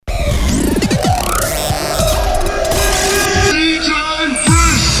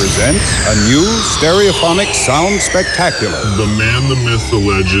presents a new stereophonic sound spectacular. The man, the myth, the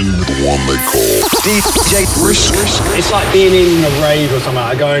legend, the one they call DJ Brisk. It's like being in a rave or something,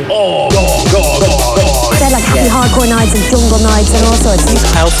 like going, oh, God. They're like happy hardcore nights and jungle nights and all sorts.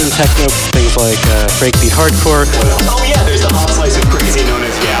 House and techno, things like breakbeat hardcore. Oh yeah, there's the hot slice of crazy known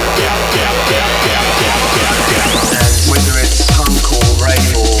as Gap. And whether it's punkcore,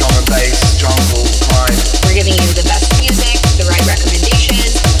 rave, or drum and bass, jungle, grime. We're giving you the best music, the right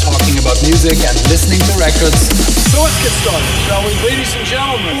recommendations. Talking about music and listening to records. So let's get started, shall we? Ladies and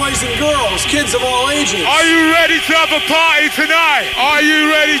gentlemen, boys and girls, kids of all ages. Are you ready to have a party tonight? Are you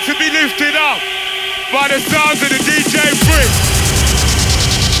ready to be lifted up by the sounds of the DJ Brisk?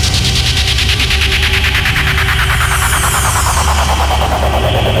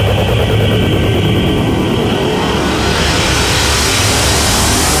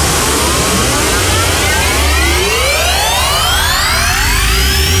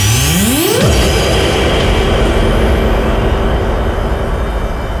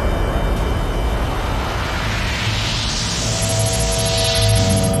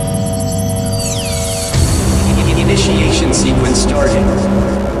 Initiation sequence starting.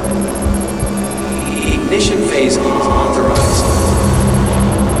 Ignition phase authorized.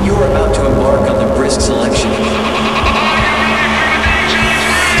 You are about to embark on the Brisk selection.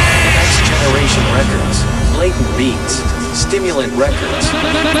 Next generation records, blatant beats, stimulant records.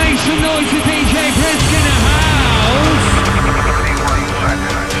 Make some noise for DJ Brisk in the house.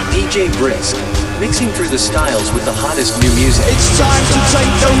 DJ Brisk, mixing through the styles with the hottest new music. It's time to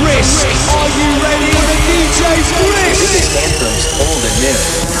take the risk. Are you ready for DJ Brisk? Biggest anthems, old and new.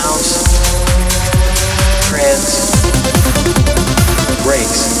 House, trance,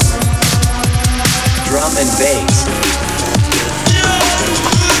 breaks, drum and bass,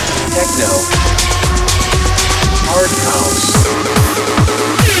 techno, hard house,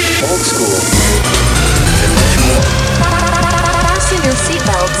 old school, and much more. Fasten your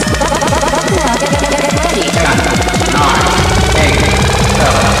seatbelts. Buckle up. Get ready. 10, 9, 8,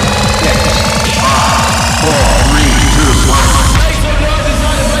 7, 6, 5, 4, 3, 2, 1. Make some noise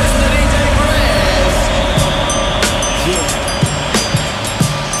inside the place of DJ Brisk.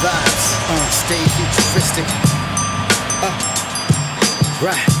 Vibes, stay futuristic.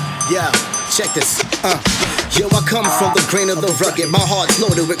 Right, yeah, check this. Yo, I come from the grain of the rugged. My heart's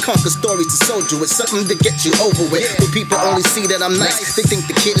loaded with conquer stories to soldier. It's something to get you over with. But people only see that I'm nice. They think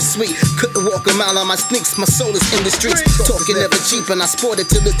the kid is sweet. Couldn't walk a mile on my sneaks. My soul is in the streets. Talking never cheap, and I sport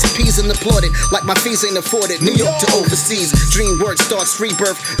it till it's appeased and applauded. Like my fees ain't afforded. New York to overseas. Dream work starts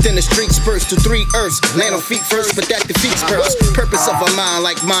rebirth. Then the streets burst to 3 earths. Land on feet first, but that defeats first. Purpose of a mind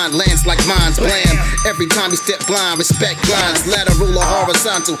like mine. Lands like mine's blam. Every time you step blind, respect lines. Lateral or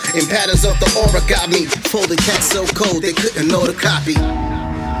horizontal. In patterns of the aura got me. Folded cat so cold they couldn't know the copy.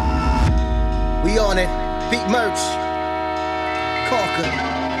 We on it. Beat merch. Conquer.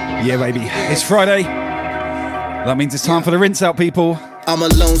 Yeah, baby. It's Friday. That means it's time for the rinse out, people. I'm a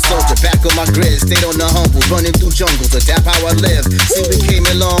lone soldier, back on my grid. Stayed on the humble, running through jungles. Adapt how I live. See, we came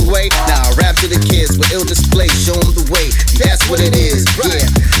a long way. Now I rap to the kids with ill display. Show them the way. That's what it is. Yeah,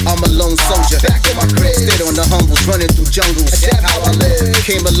 I'm a lone soldier, back on my grid. Stayed on the humbles, running through jungles. Adapt how I live.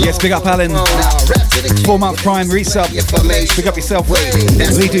 Came a long Yes, big up Alan. 4-month Prime resub. Big up yourself.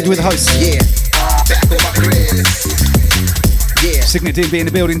 Lead with the host. Yeah, back on my grid. Yeah. Signet D in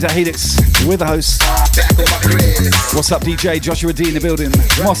the building to Helix with the host. Back on my grid. What's up, DJ? Joshua D in the building.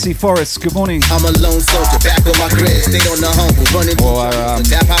 Mossy Forest, good morning. I'm a lone soldier, back on my grid. Stayed on the humble, running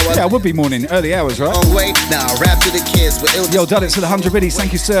yeah, it would be morning, early hours, right? Long way. Now I rap to the kids with ill. Yo, done it to the 100 biddies,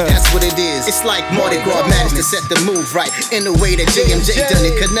 thank you, sir. That's what it is. It's like Mardi Gras madness to set the move right in the way that JMJ done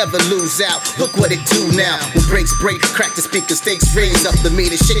it. Could never lose out. Look what it do now. When breaks break, crack the speaker, stakes raise up the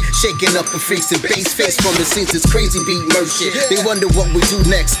meter, shaking up the freaks and bass face from the scenes. It's crazy beat merch shit. They wonder what we do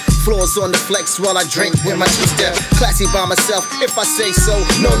next. Floors on the flex while I drink with my two-step. Classy by myself, if I say so.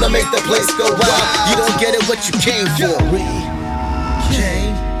 Known to make the place go wild. You don't get it what you came for. We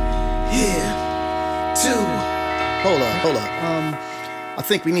came here to. Hold up. I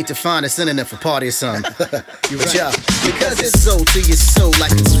think we need to find a synonym for party or something. But yeah, because it's soul to your soul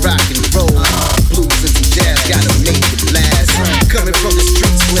like it's rock and roll. Blues and some jazz gotta make it last. Coming from the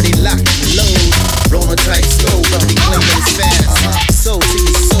streets where they lock and load. Rolling tight slow, but we claiming it's fast. Soul to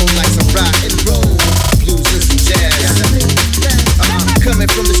your soul like some rock and roll. Blues and some jazz. Coming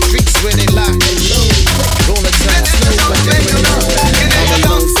from the streets where they lock and load. Rolling tight slow, but they don't know. I'm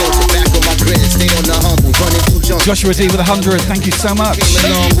a lone soldier back on my grid. Stay on the humble, running through jungle. Joshua D with 100, thank you so much. A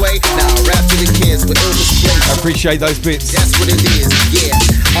long way, now I rap to the kids with ill display. I appreciate those bits. That's what it is, yeah.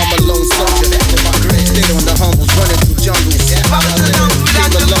 I'm a lone soldier, back on my grid. Stay on the humbles, running through jungles.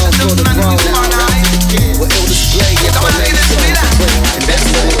 Came a long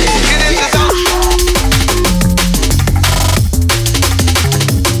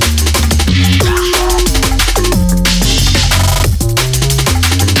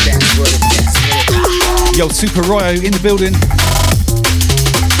Yo, Super Royo in the building.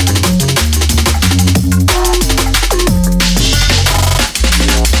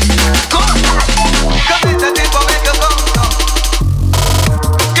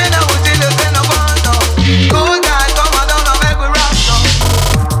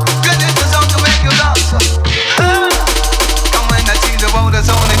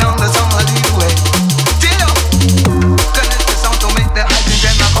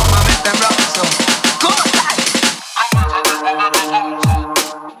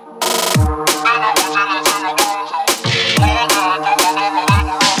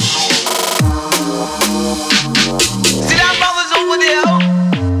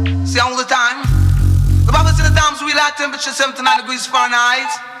 Temperature 79 degrees Fahrenheit.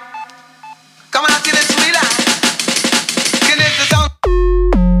 Come on, till it's relax. Can it the sound?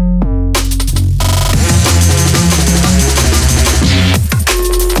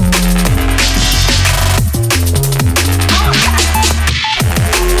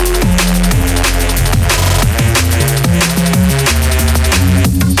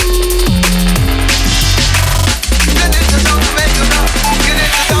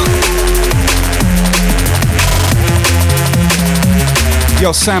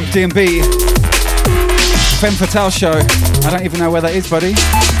 Yo, Sam DMB, Femme Fatale show. I don't even know where that is, buddy.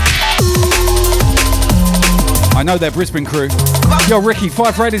 I know they're Brisbane crew. Yo, Ricky,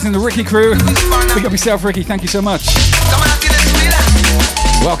 5 Raiders in the Ricky crew. Big up yourself, Ricky. Thank you so much.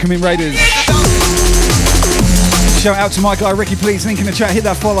 Welcome in, Raiders. Shout out to my guy, Ricky, please. Link in the chat. Hit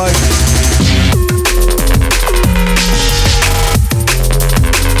that follow.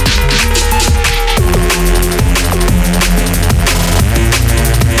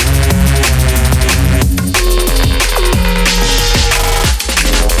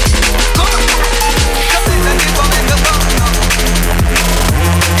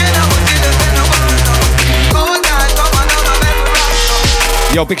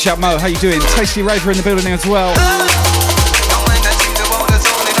 Yo, big shout Mo, how you doing? Tasty Raver in the building as well.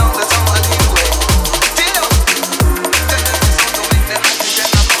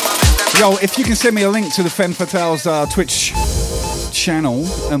 Yo, if you can send me a link to the Femme Fatale's Twitch channel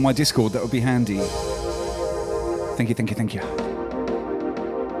and my Discord, that would be handy. Thank you, thank you, thank you.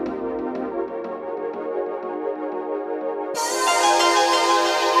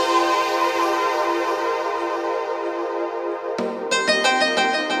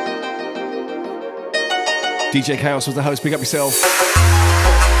 DJ Chaos was the host, big up yourself.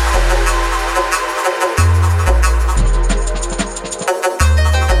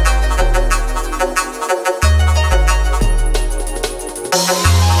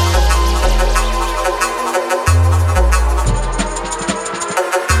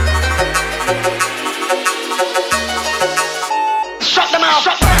 Shut them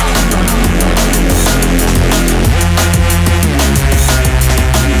out!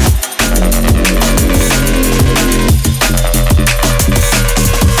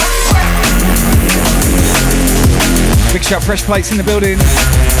 Big shout, Fresh Plates in the building.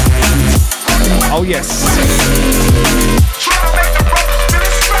 Oh yes.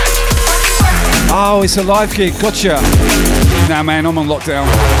 Oh, it's a live gig, gotcha. Nah man, I'm on lockdown.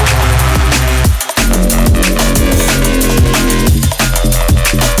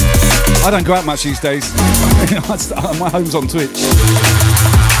 I don't go out much these days. My home's on Twitch.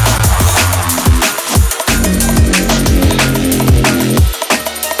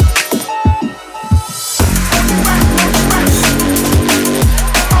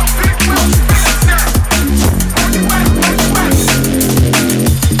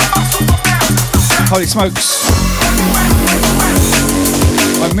 Holy smokes.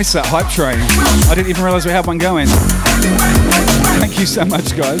 I missed that hype train. I didn't even realise we had one going. Thank you so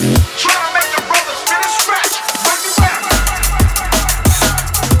much, guys.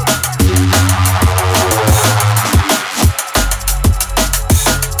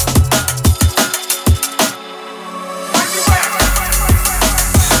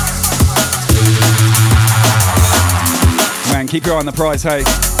 Man, keep your eye on the prize, hey.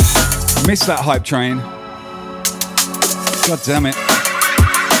 Missed that hype train. God damn it.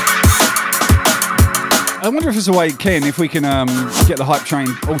 I wonder if there's a way, Ken, if we can get the hype train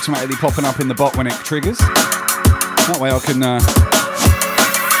automatically popping up in the bot when it triggers. That way I can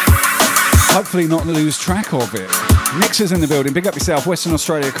hopefully not lose track of it. Mixers in the building. Big up yourself, Western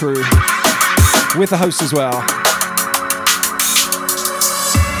Australia crew. With the host as well.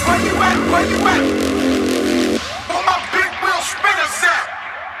 Where you at? Where you at? Where my big wheel spinners at?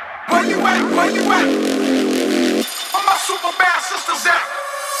 Where you at? Where you at? Where my super bad sisters at?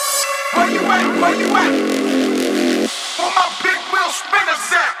 Where you at? Where you at? Where my big wheel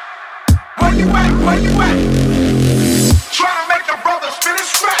spinners at? Where you at? Where you at? Trying to make the brothers finish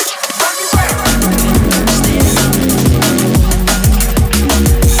scratch. Where you at?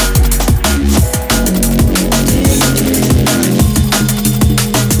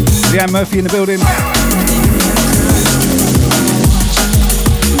 Leanne Murphy in the building.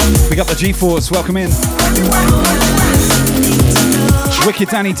 We got the G-Force, welcome in. Wicked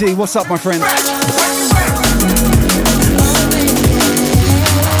Danny D, what's up my friend?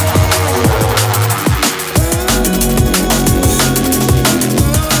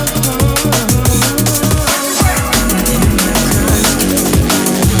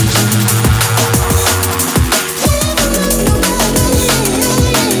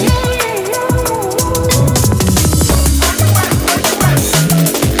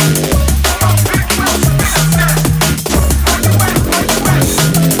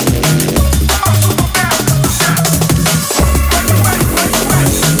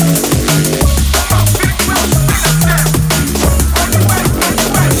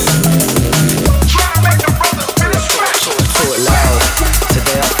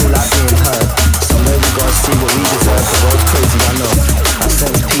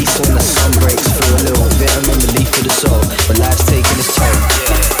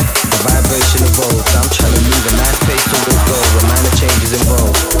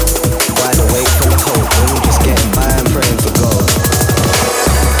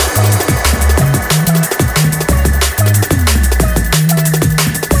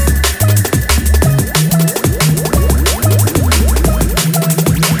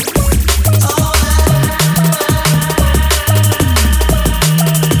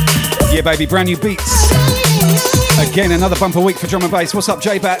 Baby, brand new beats. Again, another bumper week for drum and bass. What's up,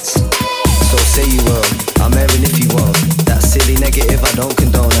 J-Bats? So say you will, I'm airing if you won't. That silly negative I don't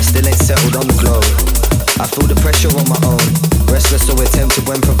condone, I still ain't settled on the globe. I feel the pressure on my own, restless so tempted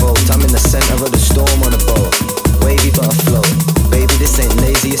when provoked. I'm in the center of the storm on a boat, wavy but afloat. Baby, this ain't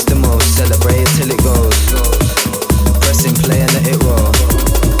lazy, it's the most. Celebrate it till it goes. Pressing play and let it roll.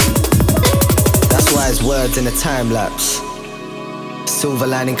 That's wise words in a time lapse. Silver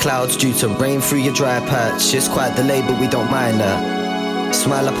lining clouds due to rain through your dry patch. It's quite delayed but we don't mind that.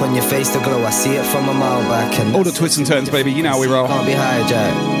 Smile up on your face, the glow, I see it from a mile back. And all the twists and turns, baby, you know how we roll. Can't be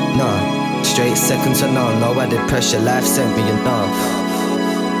hijacked, no. Straight second to none, no added pressure, life sent me enough.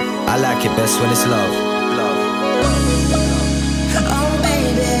 I like it best when it's love. Oh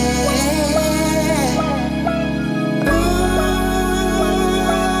baby,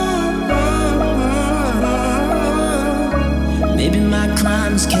 maybe my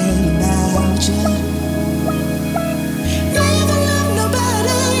crimes came about you. Never love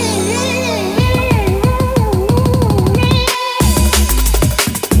nobody.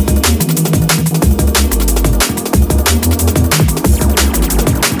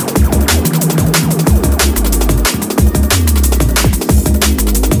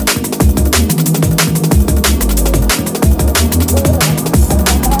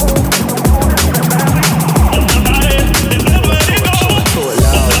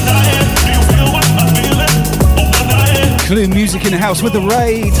 Clue Music in the house with the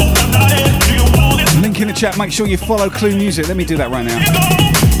raid. Link in the chat, make sure you follow Clue Music. Let me do that right now.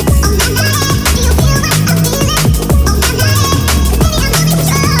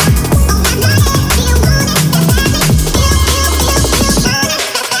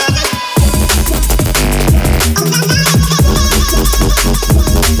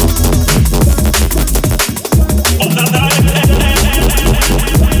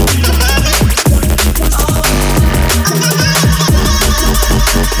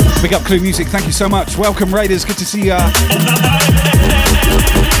 Big up Clue Music, thank you so much. Welcome Raiders, good to see ya.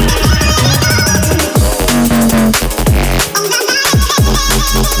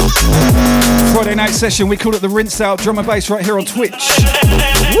 Friday night session, we call it the Rinse Out Drum and Bass right here on Twitch.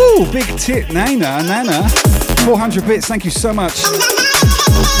 Woo, big tit, Nana. 400 bits, thank you so much.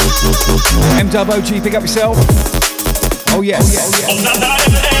 MWOG, big up yourself. Oh yes.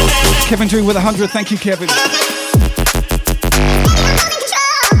 Kevin Drew with 100, thank you Kevin.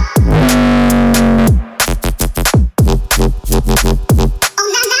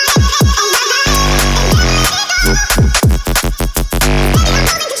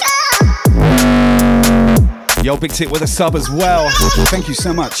 Yo, Big Tit with a sub as well. Thank you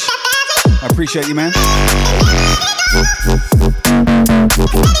so much. I appreciate you, man.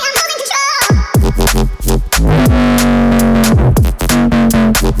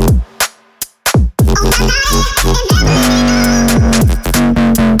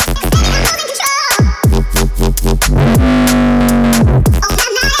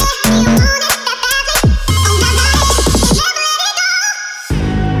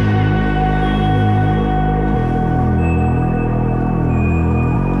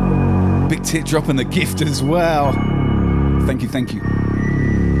 Tit dropping the gift as well. Thank you, thank you.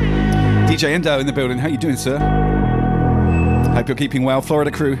 DJ Endo in the building. How you doing, sir? Hope you're keeping well.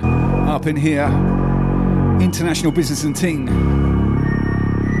 Florida crew up in here. International business and ting.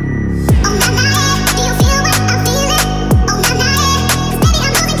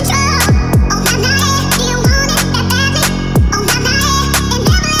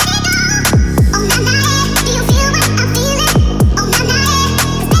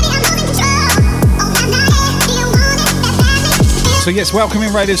 So yes, welcome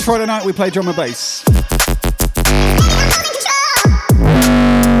in Raiders. Friday night we play drum and bass.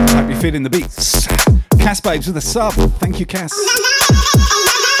 Hope you're feeling the beats. Cass Babes with a sub. Thank you, Cass.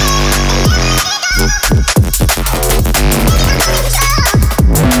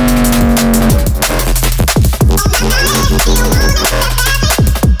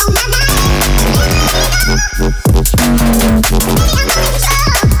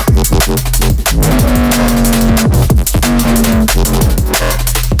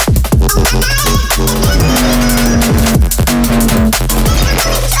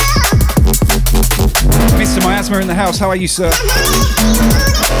 Mr. Miasma in the house, how are you, sir?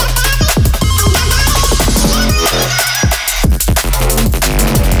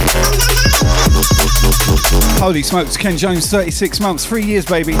 Holy smokes, Ken Jones, 36 months, 3 years,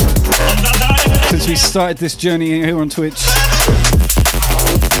 baby, since we started this journey here on Twitch.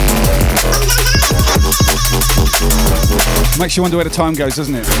 Makes you wonder where the time goes,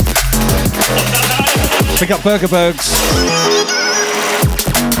 doesn't it? Pick up Burger Bergs.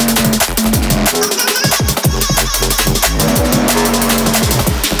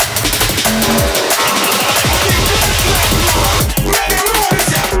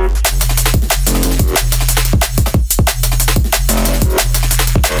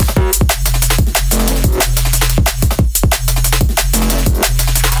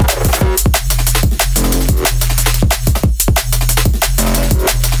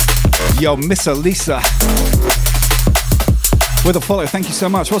 Yo, Miss Elisa with a follow. Thank you so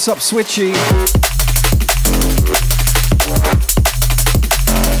much. What's up, Switchy?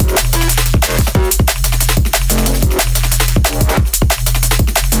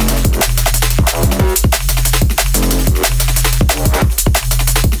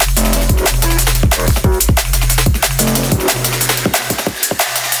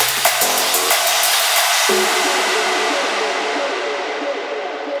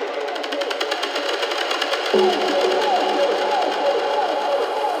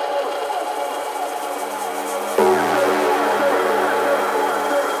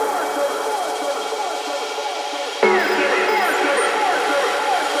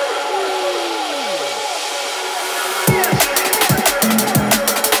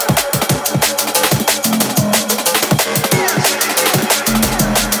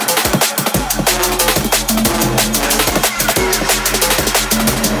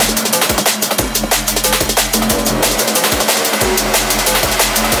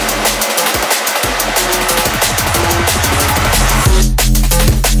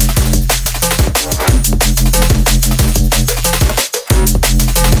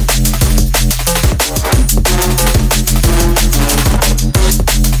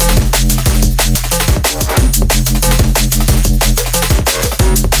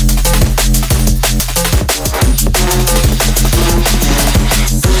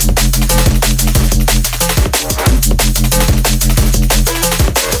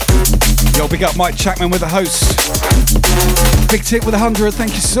 Big up Mike Chapman with the host. Big tip with 100,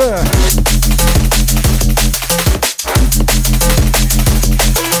 thank you, sir.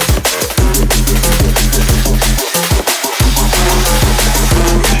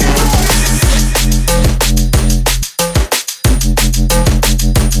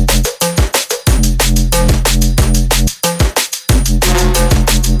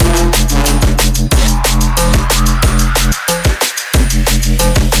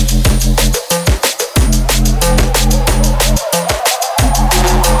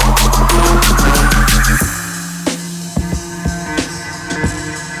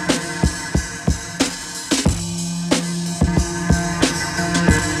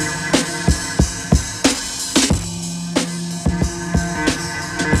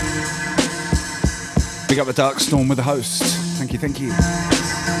 Big up the Dark Storm with the host. Thank you, thank you.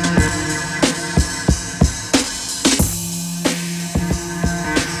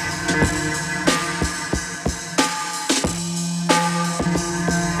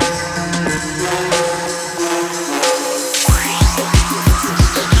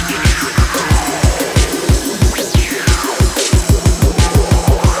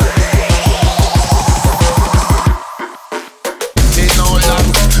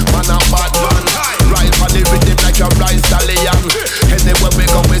 Man, a bad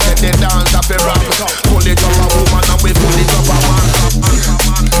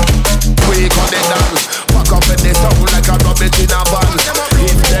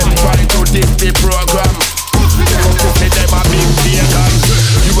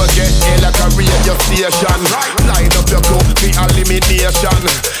station. Line up your crew for elimination.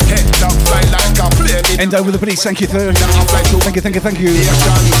 Head up, fly like a plane. End over the police, thank you, sir. Thank you.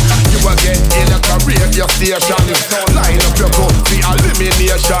 You will get in a radio station. Line up your crew for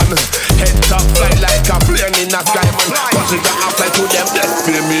elimination. Head up, fly like a plane in the sky. But you gotta fly to them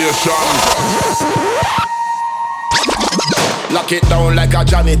destination. Lock it down like a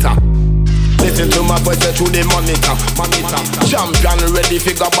janitor. Listen to my voice through the monitor. Champion ready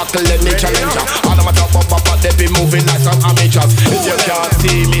figure battle any challenger. All of my top up, they be moving like some amateurs. If you can't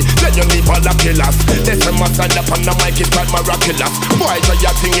see me, then you need all the killers. This time I stand up on the mic, it's quite miraculous. Boy, try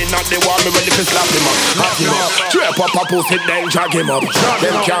your thing in and they want me ready to slap him up. Drape up a pussy, then drag him up.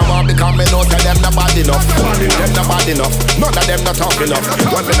 Them can't want because me know tell them not bad enough. Them not bad enough, none of them not tough enough.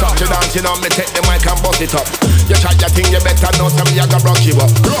 When me talk to dancing on me take the mic and bust it up. You try your thing, you better know some me I gonna rock you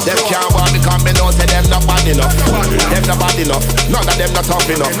up. Them can't want because me know say them not bad enough. Them not bad enough, none of them not tough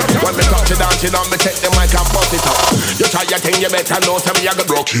enough. When me talk to dancing on me take the mic and bust it up. You try your thing, you better know some me I gonna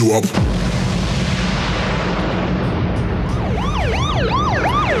rock you up.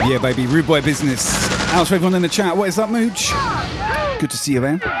 Yeah, baby, rude boy business. How's everyone in the chat? What is up, Mooch? Good to see you,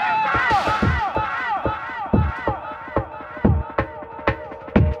 man.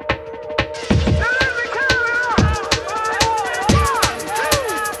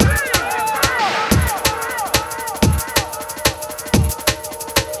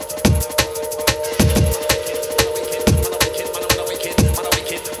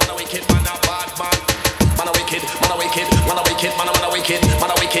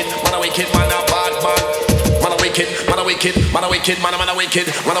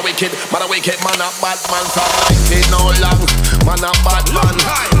 Man a wicked, man a bad man. So like it no long, man a bad man.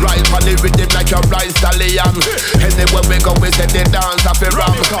 Ride for the rhythm like a ride stallion. Anywhere we go, we say the dance of a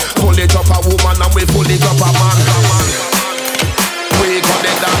ram. Pull it up a woman and we pull it up a man. We got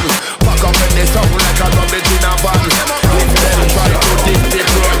it down. Back up in the sound like a rubbish in a van. If them try to dig the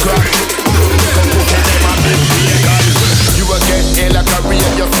program, you will get in like a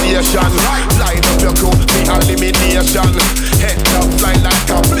radio station. Line up your crew, the elimination. Head up, fly like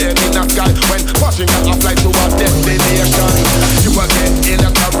a plane in the sky. When pushing a fly to a destination. You will get in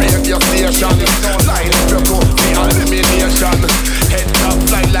like a radio station. Line up your crew, the elimination. Head up,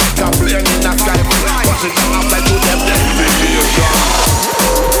 fly like a plane in the sky. When pushing a fly to them destination.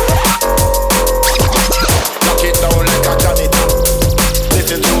 Knock it down like a janitor.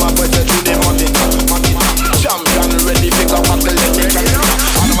 Listen to my voice through the monitor. Champion ready to go back to let me try.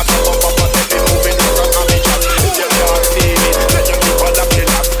 I'm a top up, they be moving like an amateur. If you can't see me, then you keep on the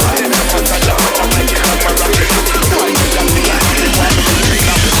killer. I'm a fantasy, I'm like it like a rocket. Why you got me like this? Why you got me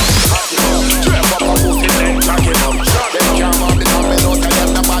like this? Straight up a pussy, then tag him up. Them can't want me, come and out,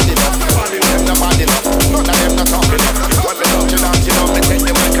 them not bad enough. Them not bad enough, none of them not tough enough. When me talk to dance, you know me take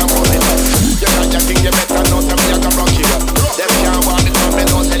the mic and pull it up. You got your thing, you better know some me I can rock you up. Them can't want me, come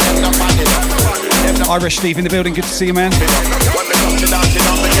and out, them not bad enough. Irish Steve in the building, good to see you, man.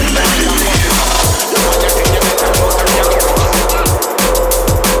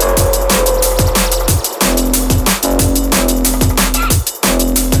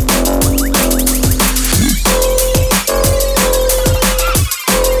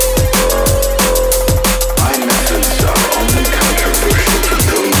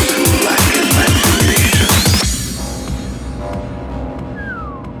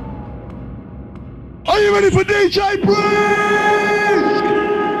 Ready for DJ Brisk?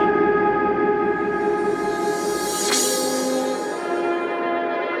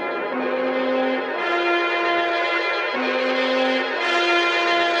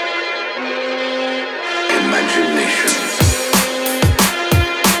 Imagination.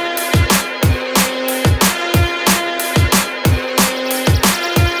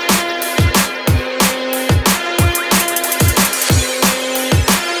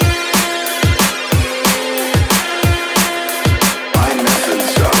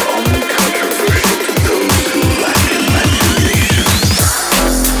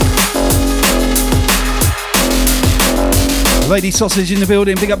 Lady Sausage in the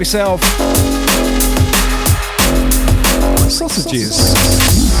building, big up yourself. Sausages.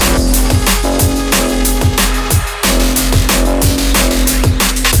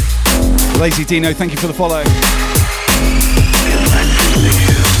 Lazy Dino, thank you for the follow.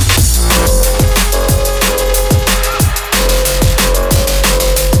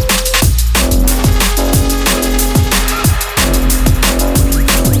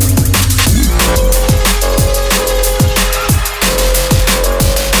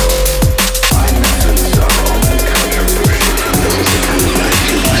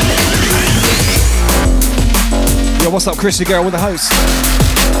 What's up, Chrissy girl with the host?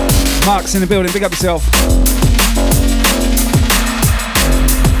 Mark's in the building, big up yourself.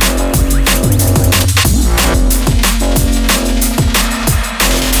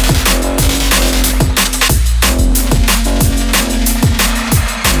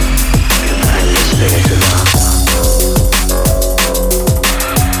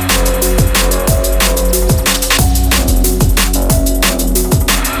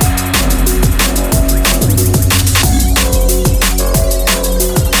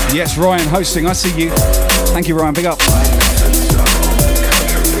 Yes, Ryan hosting, I see you. Thank you, Ryan, big up.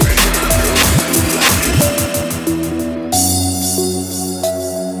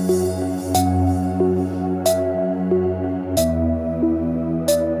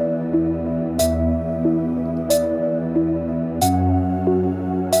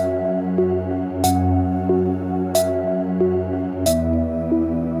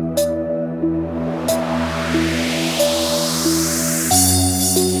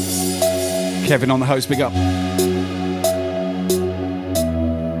 Kevin on the host, big up.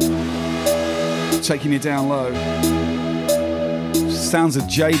 Taking you down low. Sounds of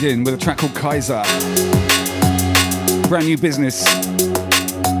Jaden with a track called Kaiser. Brand new business. I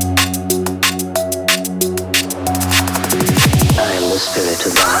am the spirit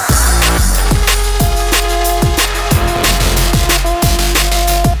of God.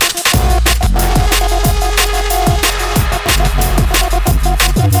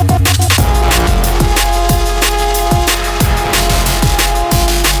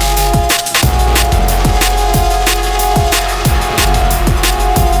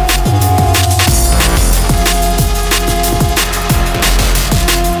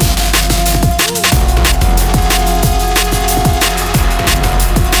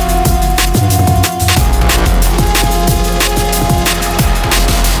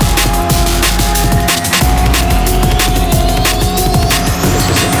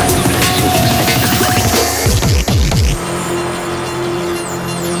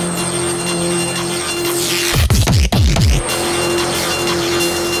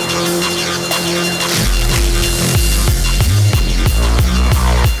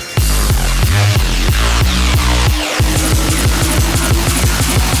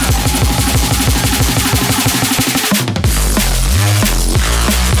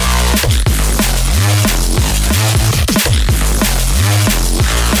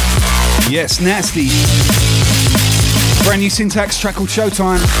 Yes, nasty. Brand new Syntax track called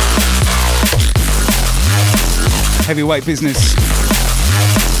Showtime. Heavyweight business.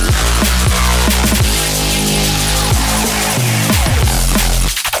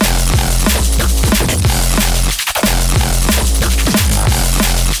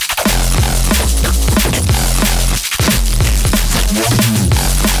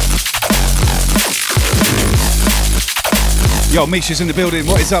 Yo, Misha's in the building.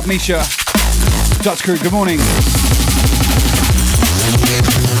 What is up, Misha? Dutch crew, good morning.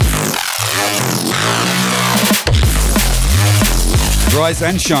 Rise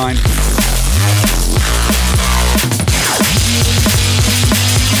and shine.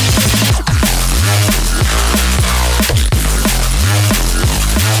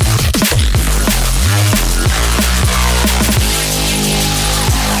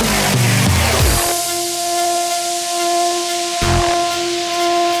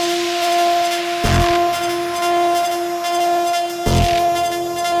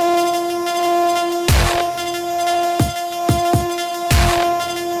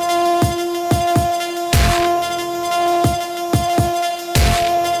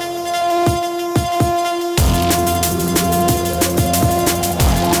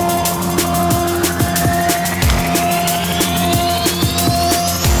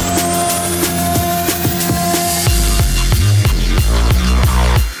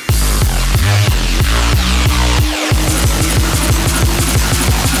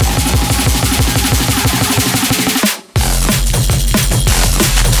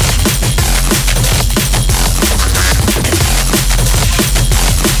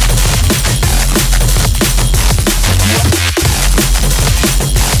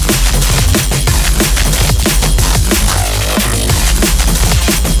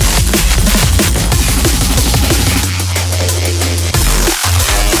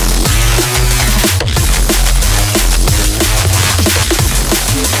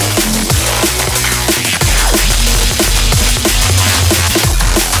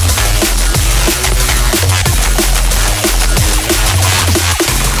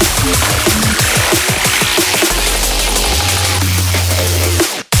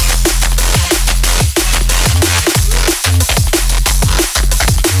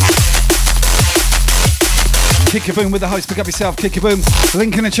 Kick your boom with the host. Pick up yourself. Kick your boom.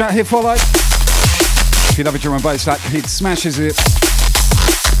 Link in the chat here. Follow. If you love a drum and bass, that kid smashes it.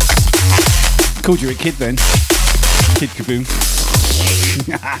 Called you a kid then. Kid Kaboom.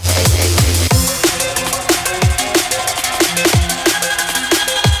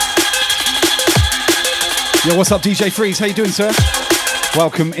 Yo, what's up, DJ Freeze? How you doing, sir?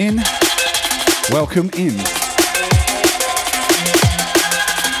 Welcome in. Welcome in.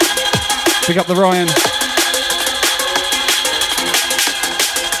 Pick up the Ryan.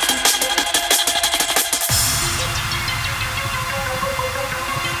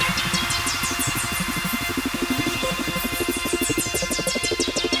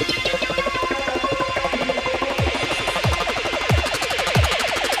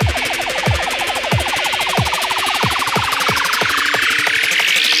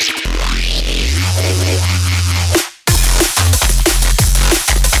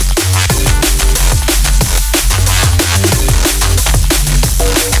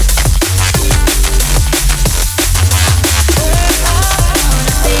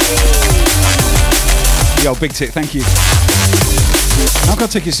 Yo, big tit, thank you. I'm gonna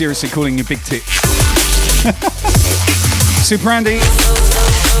take you seriously calling you big tit. Super Andy,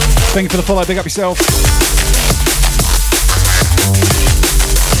 thank you for the follow, big up yourself.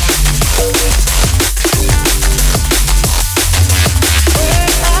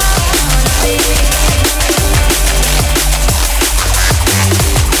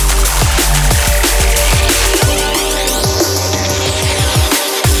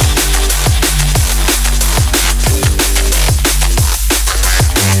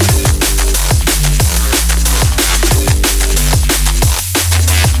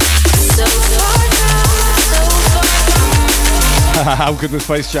 How good was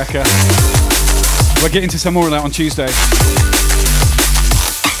Face Jacker? We'll get into some more of that on Tuesday.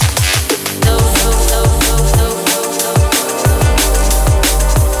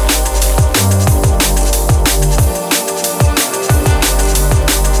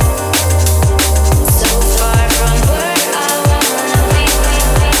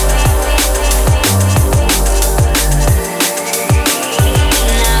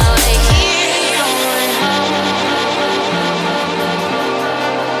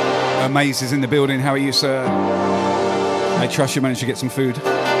 Maze is in the building. How are you, sir? I trust you managed to get some food.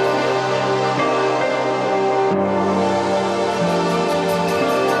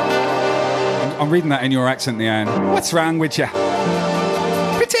 I'm reading that in your accent, Leanne. What's wrong with you?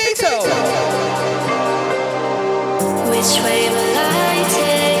 Potato! Which way will I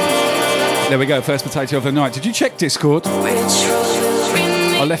take? There we go, first potato of the night. Did you check Discord?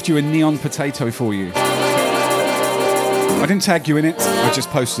 I left you a neon potato for you. I didn't tag you in it, I just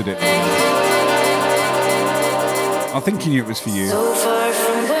posted it. I think you knew it was for you. So far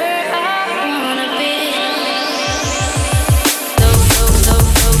from where I wanna be.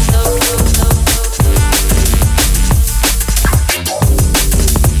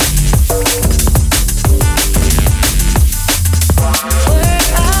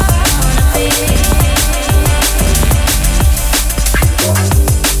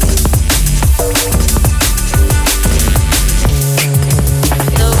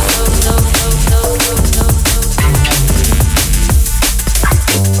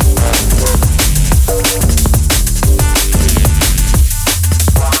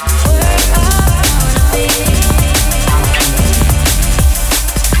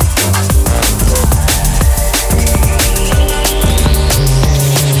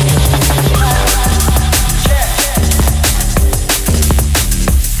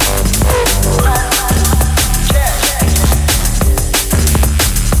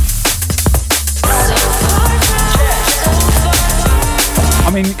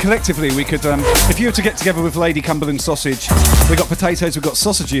 Collectively, we could, if you were to get together with Lady Cumberland Sausage, we've got potatoes, we've got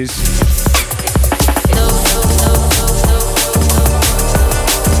sausages.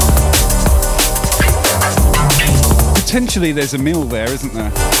 Potentially there's a meal there, isn't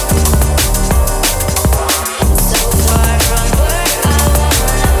there?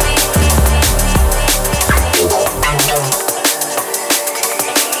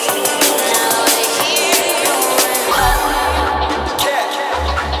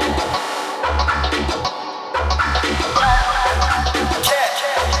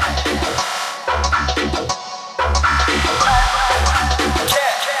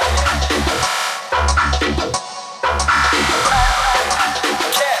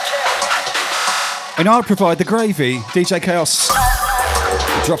 And I'll provide the gravy. DJ Chaos,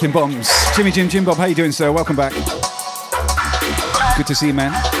 dropping bombs. Jimmy Jim Bob, how you doing, sir? Welcome back. Good to see you,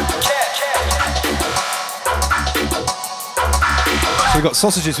 man. So we've got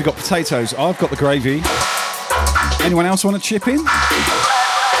sausages, we've got potatoes. I've got the gravy. Anyone else want to chip in?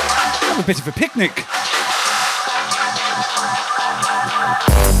 Have a bit of a picnic.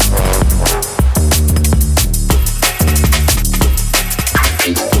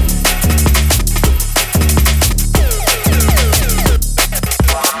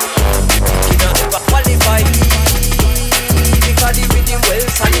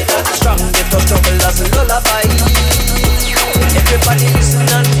 Everybody listen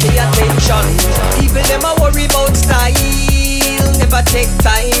and pay attention. People them a worry about style. Never take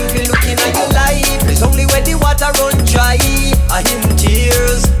time for looking at your life. It's only when the water run dry. I him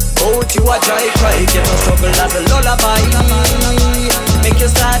tears. Both you a try. Get no struggle as a lullaby. Make you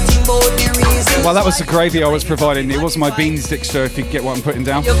start think about the reason. Well, that was the gravy I was providing. It was my beans Dixter, if you get what I'm putting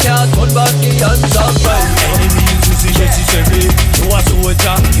down. You can't turn back the hands of time. Enemies you see necessary. You a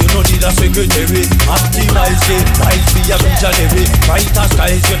soldier, you don't need a secretary. Optimize it, rise be a visionary. Brighter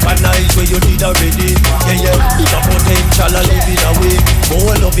skies recognize where you need already. Yeah, yeah, the potential of living away.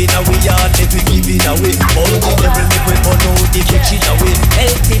 More loving away, yeah, never giving away. All the devil make we burn out the fiction away.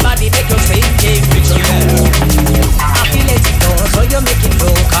 Healthy body make you swing game rich. Happy let it go, so you make it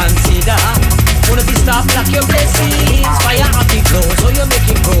flow. Consider wanna be stop like your blessings. Fire happy flow, so you make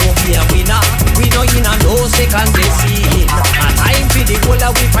it grow. Be a winner, we know you know no second guessing. A time for the whole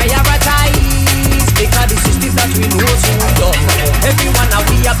we prioritize. Because the system that we know so done. Everyone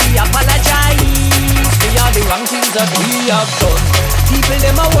we apologize for all the wrong things that we have done. People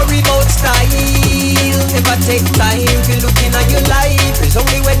them a worry about style. Never take time for looking at your life. It's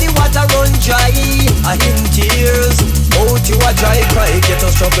only when the water run dry. I him tears. Both you a dry cry. Get a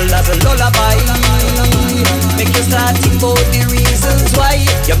struggle as a lullaby. Make you start think about the reasons why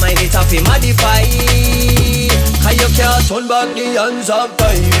your mind it have to modify. Cause you can't turn back the hands of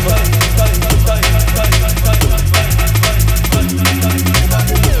time.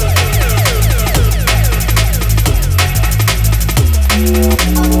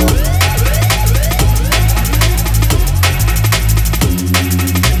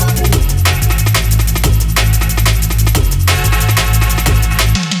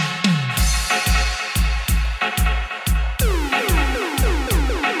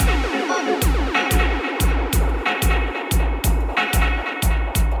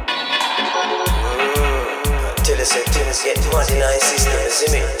 Get money in our system,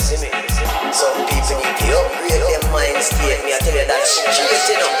 see me? Some people need to upgrade their mind state. Me I tell you that straight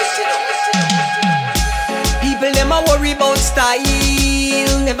enough. People them a worry about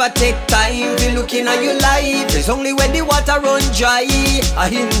style. Never take time for looking at your life. It's only when the water run dry. I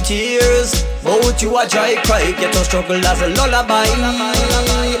him tears. Both you a dry cry. Get a struggle as a lullaby.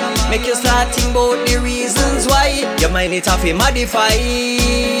 Make you start think about the reasons why your mind it have to modify.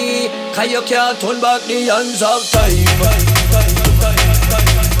 Cause you can't turn back the hands of time.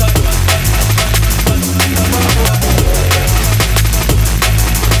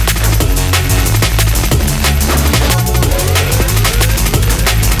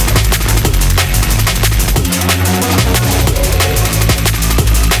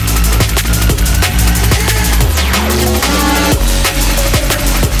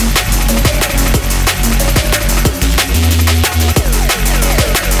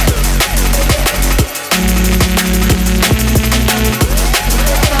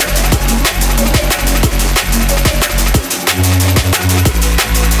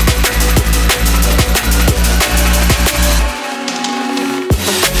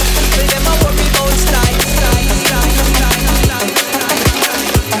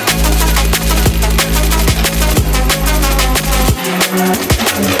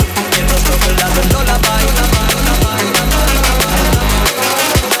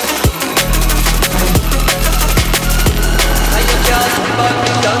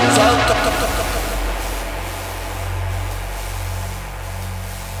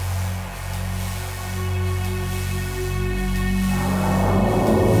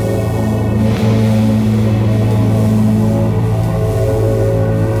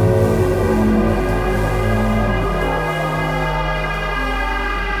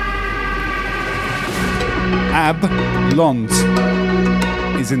 Lond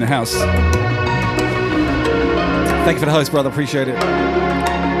is in the house. Thank you for the host, brother. Appreciate it.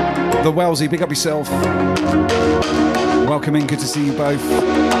 The Wellsy, big up yourself. Welcome in. Good to see you both.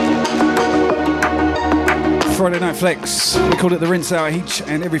 Friday Night Flex. We call it the Rinse Hour each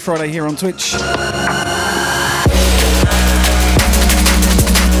and every Friday here on Twitch.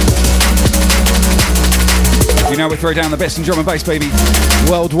 You know we throw down the best in drum and bass, baby.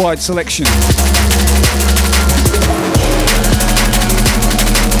 Worldwide selection.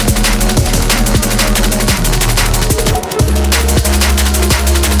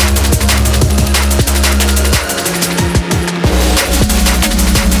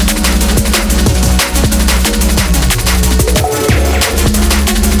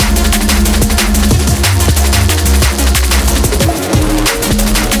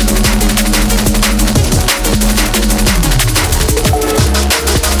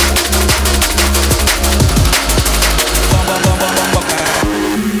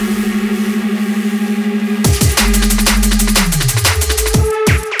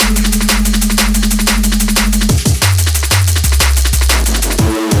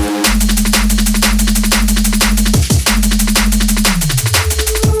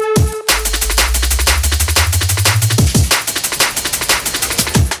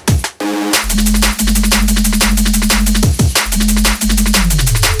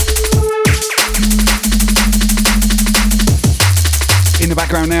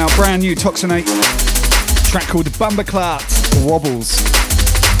 background now. Brand new Toxinate. Track called Bumberclart Wobbles.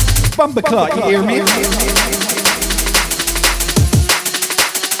 Bumberclart, you hear me?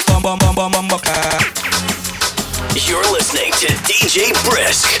 You're listening to DJ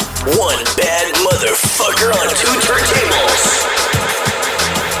Brisk. One bad motherfucker on 2 turntables.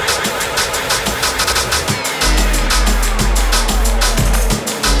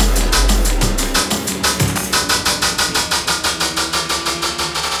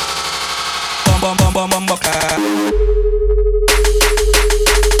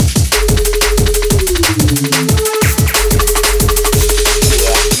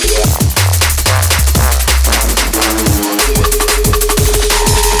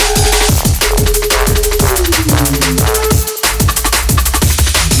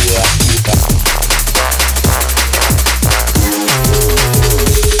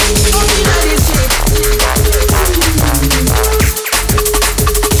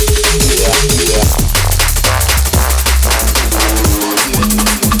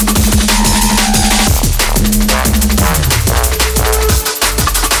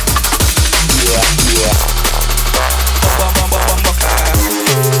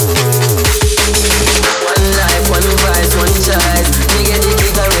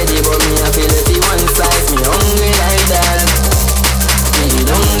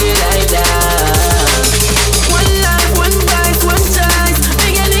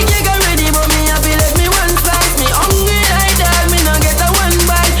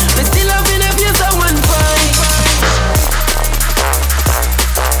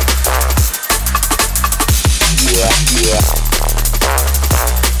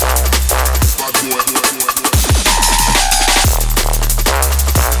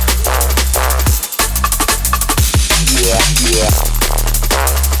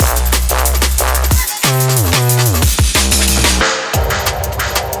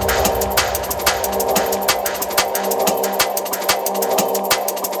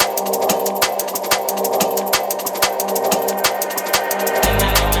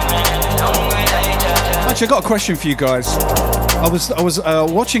 I've got a question for you guys. I was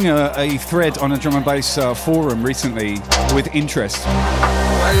watching a thread on a drum and bass forum recently with interest.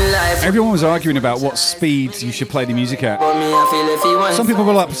 Everyone was arguing about what speed you should play the music at. Some people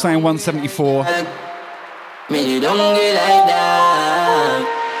were like saying 174.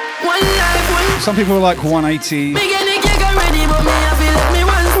 Some people were like 180.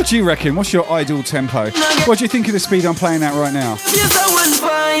 What do you reckon? What's your ideal tempo? What do you think of the speed I'm playing at right now?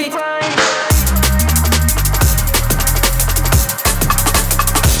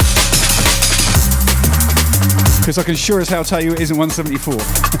 Because I can sure as hell tell you it isn't 174.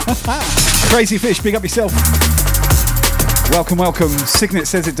 Crazy Fish, big up yourself. Welcome, welcome. Signet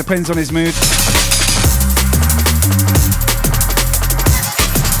says it depends on his mood.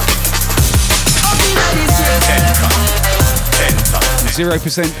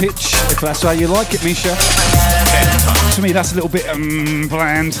 0% pitch, if that's how you like it, Misha. To me, that's a little bit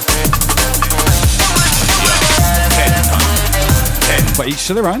bland. But each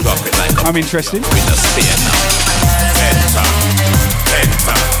to their own. I'm interested. Ready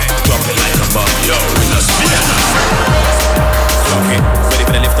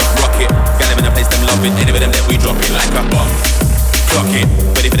for the lift up rocket. Got them in a place them love it. Any of them that we drop it like a bomb. Clock it.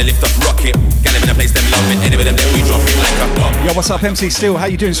 Ready for the lift up rocket. Got them in a place them love it. Any of them that we drop it like a bomb. Yo, what's up, MC Steel? How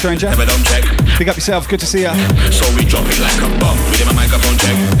you doing, stranger? Never don't check. Big up yourself. Good to see ya. So we drop it like a bomb. With my microphone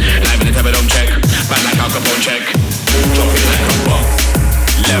check. Live in the never don't check. Bad like alcohol check. Drop it like a bomb.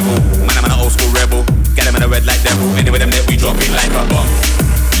 Level. Man, I'm an old school rebel. Got them in a red like devil. Any of them that we drop it like a bomb.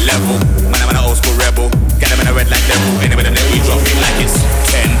 Level. Man, I'm an old school rebel. Got them in a red like devil. Any of them that we drop it like it's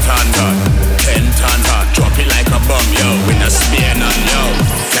 10 ton hard. 10 ton hard. Drop it like a bomb, yo. We not spear none, yo.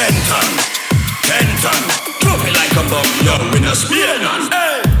 10 ton. 10 ton. Drop it like a bomb, yo. We not spear none.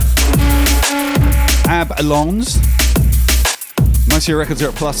 Hey. Ab Alons. Most of your records are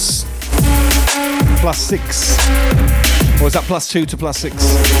at plus 6. Or is that +2 to +6?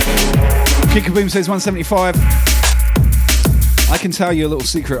 Kikaboom says 175. I can tell you a little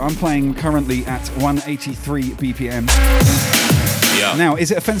secret. I'm playing currently at 183 BPM. Yeah. Now, is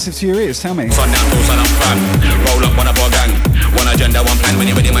it offensive to your ears? Tell me. Sun down, sun up, fan. Roll up, one up, our gang. One agenda, one plan. When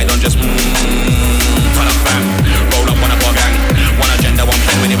you might don't just turn up, fam. Roll up, one up, our gang. One agenda, one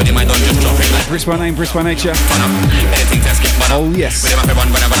plan. When you might don't just drop it like. Brisk by name, Brisk by nature. Turn up. Anything test get one up. Oh yes. When you might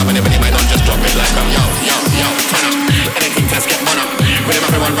don't just drop it like yo, yo, yo. Turn up. Anything test get one up. When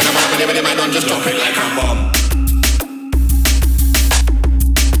you might don't just drop it like a bomb.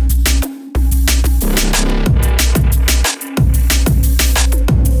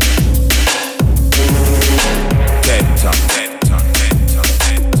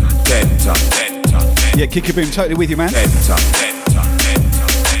 Kick-a-boom, totally with you, man.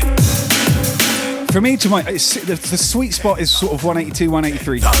 For me, the sweet spot is sort of 182,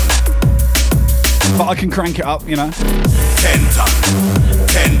 183. But I can crank it up, you know. 10 ton.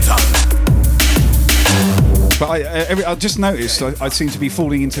 But I just noticed I seem to be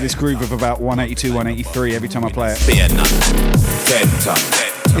falling into this groove of about 182, 183 every time I play it. 10 ton.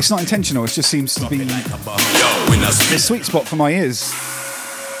 It's not intentional, it just seems to be the sweet spot for my ears.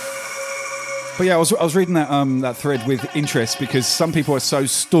 But yeah, I was reading that thread with interest because some people are so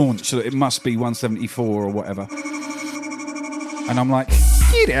staunch that it must be 174 or whatever. And I'm like,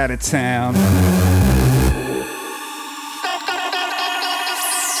 get out of town.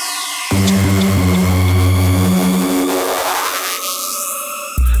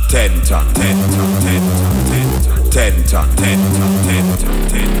 Ten ton.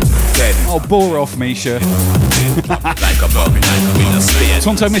 Oh, bore off, Misha.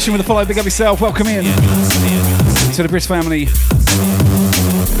 Tonto Mission with a follow. Big up yourself. Welcome in to the Brisk family.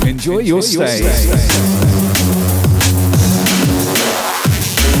 Enjoy your stay.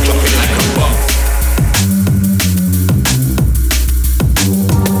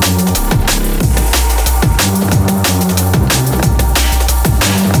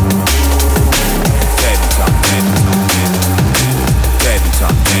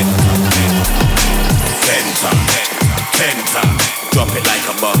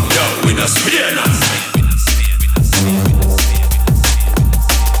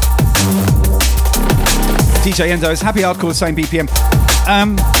 DJ Endo's Happy Hardcore, the same BPM.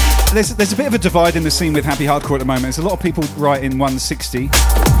 There's a bit of a divide in the scene with Happy Hardcore at the moment. There's a lot of people writing 160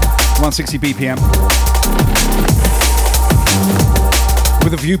 BPM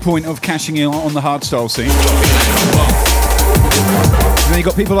with a viewpoint of cashing in on the hardstyle scene. And then you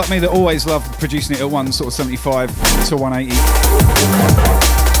got people like me that always love producing it at 175 to 180.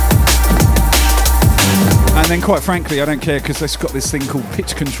 And then, quite frankly, I don't care because it's got this thing called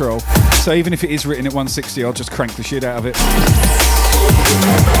pitch control. So even if it is written at 160, I'll just crank the shit out of it.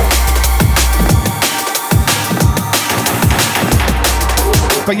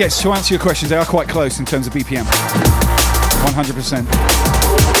 But yes, to answer your questions, they are quite close in terms of BPM. 100%.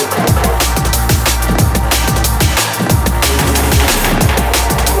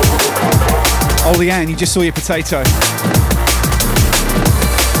 Oh, Leanne, you just saw your potato.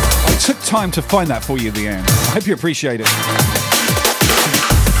 I took time to find that for you, Leanne. I hope you appreciate it.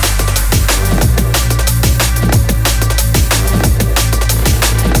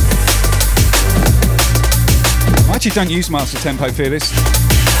 I actually don't use Master Tempo for this.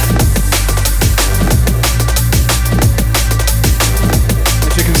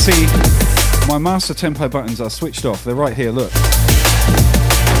 As you can see, my Master Tempo buttons are switched off. They're right here, look.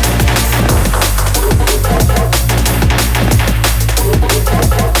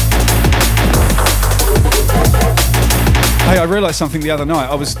 Hey, I realised something the other night.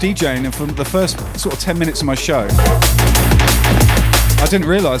 I was DJing and for the first sort of 10 minutes of my show, I didn't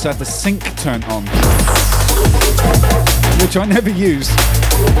realise I had the sync turned on, which I never use.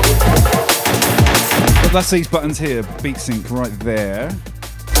 But that's these buttons here, beat sync right there.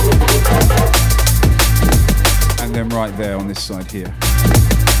 And then right there on this side here.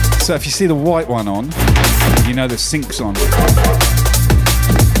 So if you see the white one on, you know the sync's on.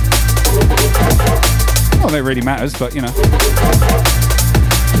 Not that it really matters, but you know.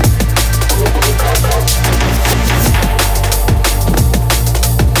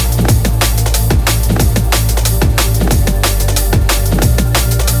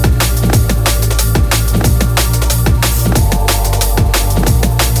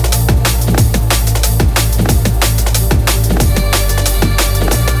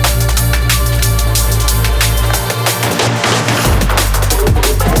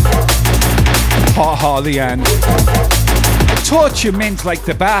 Ha, Leanne. Torture like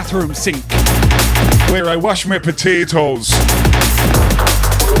the bathroom sink where I wash my potatoes.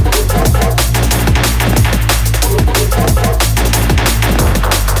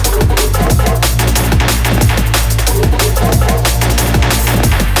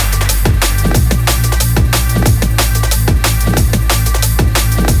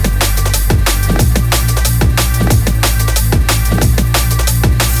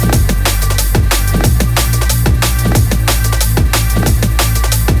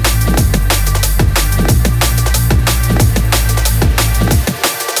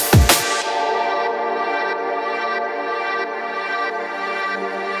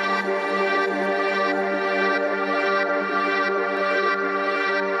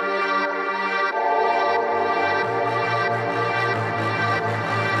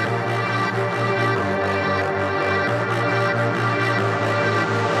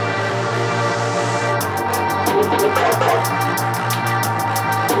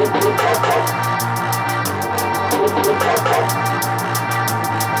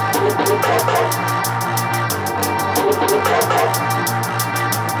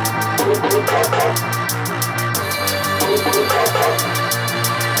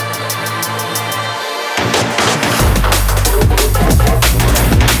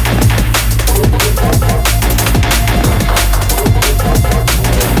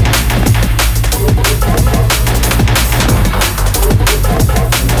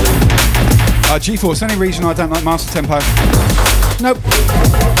 G-Force, any reason I don't like Master Tempo? Nope.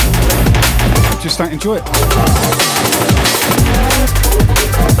 Just don't enjoy it.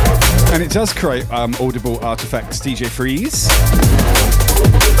 And it does create audible artifacts, DJ Freeze.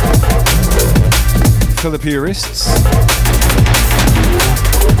 For the purists.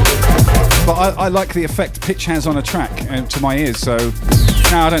 But I like the effect pitch has on a track to my ears, so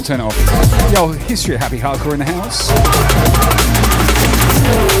no, I don't turn it off. Yo, history of Happy Hardcore in the house.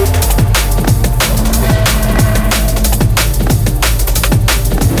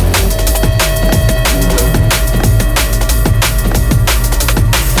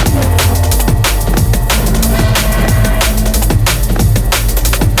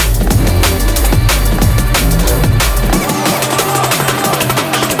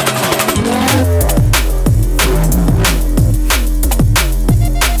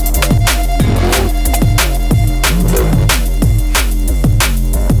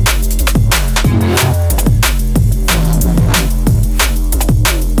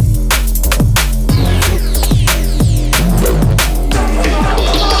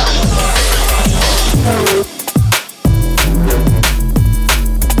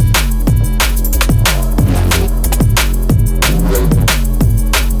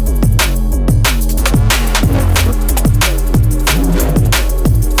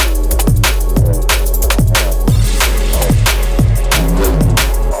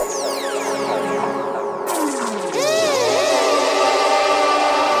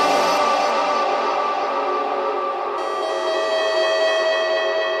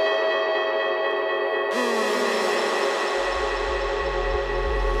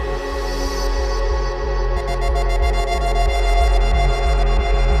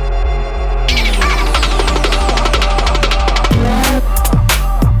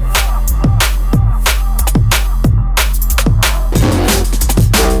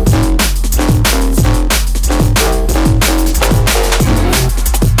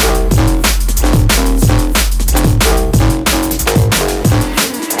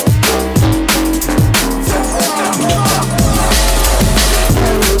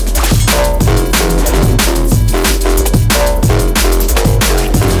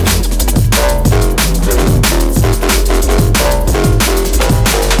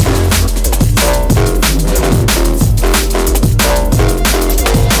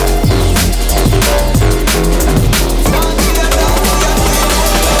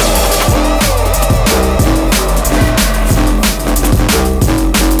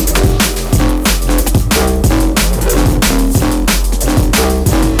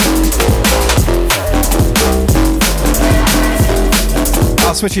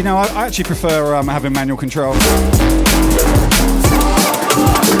 Switchy, no, I actually prefer having manual control. It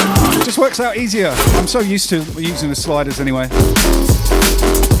just works out easier. I'm so used to using the sliders anyway.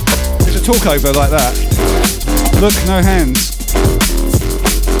 There's a talk over like that. Look, no hands.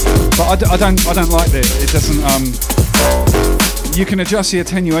 But I don't like it. It doesn't. You can adjust the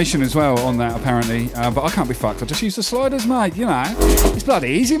attenuation as well on that apparently, but I can't be fucked. I just use the sliders, mate. You know, it's bloody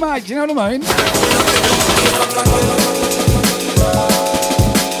easy, mate. Do you know what I mean?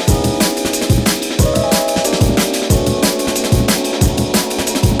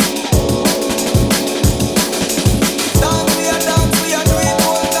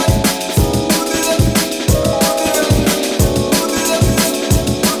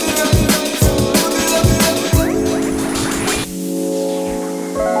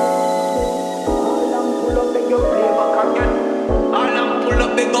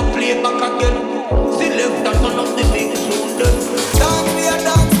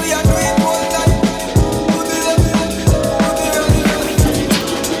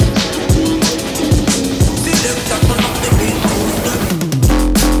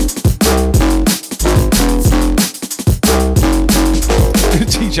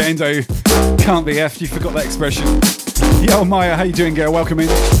 Endo can't be effed. You forgot that expression. Yo, Maya, how you doing, girl? Welcome in.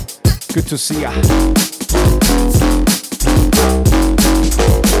 Good to see ya. Take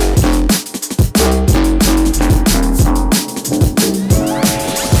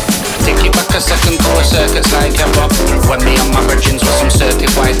it back a second to a circuits like ever. When me and my virgins were some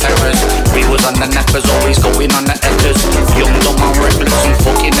certified terrors. We was on the nappers, always going on the eckers. Young, dumb and reckless, some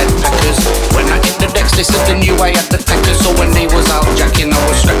fucking head peckers. When I hit the decks, they said they knew I had the techers. So when they was out jacking, I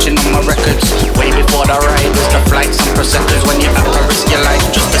was stretching on my records. Way before the riders, the flights and preceptors. When you have to risk your life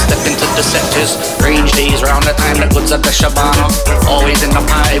just to step into the sectors. Range days round the time that goods at the Shabana. Always in the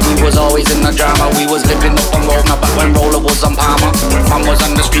party, we was always in the drama. We was living up on road, now back when Roller was on Palmer. Man was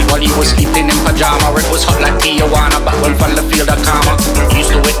on the street street while you were sleeping in pajama. It was hot like Tijuana, back when from the field of karma.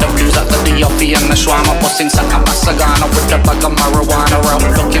 Used to hit the blues at the Dioffy and the Shawarma. Busting Santa Basagana with the bag of marijuana. Out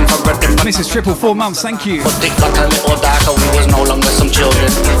looking for a different. Mrs. Triple 4 months, thank you. But it got a little darker, we was no longer some children.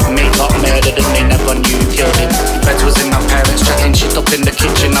 Mate got murdered and they never knew who killed him. Feds was in my parents chatting shit up in the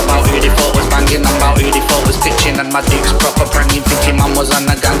kitchen about who they thought was banging, about who they thought was pitching. And my dick's proper pranging, thinking man was on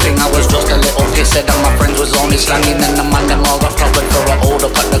a gang thing. I was just a little pisshead and my friends was only slanging. And the man them all got clobbered for a hold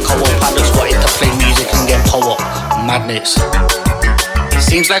up at the co-op. I just wanted to play music and get co-op. Madness.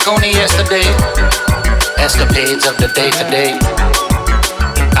 Seems like only yesterday. Escapades of the day to day.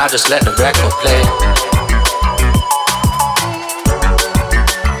 I just let the record play.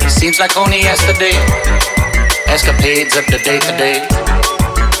 Seems like only yesterday. Escapades of the day to day.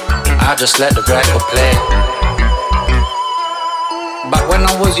 I just let the record play. Back when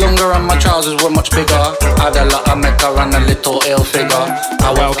I was younger and my trousers were much bigger, I had a lot of mecca and a little ill figure.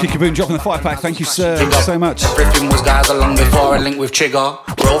 Wow, Kickaboom dropping the 5-pack, thank you sir, so much. Everything was guys along before I linked with Trigger.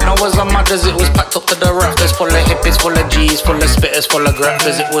 Grosvenor was a mad as it was packed up to the rafters, full of hippies, full of G's, full of spitters, full of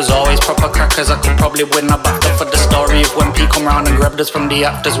grafters. It was always proper crackers. I could probably win a BAFTA for the story of when P come round and grabbed us from the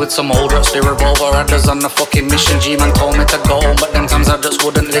afters with some old rusty revolver. Had us on a fucking mission. G-man told me to go home, but them times I just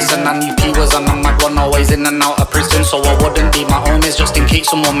wouldn't listen. And EP was on a mad one, always in and out of prison, so I wouldn't leave my homies just in case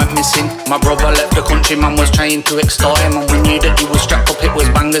someone went missing. My brother left the country, man was trying to extort him, and we knew that he was strapped up. It was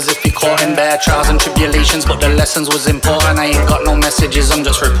bangers if he caught him. Bare trials and tribulations, but the lessons was important. I ain't got no messages, I'm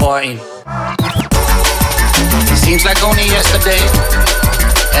just reporting. Seems like only yesterday.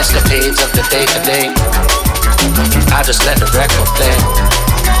 Escapades of the day to day. I just let the record play.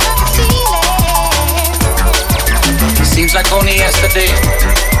 Seems like only yesterday.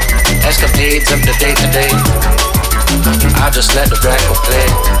 Escapades of the day to day. I just let the record play.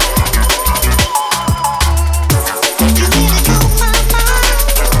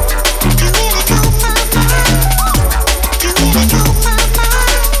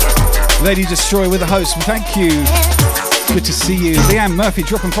 Lady Destroy with the host, thank you. Good to see you. Leanne Murphy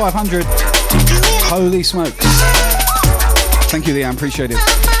dropping 500. Holy smokes. Thank you, Leanne, appreciate it.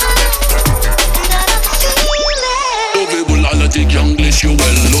 Lovable, I let the young bless you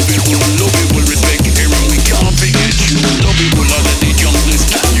well. Lovable, respect everyone, we can't forget you. Lovable, I let the young bless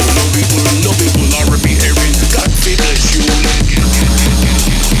you. Lovable, I repeat everything, God bless you.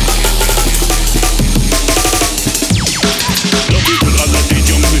 Lovable, I let the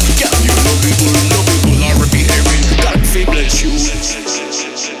young bless you. Lovable, I repeat everything, God bless you.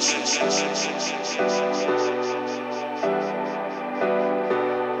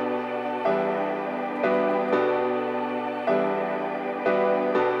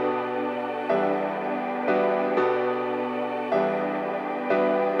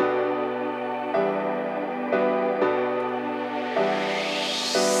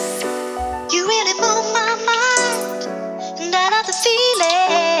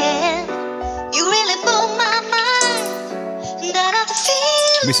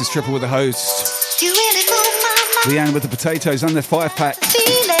 Mrs. Triple with the host. Leanne with the potatoes and the 5-pack.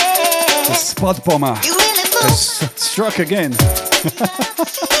 The Spud Bomber has struck again.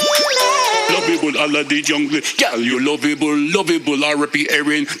 Lovable, all of the jungle. Girl, you lovable, I repeat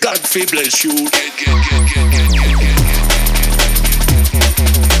Erin. God bless you.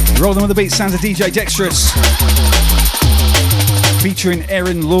 Rolling with the beat sounds of DJ Dexterous. Featuring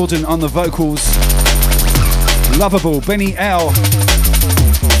Erin Lorden on the vocals. Lovable, Benny L.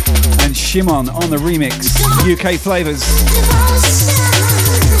 and Shimon on the remix. UK flavours.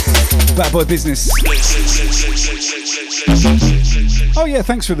 Bad Boy Business. Oh yeah,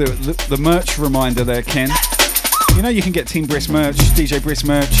 thanks for the merch reminder there, Ken. You know you can get Team Brisk merch, DJ Brisk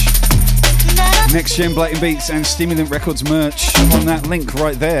merch, Next Gen Blatant Beats and Stimulant Records merch on that link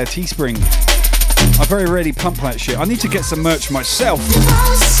right there, Teespring. I very rarely pump that shit. I need to get some merch myself.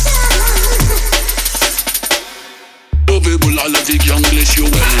 Lovable, I love the young bless you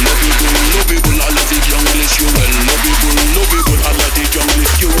well. Lovable, I love the young bless you well. Lovable, I love the young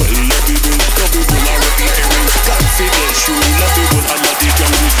bless you well. Lovable, I repeat Erin. God bless you. Lovable, I love the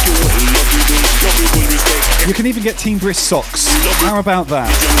young bless you well. Lovable, respect. You can even get Team Brisk socks. How about that?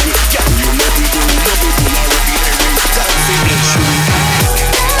 Lovable, I repeat Erin. God bless you.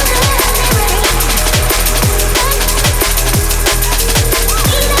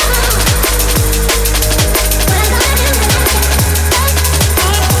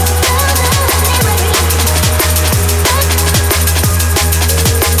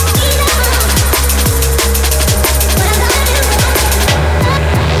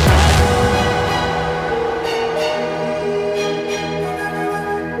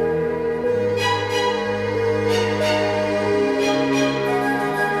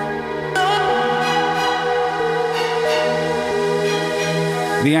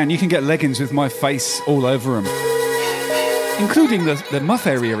 Leanne, you can get leggings with my face all over them, including the muff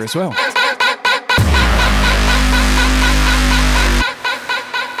area as well.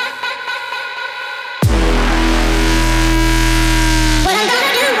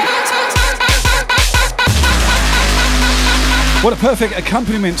 What a perfect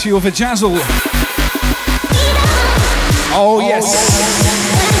accompaniment to your vajazzle. Oh, yes.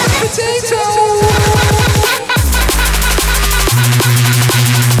 Potato.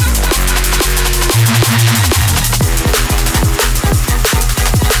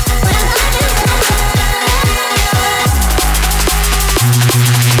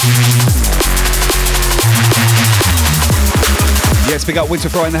 Yes, big up Winter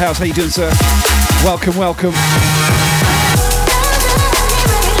Fry in the house. How you doing, sir? Welcome, welcome.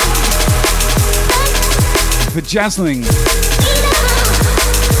 Vajazzling.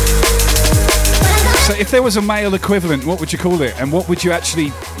 So if there was a male equivalent, what would you call it? And what would you actually,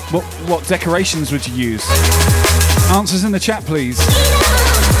 what decorations would you use? Answers in the chat, please.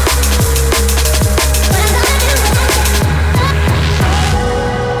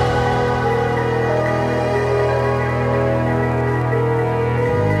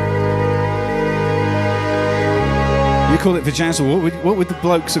 You call it vajazzle, what would the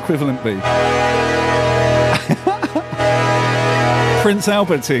bloke's equivalent be? Prince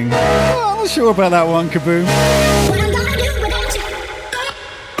Albertine. Oh, I'm not sure about that one, Kaboom.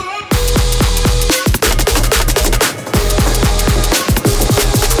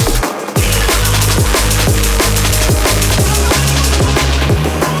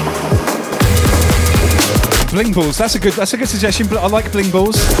 Bling balls. That's a good suggestion. I like bling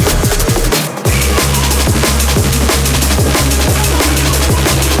balls.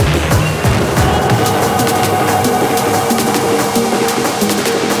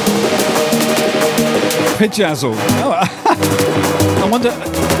 Pajazzle. Oh, I wonder.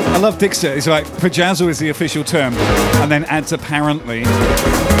 I love Dixter. It's like pajazzle is the official term, and then adds apparently,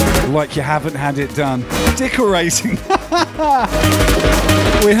 like you haven't had it done. Decorating.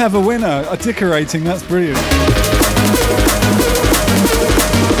 We have a winner. A decorating. That's brilliant.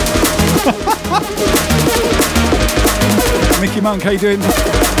 Mickey Monk, how you doing?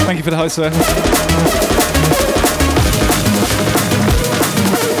 Thank you for the host, sir.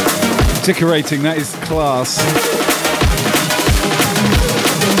 Decorating, that is class.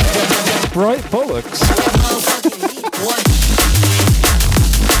 Bright bollocks.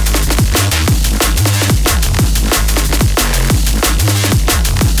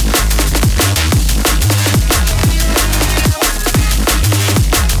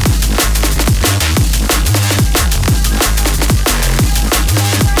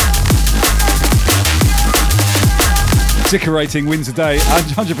 Decorating wins the day,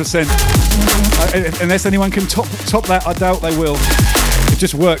 100%. Unless anyone can top that, I doubt they will. It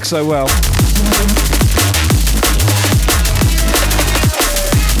just works so well.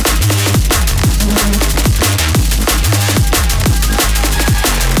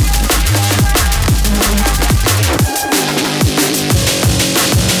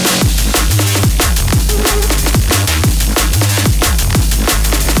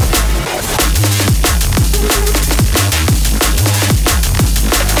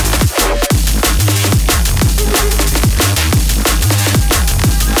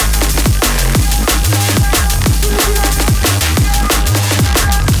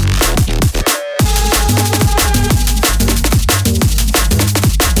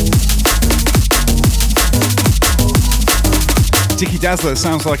 Dazzler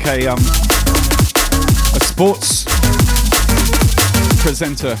sounds like a sports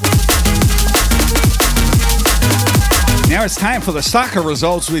presenter. Now it's time for the soccer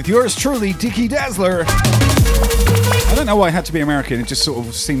results with yours truly, Dickie Dazzler. I don't know why it had to be American, it just sort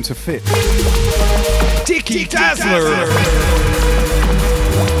of seemed to fit. Dickie Dazzler!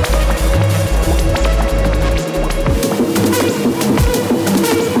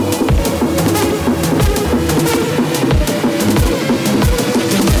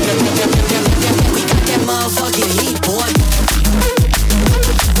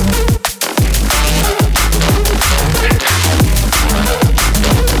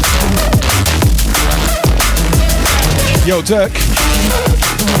 Yo, Dirk.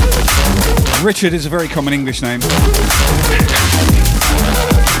 Richard is a very common English name. We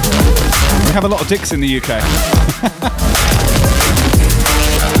have a lot of dicks in the UK.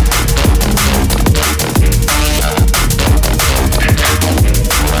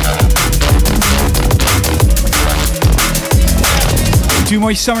 Do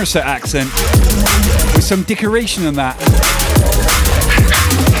my Somerset accent with some decoration on that.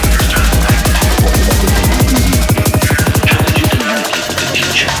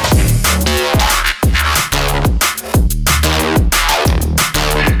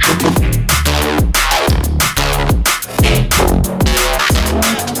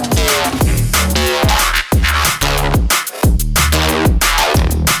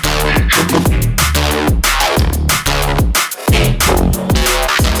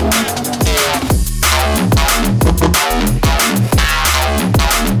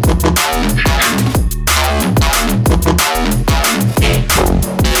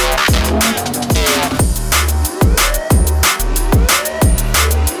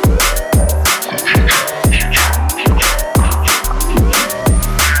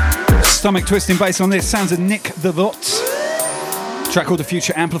 stomach twisting bass on this. Sounds of Nick the Vot. Track called The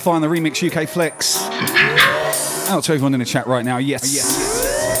Future Amplify on the remix UK Flex. Out to everyone in the chat right now. Yes.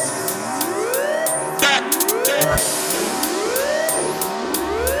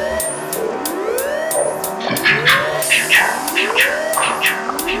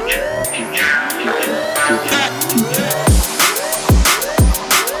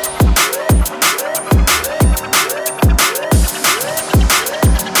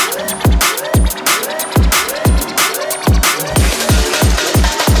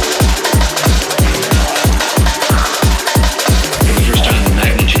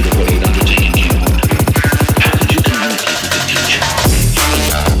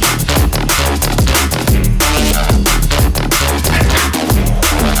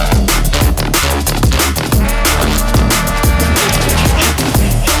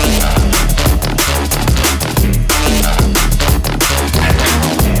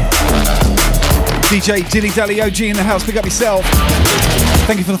 DJ Dilly Dally OG in the house, pick up yourself.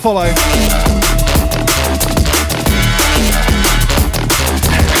 Thank you for the follow.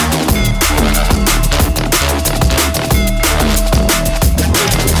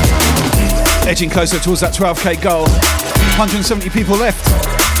 Edging closer towards that 12k goal. 170 people left.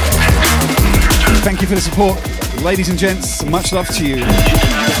 Thank you for the support. Ladies and gents, much love to you.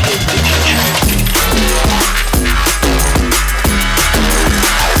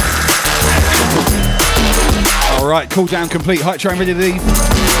 Alright, cool down complete. Hype train ready to leave.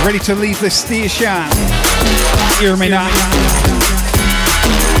 Ready to leave the station. Hear me now.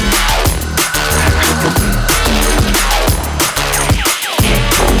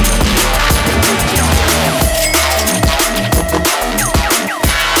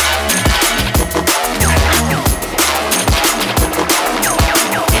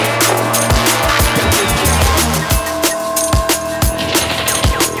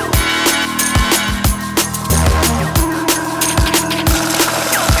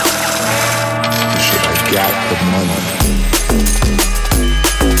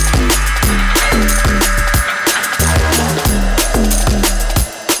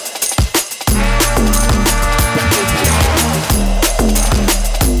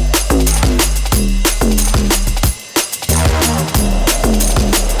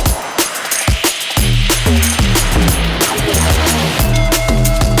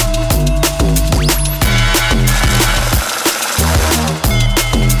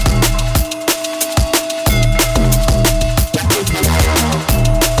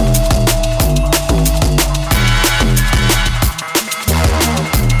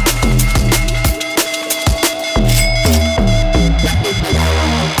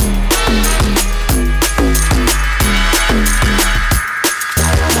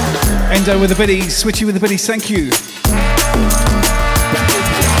 With the biddies, Switchy with the biddies, thank you.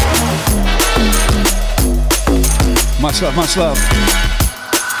 Much love, much love.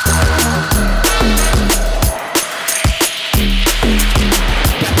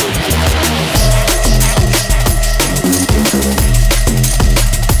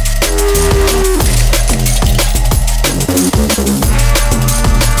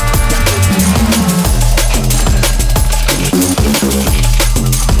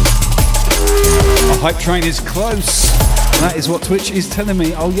 Hype train is close. That is what Twitch is telling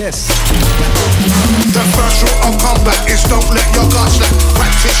me. Oh yes. The first rule of combat is don't let your guard slack.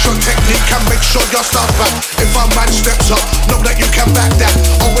 Practice your technique and make sure your stuff back. If a man steps up, know that you can back that.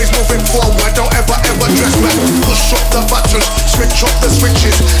 Always moving forward, don't ever dress back. Push up the buttons, switch up the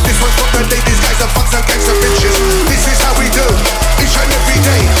switches. This one's for the ladies, guys, and fucks and gangs and bitches. This is how we do, each and every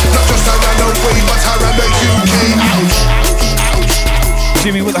day. Not just around the way, but around the UK. Ouch.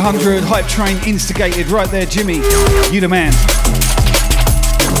 Jimmy with 100, Hype train instigated right there, Jimmy. You the man.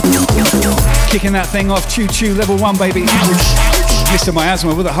 Kicking that thing off, choo-choo, level 1, baby. Mr.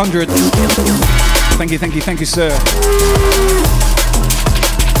 Miasma with 100. Thank you, sir.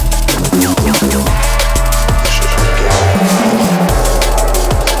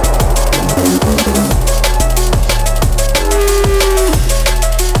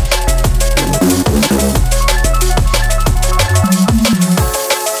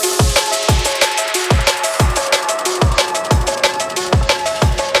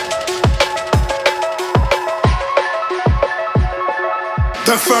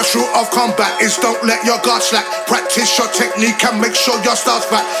 The first rule of combat is don't let your guard slack. Practice your technique and make sure your start's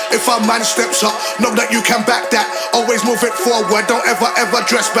back. If a man steps up, know that you can back that. Always move it forward, don't ever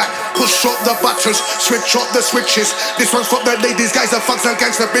dress back. Push up the buttons, switch up the switches. This one's for the ladies, guys, and fucks and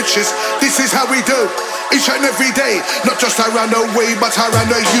gangster bitches. This is how we do, each and every day. Not just around the way, but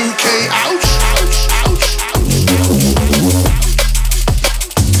around the UK. Ouch, ouch, ouch, ouch.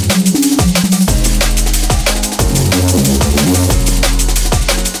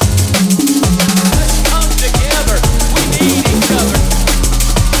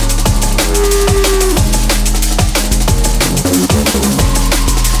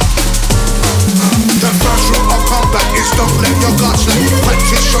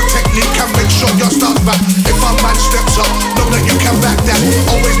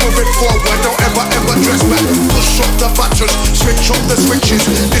 switches.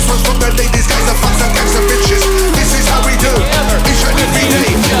 This one's from the ladies, guys, the fucks and gangs and bitches. This is how we do, each and every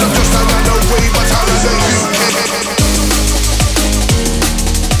day. Not just around the way, but around the UK.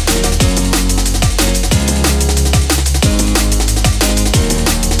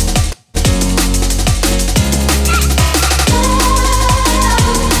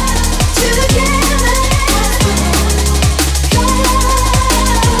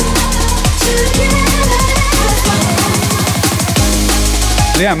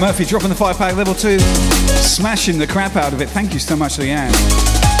 Leanne Murphy dropping the 5-pack level 2, smashing the crap out of it. Thank you so much, Leanne.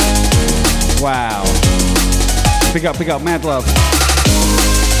 Wow. Big up, mad love.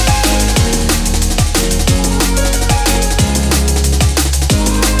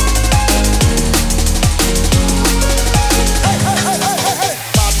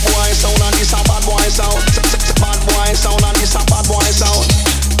 Bad boy sound and this a bad boy sound. Bad boy sound and this a bad boy sound.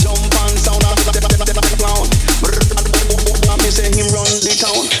 Jump and sound and the clown. Me say him run the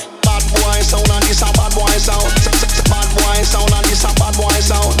town. Bad boy sound and this a bad boy sound. Bad boy sound and this a bad boy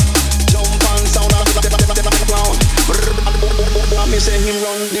sound. Jump and sound and the clown. Me say him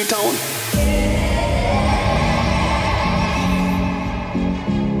run the town.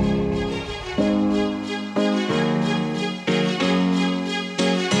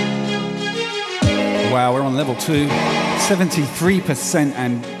 Wow, we're on level 2, 73%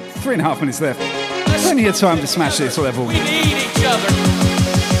 and 3.5 minutes left. Plenty of time to smash this level. We need each other.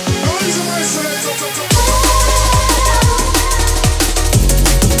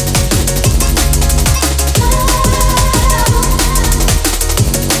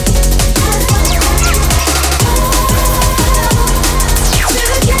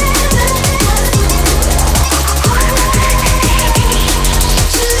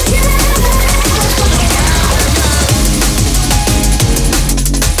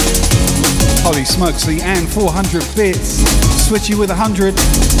 Holy smokes, Leanne 400 bits. Switchy with 100.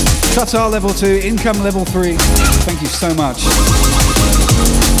 Qatar level 2, income level 3. Thank you so much.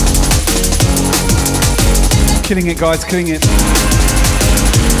 Killing it, guys, killing it.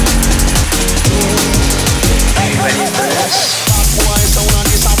 Are you ready for this?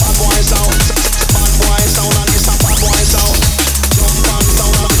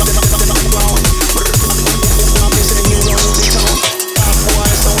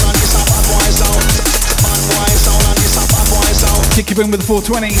 Kick you in with the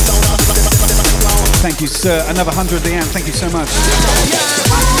 420. Thank you, sir. Another 100, Leanne. Thank you so much.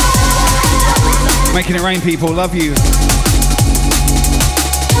 Making it rain, people. Love you. Are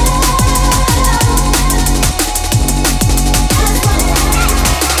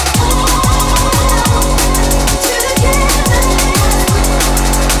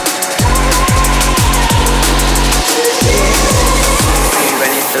you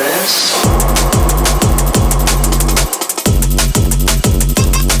ready for this?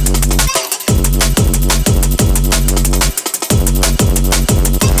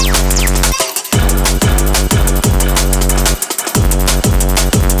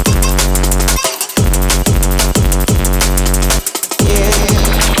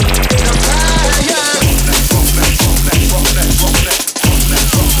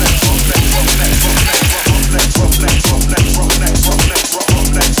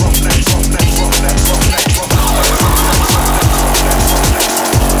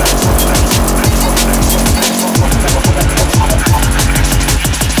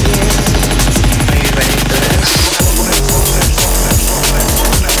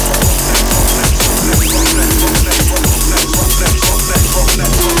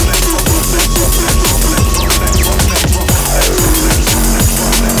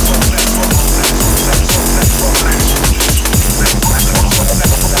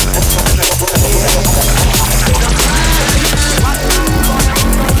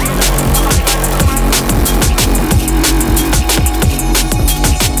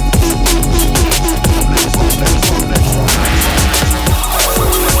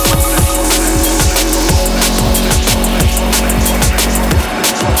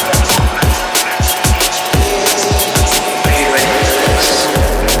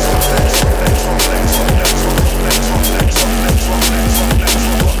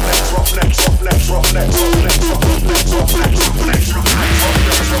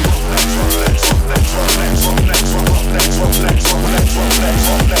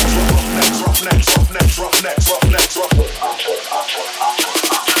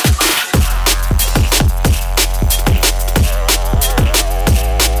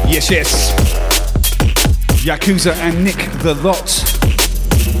 Yes. Yakuza and Nick the Lot.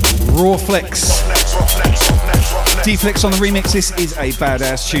 Raw Flex. D-Flex on the remix. This is a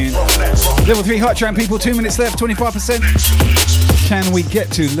badass tune. Level 3 Hot Tram, people. 2 minutes left. 25%. can we get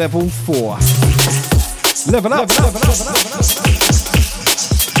to level 4? Level up.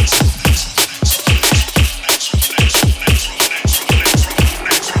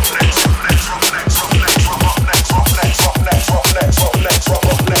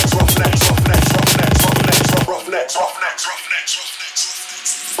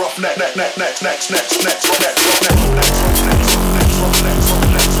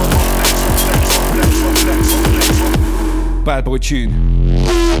 Bad boy tune.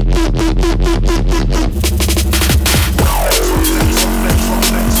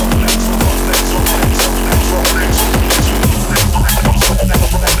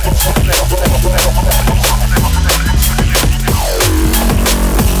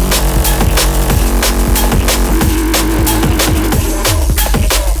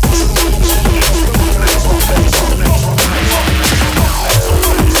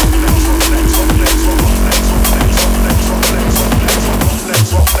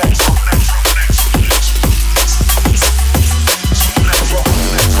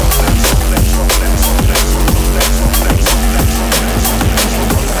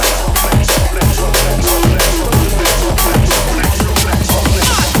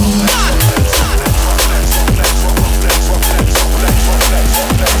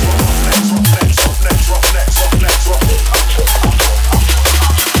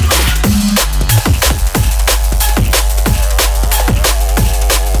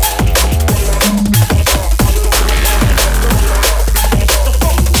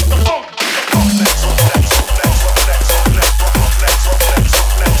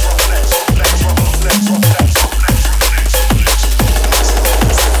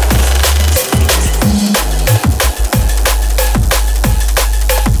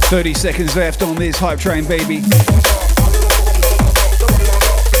 Seconds left on this hype train, baby.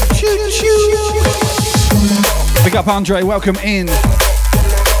 Big up Andre, welcome in.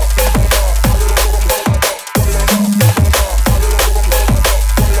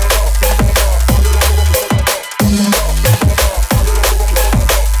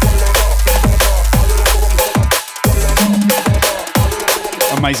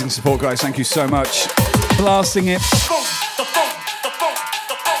 Amazing support, guys. Thank you so much. Blasting it.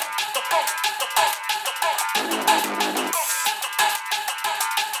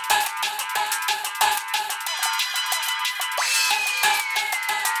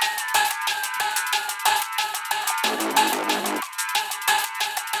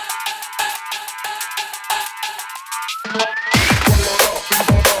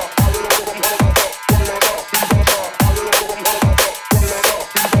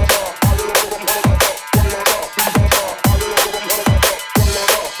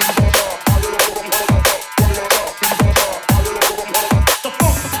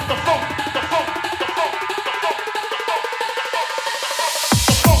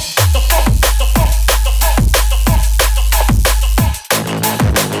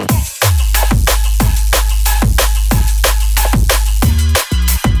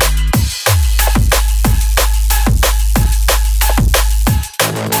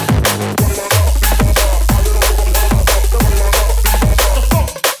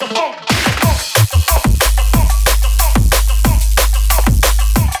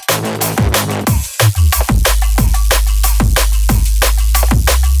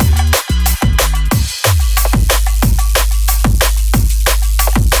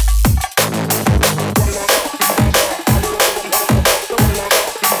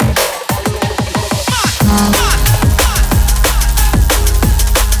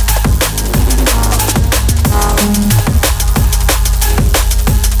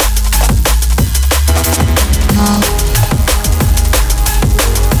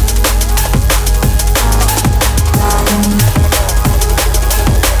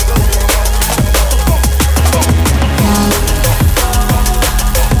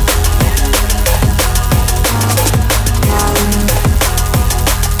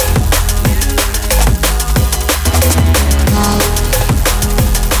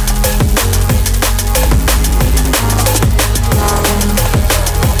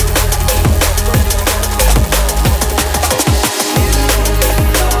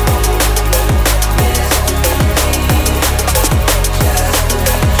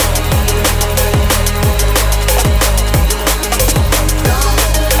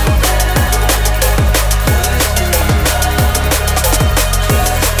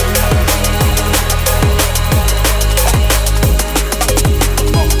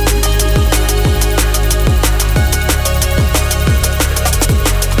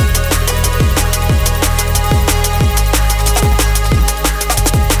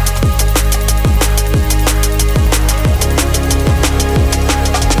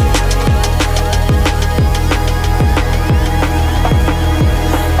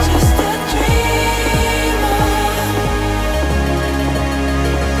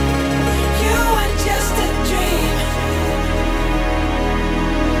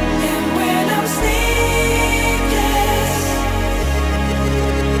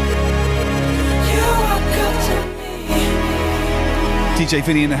 DJ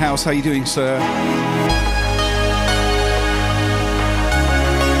Vinny in the house. How you doing, sir?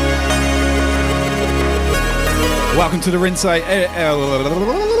 Welcome to the rinse out.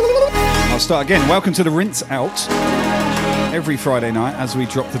 I'll start again. Welcome to the rinse out. Every Friday night as we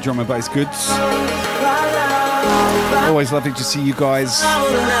drop the drum and bass goods. Always lovely to see you guys.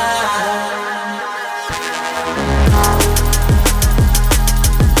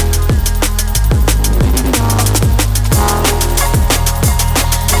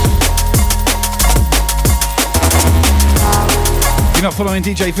 If you're not following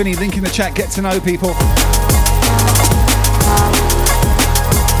DJ Vinny, link in the chat, get to know people.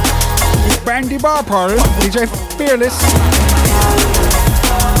 Bandy Bar Party, DJ Fearless.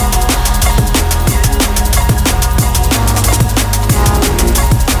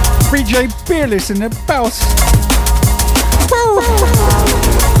 DJ Fearless in the house.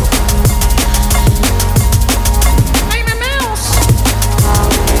 I'm a mouse.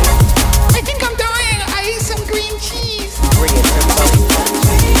 I think I'm dying. I ate some green cheese.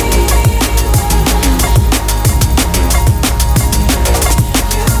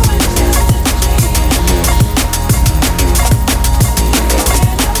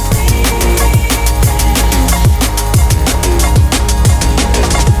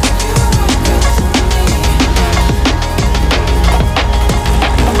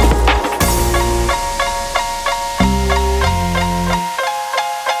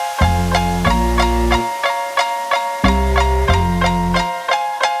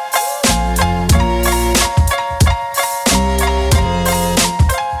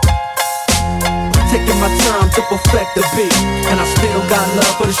 Perfect the beat, and I still got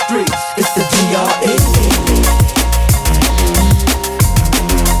love for the streets. It's the DRE.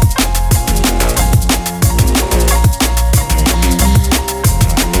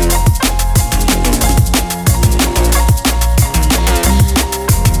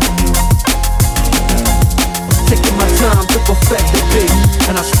 Taking my time to perfect the beat,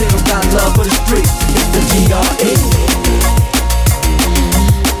 and I still got love for the streets. It's the DRE.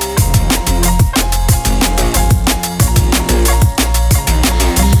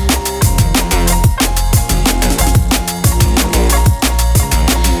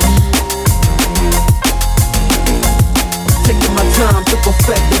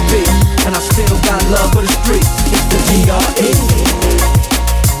 Perfect the beat, and I still got love for the streets. It's the DRE.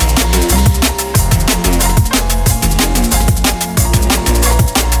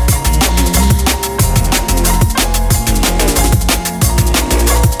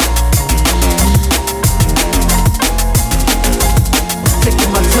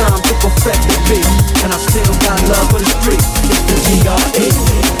 Taking my time to perfect the beat, and I still got love for the streets. It's the DRE.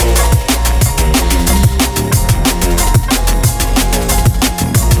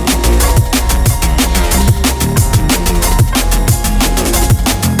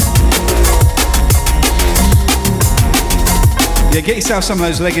 Yeah, get yourself some of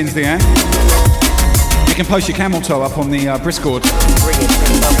those leggings there. You can post your camel toe up on the Brisk.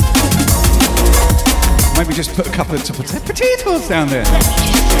 Maybe just put a couple of potatoes down there.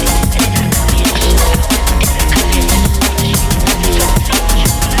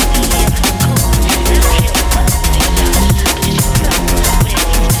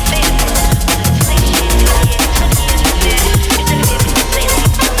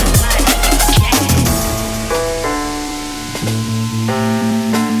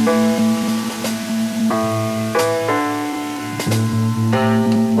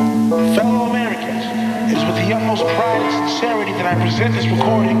 Present this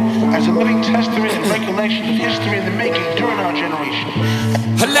recording as a living testament and recollection of history in the making during our generation.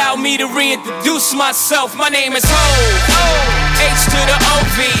 Allow me to reintroduce myself. My name is Ho, H to the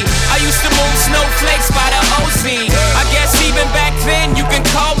OV. I used to move snowflakes by the OZ. I guess even back then you can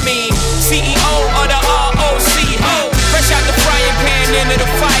call me CEO of the ROC. Ho, fresh out the frying pan into the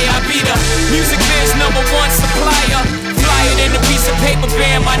fire. I be the music biz #1 supplier. Flyer than a piece of paper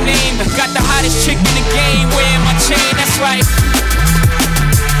bearing my name. Got the hottest chick in the game wearing my chain. That's right.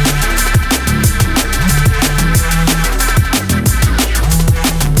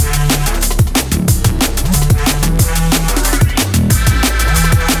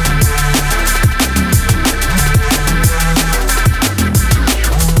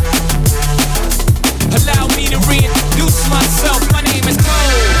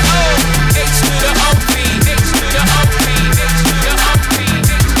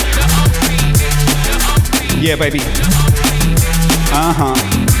 Yeah, baby.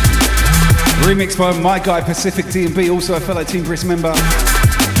 Remixed by my guy Pacific D&B, also a fellow Team Brisk member.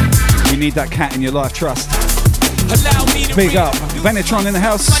 You need that cat in your life, trust. Big up. Venetron in the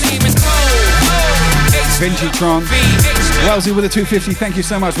house. Vengitron. Wellesley with a 250. Thank you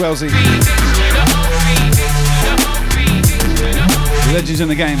so much, Wellesley. Legends in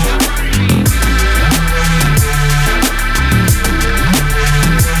the game.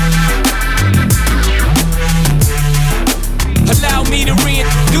 Allow me to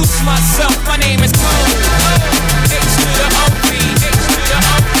reintroduce myself. My name is Cole. H to the OP. H to the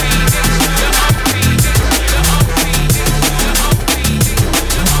OP.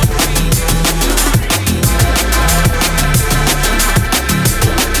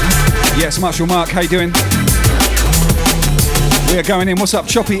 Yes, Marshall Mark, how you doing? We are going in. What's up,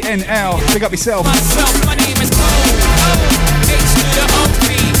 Choppy NL? Big up yourself. My name is Cole. H to the OP.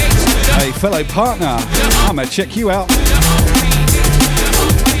 Hey, fellow partner, I'ma check you out.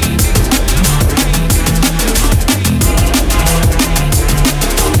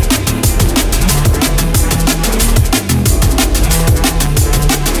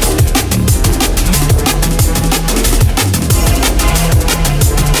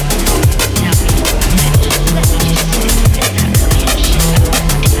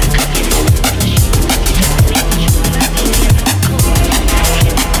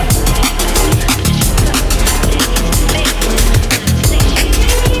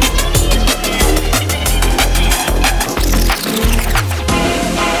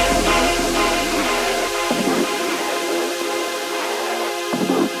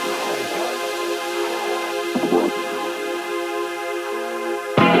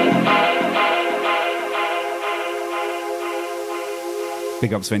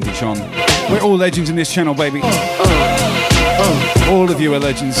 Big up Sventy Sean. We're all legends in this channel, baby. All of you are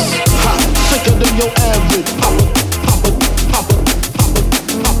legends. Sicker than your average.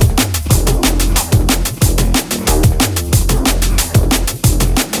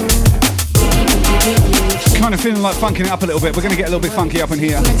 Kind of feeling like funking it up a little bit. We're going to get a little bit funky up in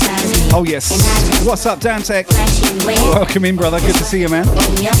here. Oh yes. What's up, Dan Tech? Welcome in, brother. Good to see you, man.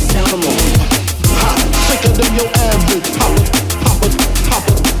 Sicker than your average.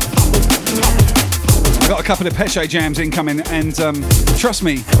 I got a couple of Pesce jams incoming, and trust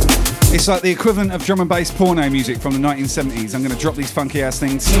me, it's like the equivalent of drum and bass porno music from the 1970s. I'm going to drop these funky ass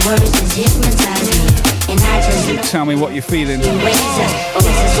things. Tell me what you're feeling. Come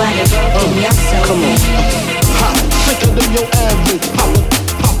on. Sicker than your average.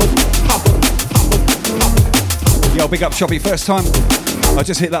 Yo, big up Choppy. First time I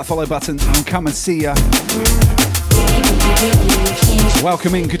just hit that follow button and come and see ya.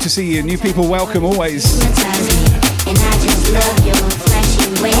 Welcome in, good to see you. New people, welcome always. Come on.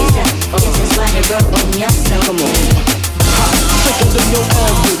 Sicker than your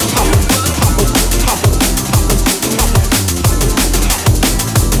average.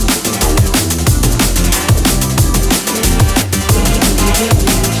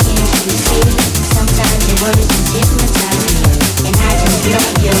 Sometimes your words just hypnotize me, and I just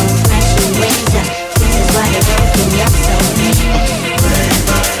love your flashing ways. This is why you're broken, you're so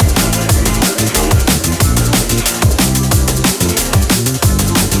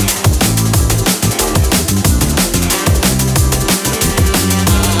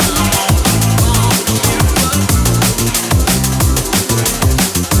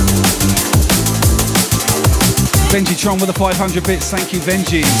Benji Tron with the 500 bits. Thank you,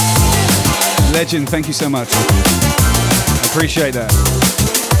 Benji. Legend, thank you so much. Appreciate that.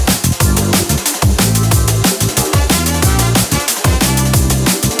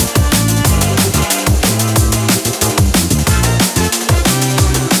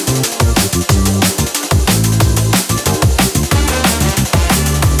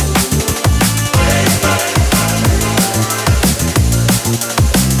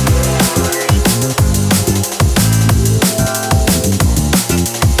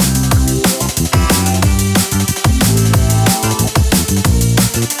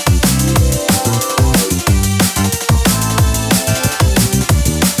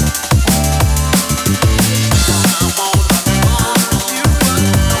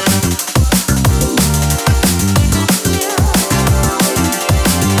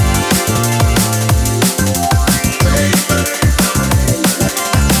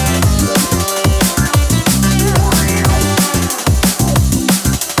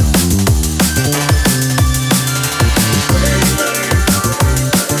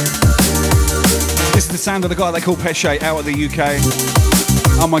 Sound of the guy they call Pesce out of the UK.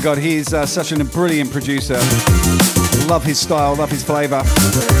 Oh my god, he is such a brilliant producer. Love his style, love his flavour.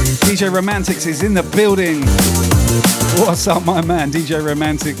 DJ Romantics is in the building. What's up, my man, DJ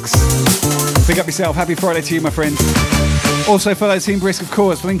Romantics? Pick up yourself. Happy Friday to you, my friend. Also, follow Team Brisk, of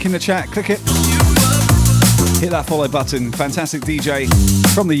course. Link in the chat. Click it. Hit that follow button. Fantastic DJ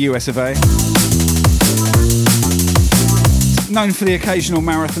from the US of A. known for the occasional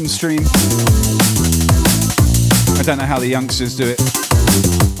marathon stream. I don't know how the youngsters do it.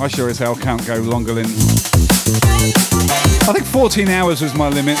 I sure as hell can't go longer than... I think 14 hours was my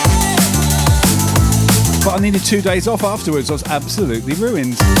limit. But I needed 2 days off afterwards. I was absolutely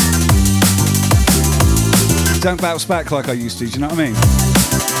ruined. Don't bounce back like I used to, do you know what I mean?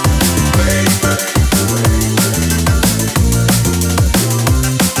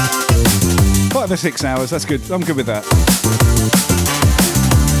 5 or 6 hours, that's good. I'm good with that.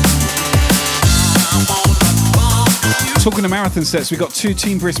 Talking to marathon sets, we got 2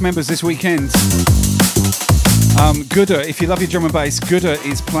 Team Brisk members this weekend. Gooder, if you love your drum and bass, Gooder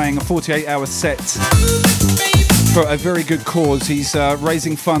is playing a 48-hour set for a very good cause. He's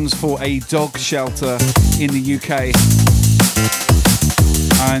raising funds for a dog shelter in the UK.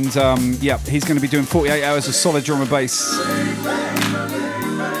 And yeah, he's going to be doing 48 hours of solid drum and bass.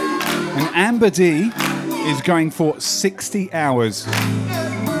 And Amber D is going for 60 hours.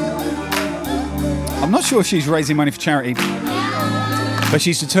 I'm not sure if she's raising money for charity, but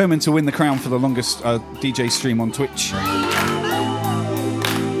she's determined to win the crown for the longest DJ stream on Twitch.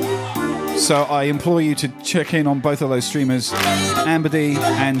 So I implore you to check in on both of those streamers, Amber D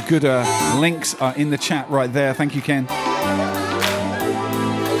and Gooder. Links are in the chat right there. Thank you, Ken.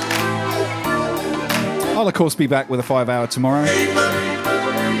 I'll of course be back with a 5-hour tomorrow.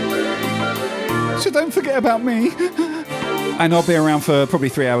 So don't forget about me. And I'll be around for probably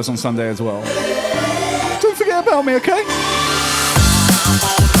 3 hours on Sunday as well. Don't forget about me, okay?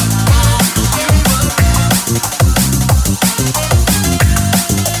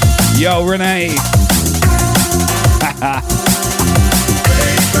 Yo, Renee.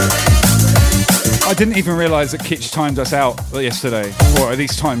 I didn't even realise that Kitch timed us out yesterday, or at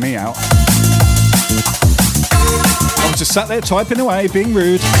least timed me out. I was just sat there typing away, being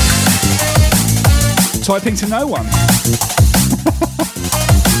rude. Typing to no one.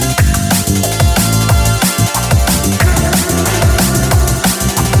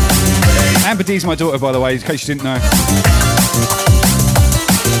 Amber D's my daughter, by the way, in case you didn't know.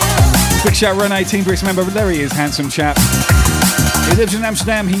 Big shout Renee, Team Brisk member. There he is, handsome chap. He lives in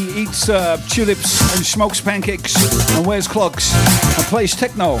Amsterdam. He eats tulips and smokes pancakes and wears clogs and plays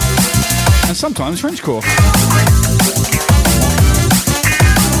techno and sometimes Frenchcore.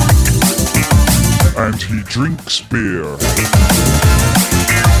 And he drinks beer.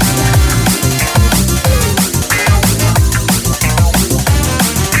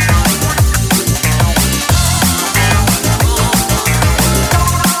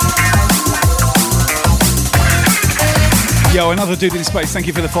 Yo, another dude in space. Thank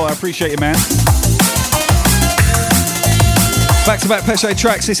you for the follow. I appreciate it, man. Back-to-back Pesce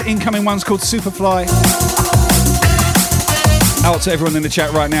tracks. This incoming one's called Superfly. Out to everyone in the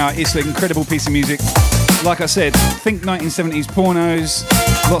chat right now. It's an incredible piece of music. Like I said, think 1970s pornos,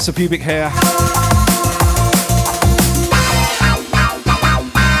 lots of pubic hair.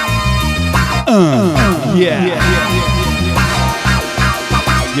 Yeah.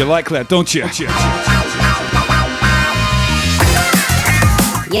 You like that, don't you?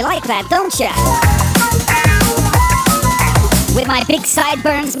 You like that, don't ya? With my big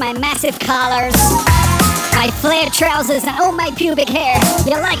sideburns, my massive collars, my flared trousers, and oh, my pubic hair.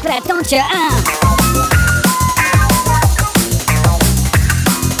 You like that, don't ya?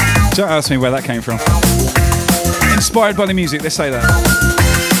 Don't ask me where that came from. Inspired by the music, let's say that.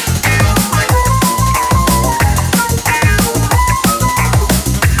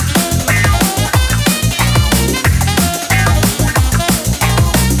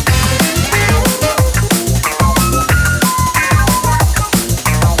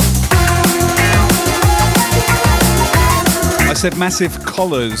 I said massive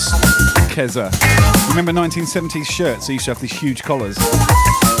collars, Keza. Remember 1970s shirts? They used to have these huge collars.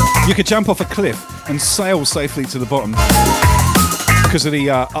 You could jump off a cliff and sail safely to the bottom because of the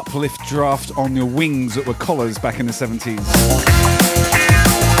uplift draft on your wings that were collars back in the 70s.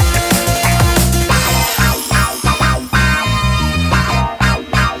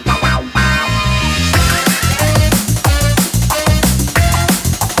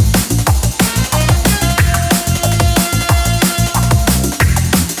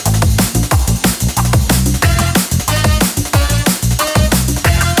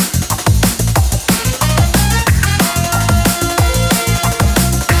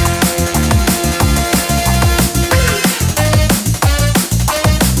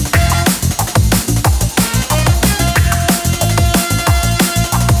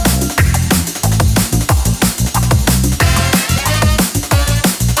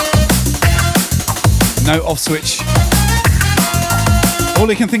 No off switch. All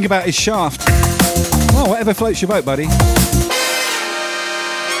he can think about is shaft. Well, whatever floats your boat, buddy.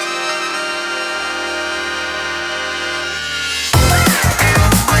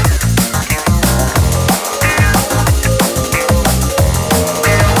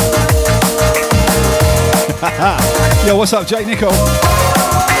 Yo, what's up, Jake Nicole?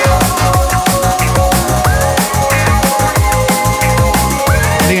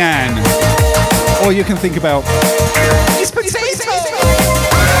 Leanne. Or you can think about... It's potato.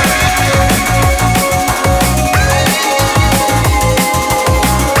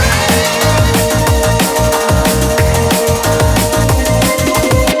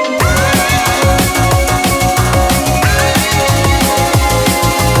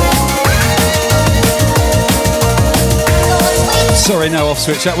 Sorry, no off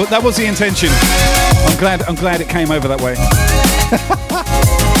switch. That was the intention. I'm glad it came over that way.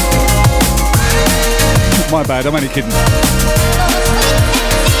 My bad. I'm only kidding.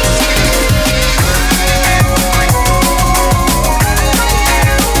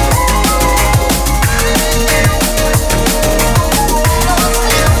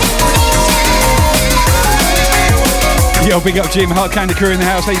 Yo, big up Jim, Heart Candy Crew in the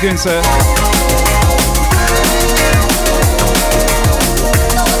house. How you doing, sir?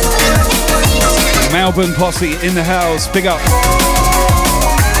 Melbourne Posse in the house. Big up.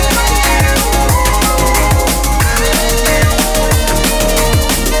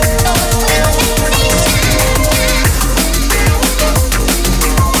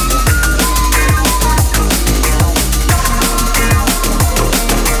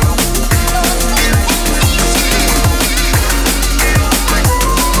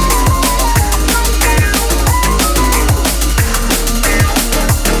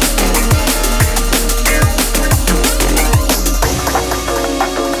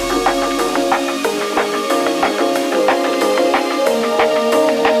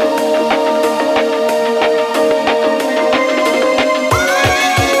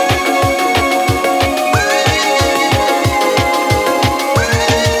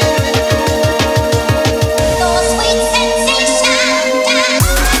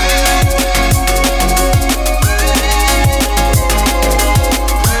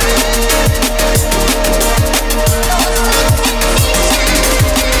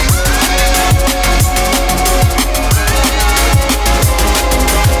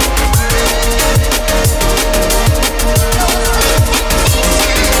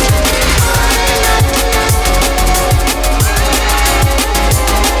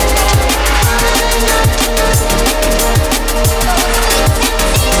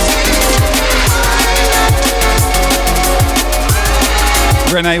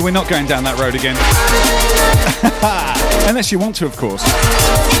 Renee, we're not going down that road again. Unless you want to, of course.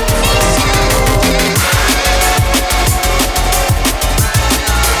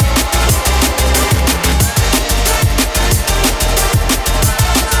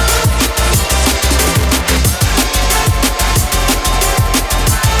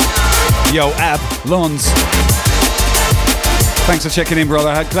 Yo, Ab, Lons. Thanks for checking in,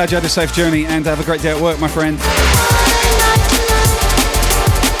 brother. Glad you had a safe journey and have a great day at work, my friend.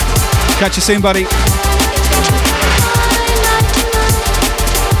 Catch you soon, buddy.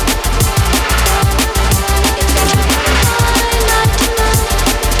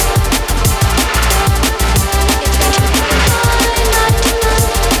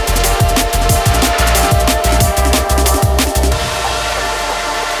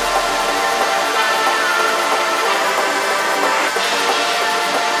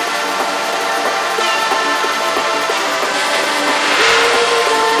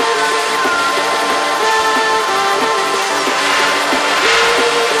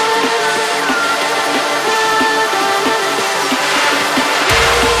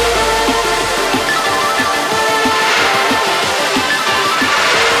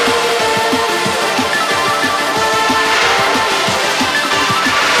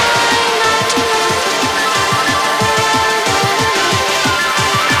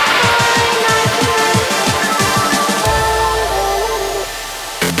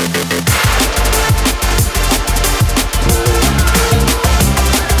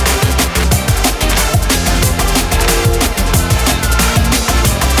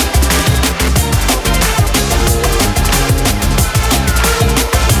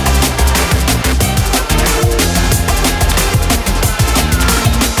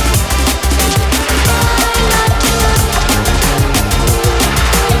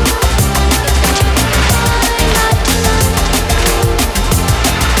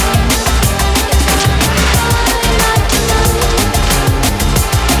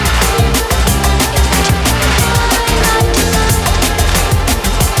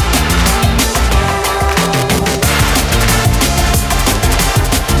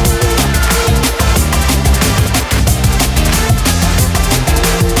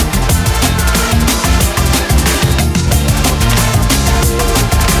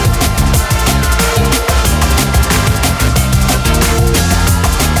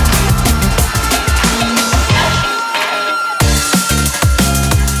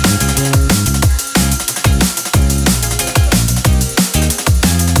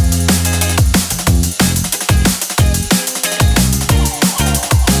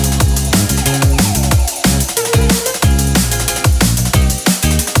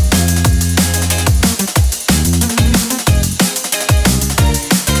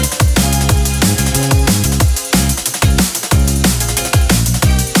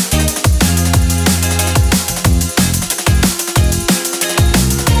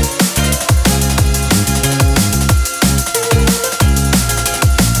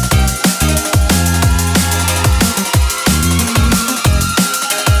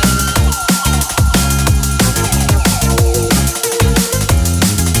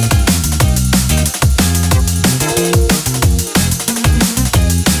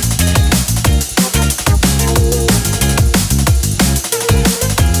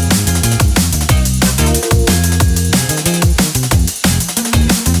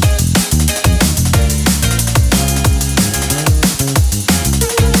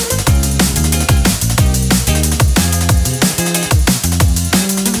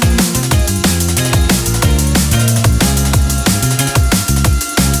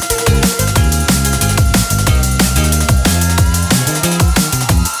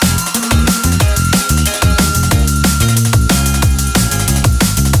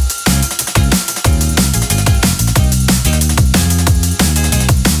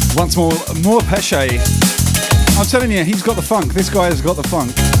 Once more Pesce. I'm telling you, he's got the funk. This guy has got the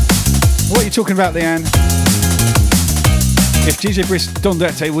funk. What are you talking about, Leanne? If DJ Brisk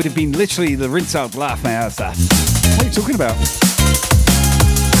Dondette would have been literally the rinse out laugh my ass off. What are you talking about?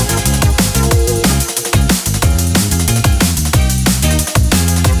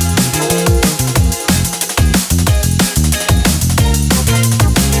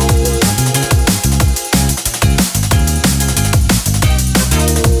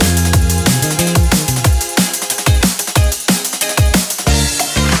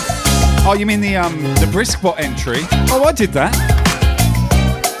 Oh, you mean the Brisk bot entry? Oh, I did that.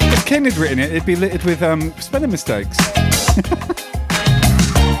 If Ken had written it, it'd be littered with spelling mistakes.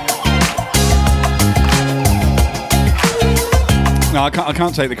 No, I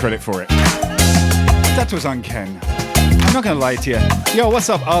can't take the credit for it. That was on Ken. I'm not going to lie to you. Yo, what's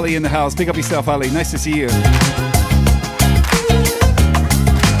up, Ali in the house? Big up yourself, Ali. Nice to see you.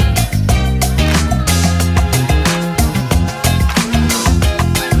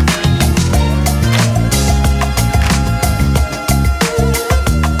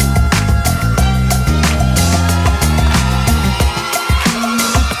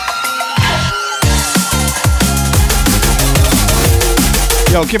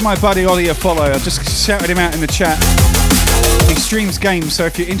 Yo, give my buddy Ollie a follow. I just shouted him out in the chat. He streams games, so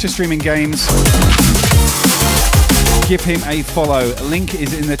if you're into streaming games, give him a follow. Link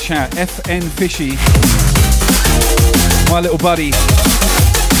is in the chat. FN Fishy. My little buddy.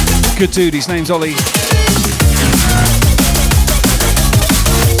 Good dude, his name's Ollie.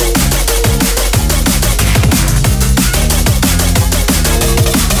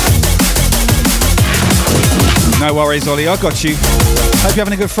 No worries, Ollie, I got you. Hope you're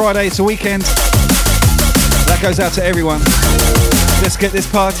having a good Friday. It's a weekend. That goes out to everyone. Let's get this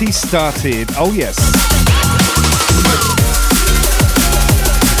party started. Oh, yes.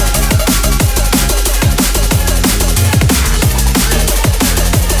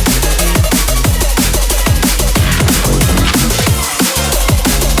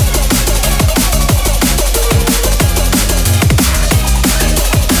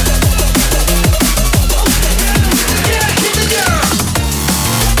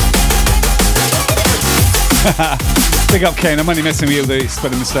 Big up, Ken. I'm only messing with you with the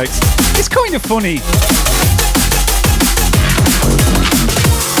spelling mistakes. It's kind of funny.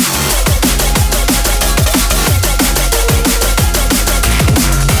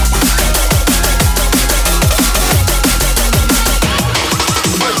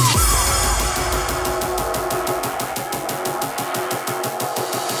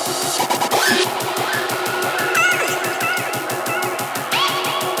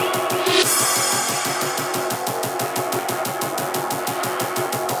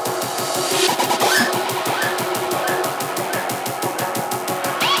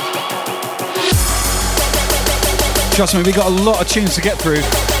 Trust me, we got a lot of tunes to get through.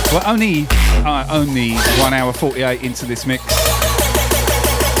 We're only 1 hour 48 into this mix.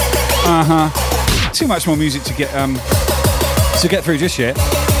 Too much more music to get through just yet.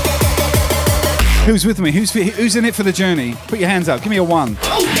 Who's with me? Who's in it for the journey? Put your hands up. Give me a one.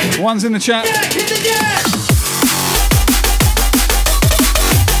 One's in the chat.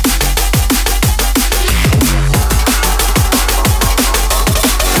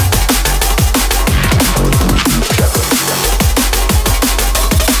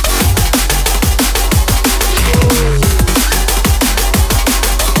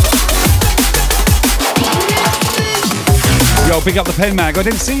 Yo, big up the pen mag. I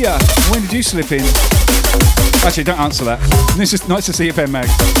didn't see ya. When did you slip in? Actually, don't answer that. It's just nice to see you, pen mag.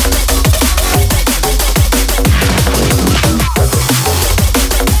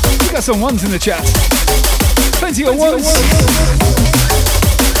 We got some ones in the chat. Plenty of ones.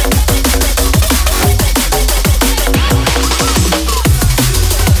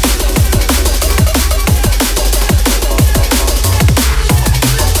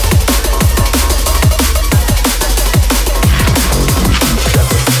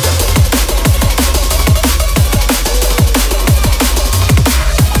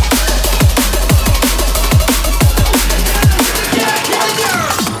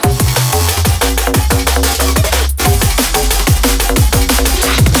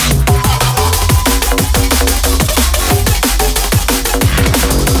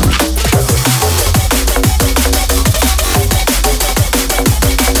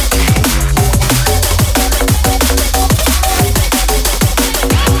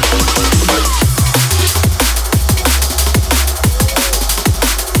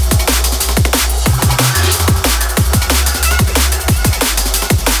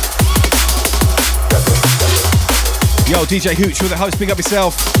 DJ Hooch with the host. Big up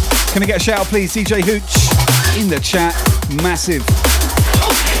yourself. Can I get a shout out, please? DJ Hooch in the chat. Massive.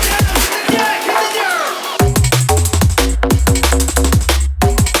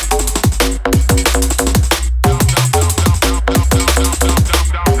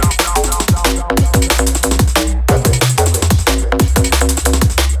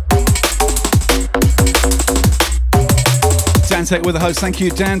 Dantec with the host. Thank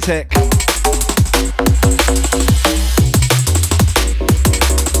you, Dantec.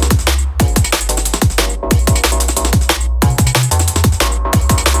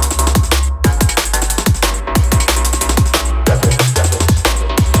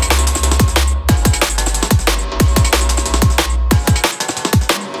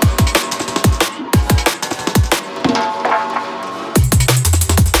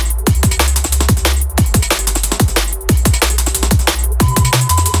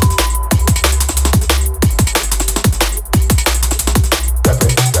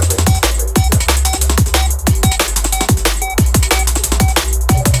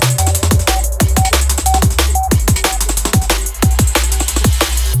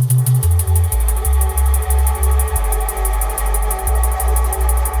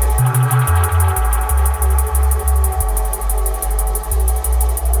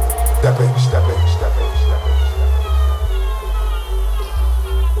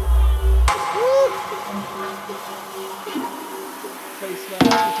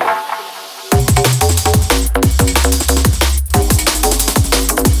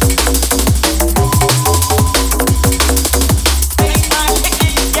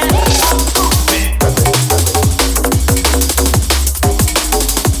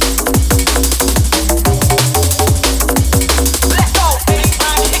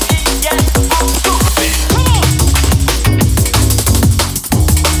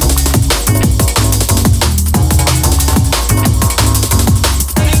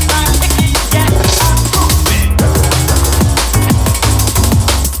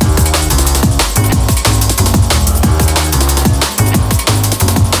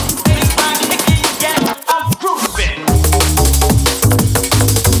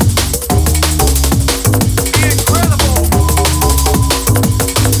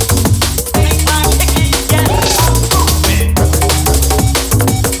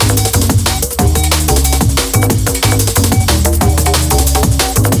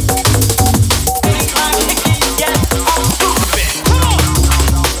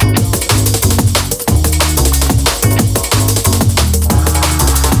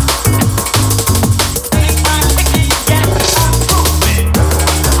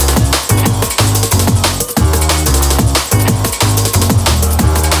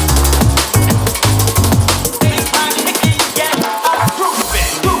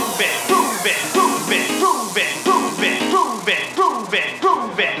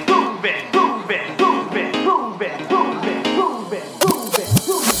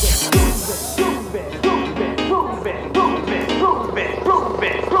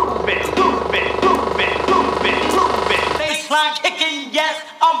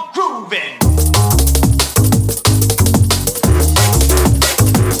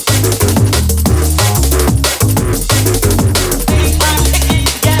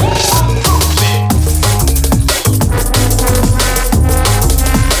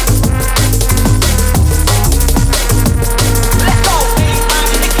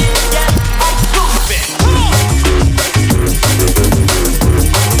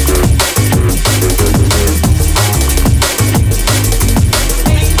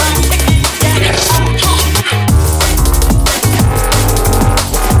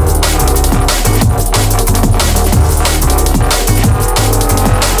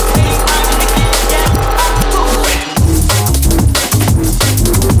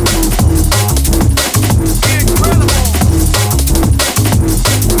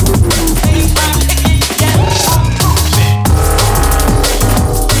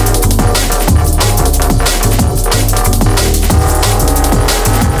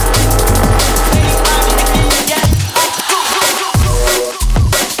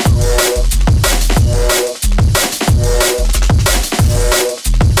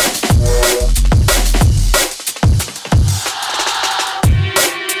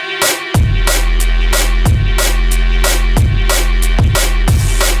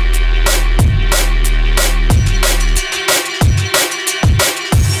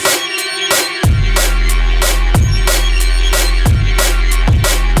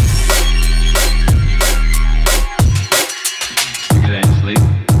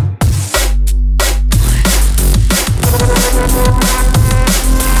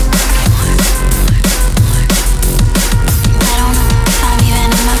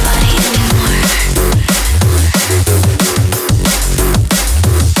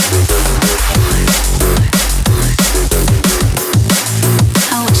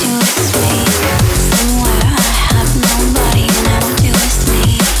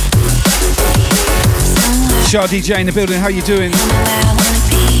 Shah DJ in the building, how you doing?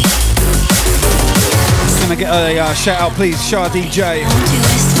 Can I get a shout out please, Shah DJ?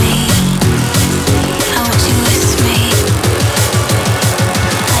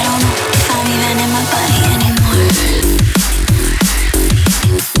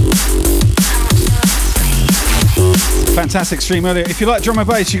 Fantastic stream earlier. If you like drum and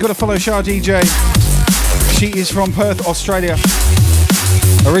bass, you've got to follow Shah DJ. She is from Perth, Australia.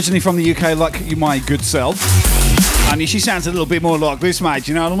 Originally from the UK, like you, my good self. And she sounds a little bit more like this, mate,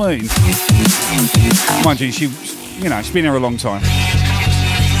 you know what I mean? Mind you, she's been here a long time.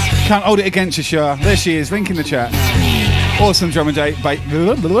 Can't hold it against you, Shah. There she is, link in the chat. Awesome drum and bass.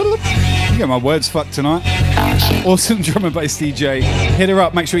 You get my words fucked tonight. Awesome drum and bass DJ. Hit her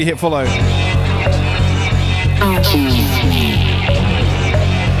up, make sure you hit follow. I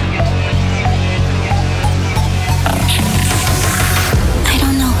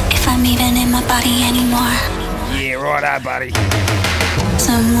don't know if I'm even in my body anymore. Yeah, right, buddy.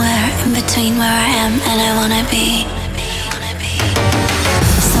 Somewhere in between where I am and I wanna be.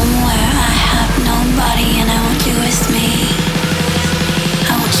 Somewhere I have nobody and I want you with me.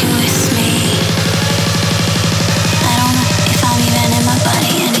 I want you with me. I don't know if I'm even in my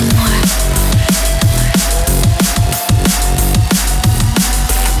body anymore.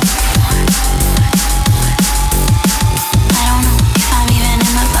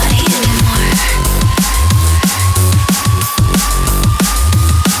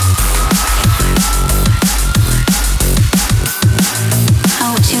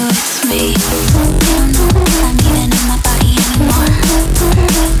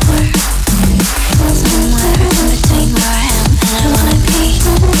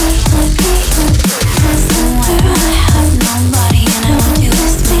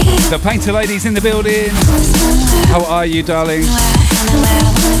 The Painter Ladies in the building. How are you, darling?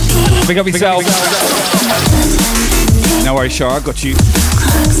 Big up yourself. No worries, Shah, I got you.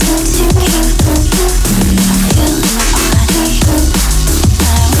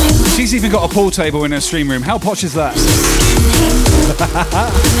 She's even got a pool table in her stream room. How posh is that?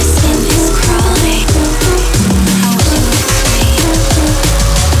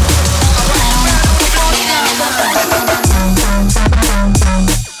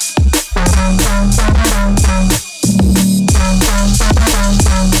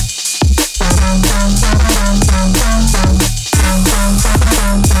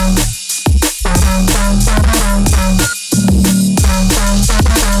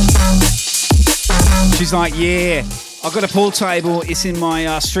 She's like, yeah, I've got a pool table. It's in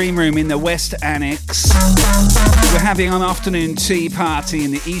my stream room in the West Annex. We're having an afternoon tea party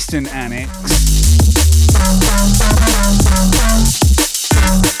in the Eastern Annex.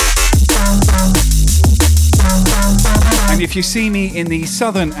 And if you see me in the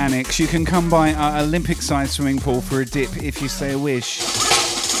Southern Annex, you can come by our Olympic-sized swimming pool for a dip if you say a wish.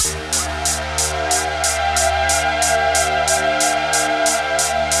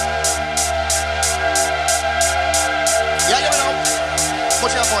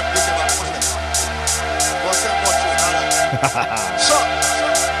 So,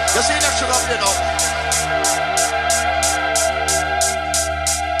 you see that sugar up there now?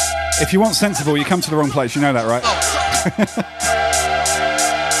 If you want sensible, you come to the wrong place. You know that, right?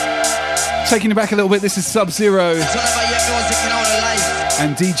 Taking it back a little bit, this is Sub-Zero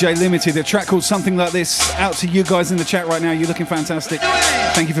and DJ Limited. A track called Something Like This. Out to you guys in the chat right now. You're looking fantastic.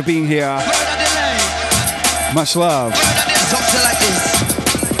 Thank you for being here. Much love.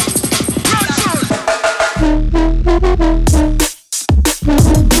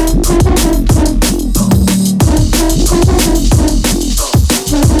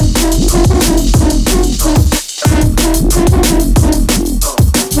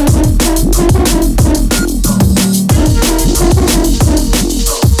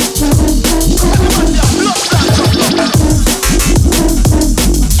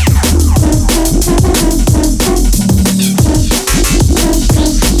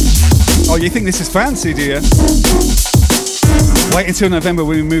 You think this is fancy, do you? Wait until November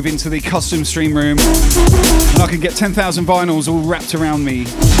when we move into the custom stream room and I can get 10,000 vinyls all wrapped around me.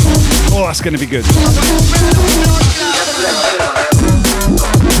 Oh, that's going to be good.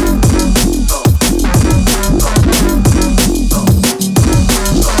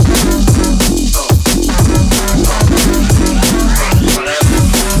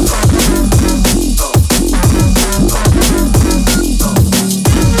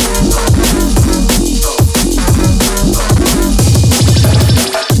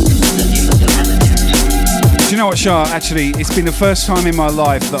 You know what, Shah? Actually, it's been the first time in my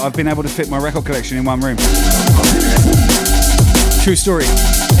life that I've been able to fit my record collection in one room. True story.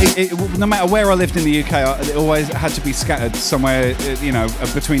 No matter where I lived in the UK, it always had to be scattered somewhere, you know,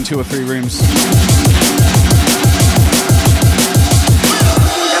 between 2 or 3 rooms.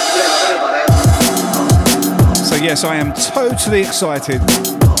 So yes, I am totally excited.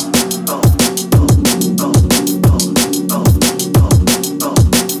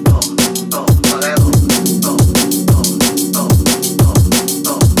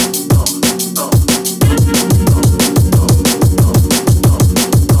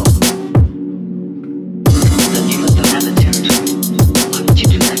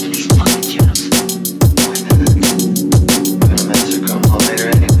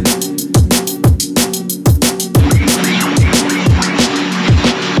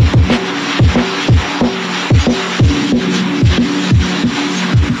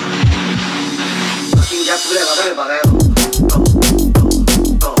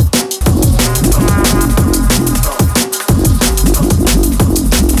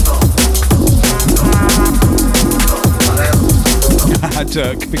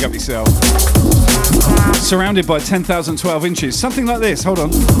 Dirk, pick up yourself. Surrounded by 10,000 12 inches. Something like this. Hold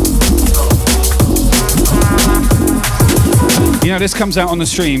on. You know, this comes out on the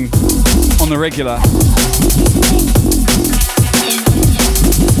stream on the regular.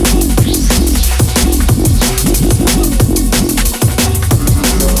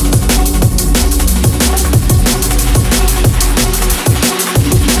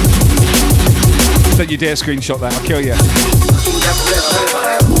 Don't you dare screenshot that, I'll kill you.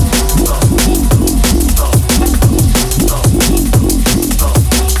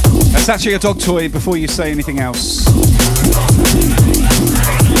 That's actually a dog toy before you say anything else.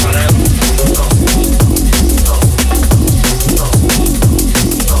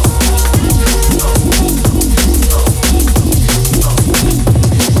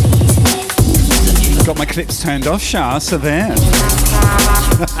 Got my clips turned off, Shah, so there.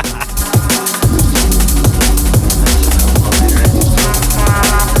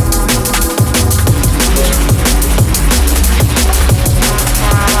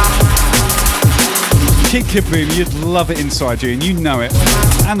 Kid Kaboom, you'd love it inside you, and you know it.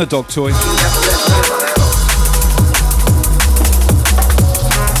 And the dog toy.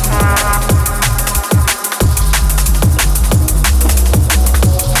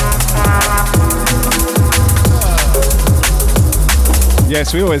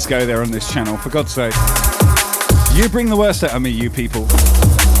 Yes, we always go there on this channel, for God's sake. You bring the worst out of me, you people.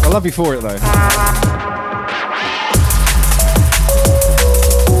 I love you for it, though.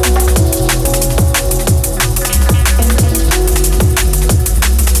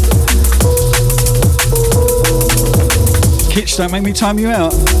 Kitch, don't make me time you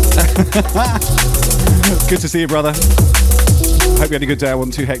out. Good to see you, brother. Hope you had a good day. I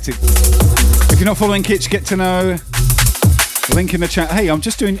wasn't too hectic. If you're not following Kitch, get to know. Link in the chat. Hey, I'm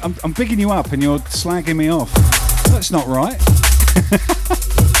bigging you up and you're slagging me off. That's not right.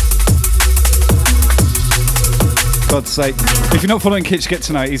 God's sake. If you're not following Kitch, get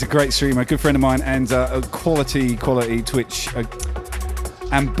to know. He's a great streamer, a good friend of mine, and a quality Twitch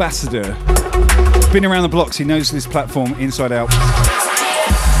ambassador. Been around the blocks, he knows this platform inside out.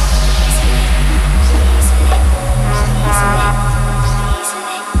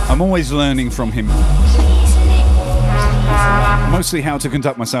 I'm always learning from him. Mostly how to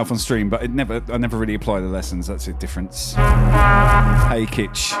conduct myself on stream, but I never really apply the lessons. That's the difference. Hey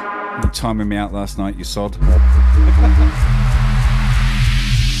Kitch, you timing me out last night, you sod.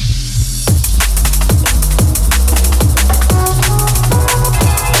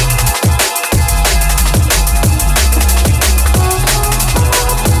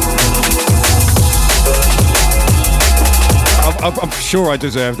 I'm sure I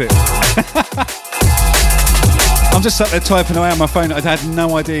deserved it. I'm just sat there typing away on my phone. I had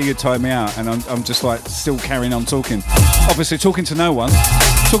no idea you'd time me out, and I'm just like still carrying on talking. Obviously talking to no one,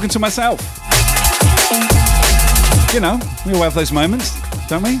 talking to myself. You know, we all have those moments,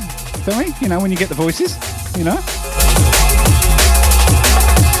 don't we? Don't we? You know, when you get the voices, you know?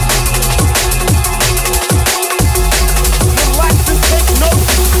 Relax and take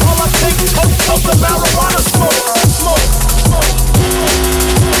notes while I take totes of the marijuana smoke.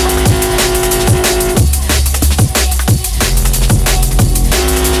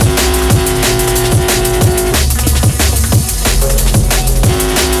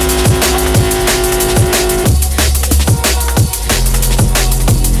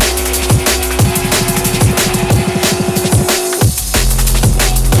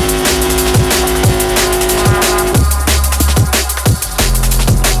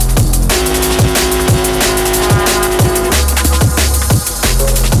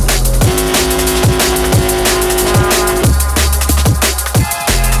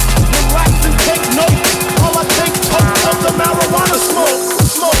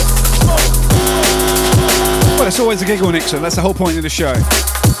 always a giggle, Nixon. That's the whole point of the show.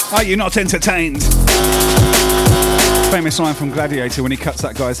 Are you not entertained? Famous line from Gladiator when he cuts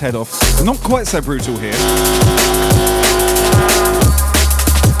that guy's head off. Not quite so brutal here.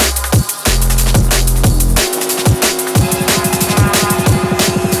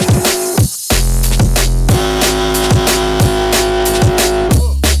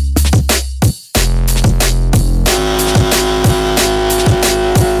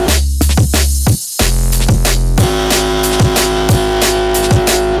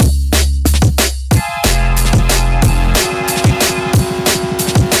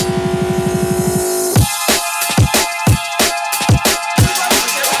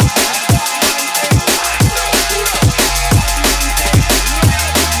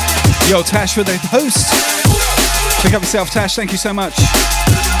 Yo, Tash for the host. Pick up yourself, Tash. Thank you so much.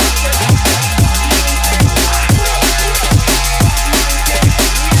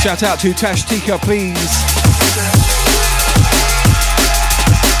 Shout out to Tash Tika, please.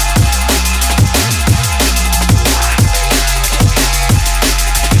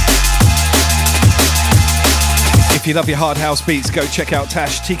 If you love your hard house beats, go check out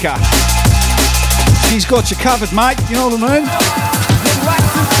Tash Tika. She's got you covered, mate. You know what I mean?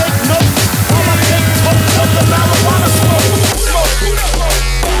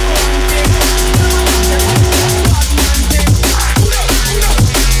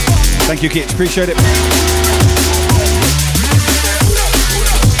 Thank you, Kitch. Appreciate it.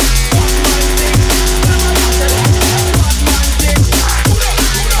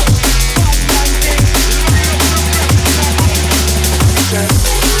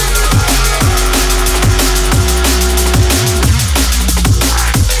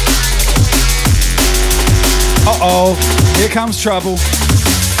 Uh-oh, here comes trouble.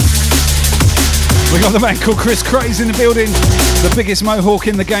 We got the man called Chris Craze in the building, the biggest mohawk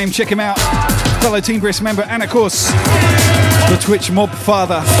in the game. Check him out. Fellow Team Brisk member, and of course, the Twitch mob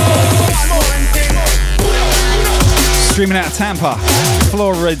father. Streaming out of Tampa,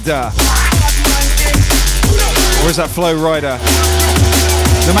 Florida. Or is that Flow Rider?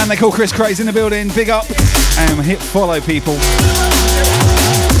 The man they call Chris Craze in the building. Big up and hit follow, people.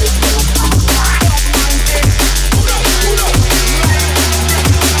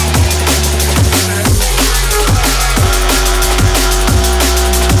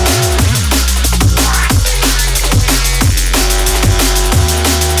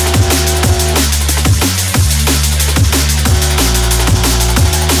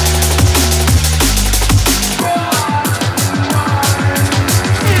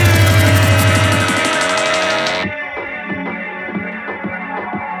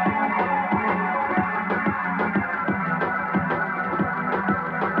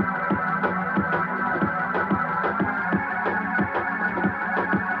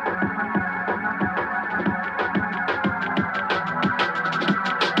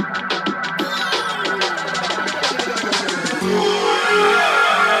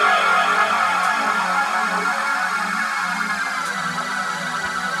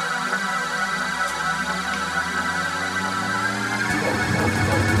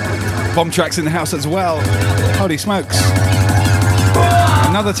 Bomb tracks in the house as well. Holy smokes.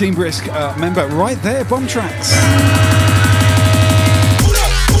 Another Team Brisk member right there, Bomb tracks.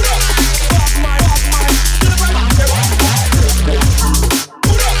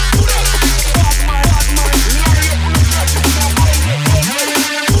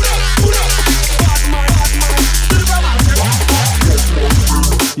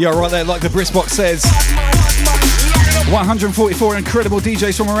 Yeah, right there, like the Brisk box says. 144 incredible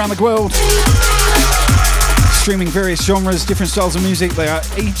DJs from around the world, streaming various genres, different styles of music. They are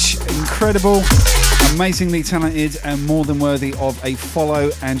each incredible, amazingly talented, and more than worthy of a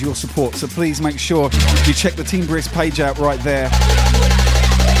follow and your support. So please make sure you check the Team Brisk page out right there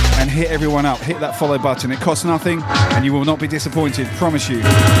and hit everyone up. Hit that follow button. It costs nothing and you will not be disappointed, promise you.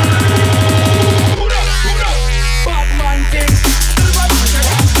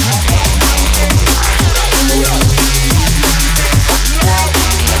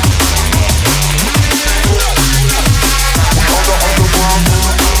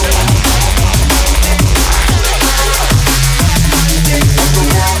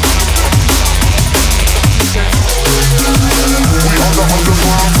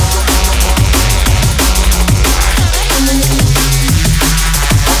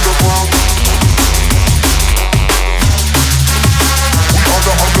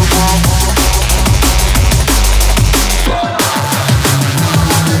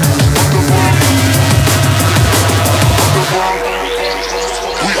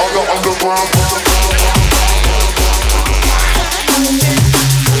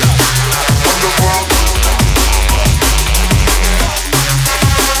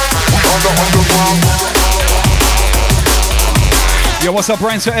 Yo, what's up,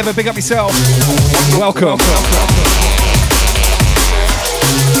 Brian? So ever, big up yourself. Welcome.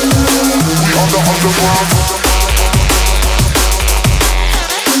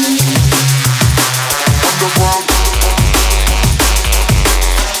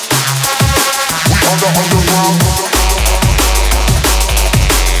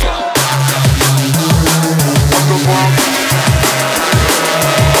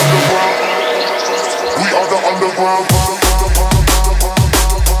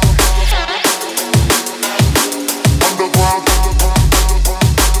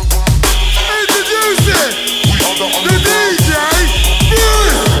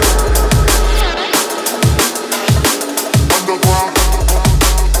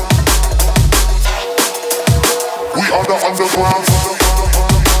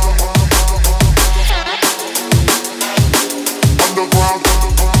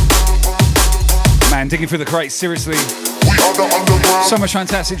 Man, digging through the crates, seriously. So much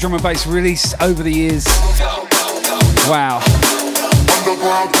fantastic drum and bass released over the years. Wow.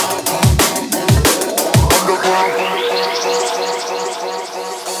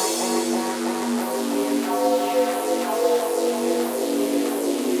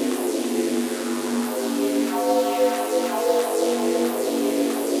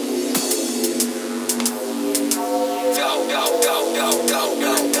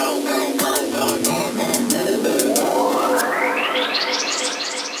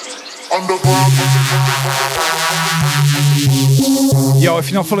 Yo, if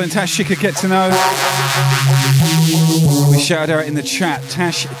you're not following Tash Tika, get to know. We shouted her out in the chat,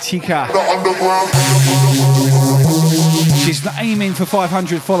 Tash Tika. She's aiming for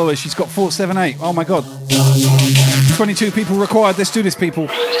 500 followers. She's got 478. Oh my god. 22 people required. Let's do this, people. We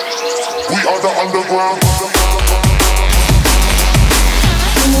are the underground.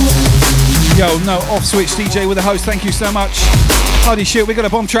 Yo, no off switch DJ with the host. Thank you so much. Holy shit, we got a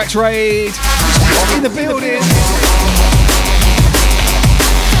Bomb Tracks raid in the building.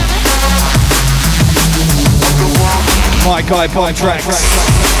 My guy, Bomb Tracks.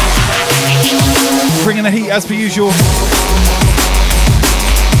 Bringing the heat as per usual.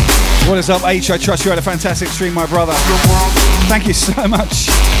 What is up, H? I trust you had a fantastic stream, my brother. Thank you so much.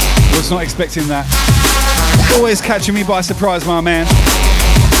 Was not expecting that. Always catching me by surprise, my man.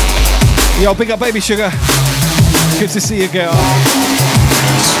 Yo, big up Baby Sugar. Good to see you, girl.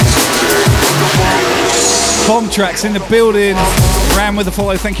 Bomb Tracks in the building. Ram with the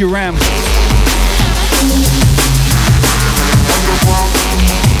follow. Thank you, Ram.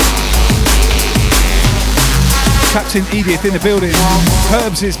 Captain Edith in the building.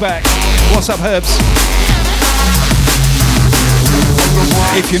 Herbs is back. What's up, Herbs?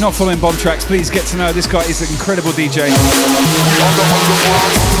 If you're not following Bomb Tracks, please get to know this guy is an incredible DJ.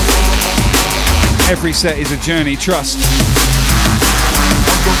 Every set is a journey, trust.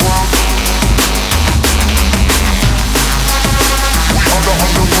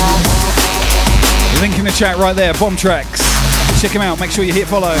 Link in the chat right there, Bomb Tracks. Check him out, make sure you hit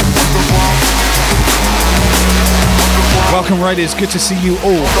follow. Welcome, Raiders, good to see you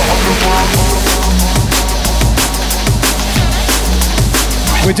all.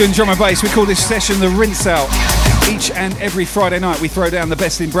 We're doing drum and bass. We call this session the Rinse Out. Each and every Friday night we throw down the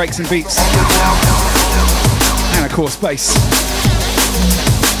best in breaks and beats. And of course bass.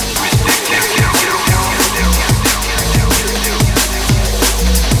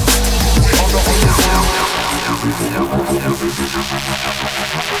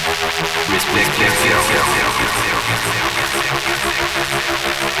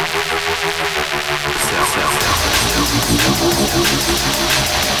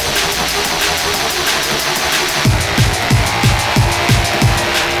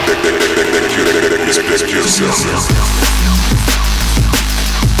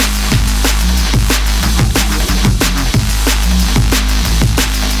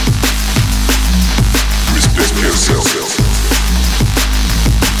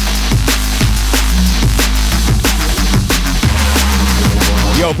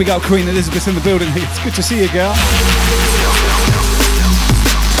 Yo, big up Queen Elizabeth in the building. It's good to see you, girl.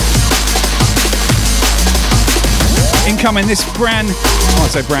 Incoming this brand, I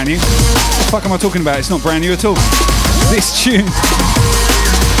say brand new. What the fuck am I talking about? It's not brand new at all. This tune,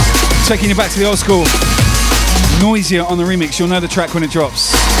 taking you back to the old school. Noisier on the remix. You'll know the track when it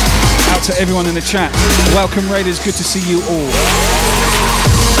drops. Out to everyone in the chat. Welcome, Raiders. Good to see you all.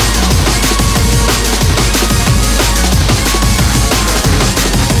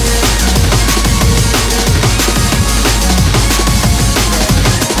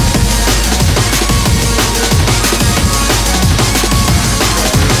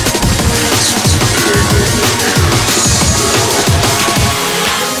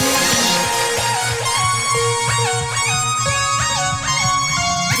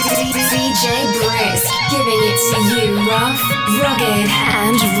 to you rough, rugged,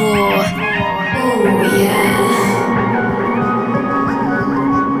 and raw. Oh yeah.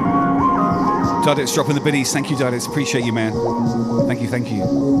 Dudit's dropping the biddies. Thank you, Dudit's. Appreciate you, man. Thank you, thank you.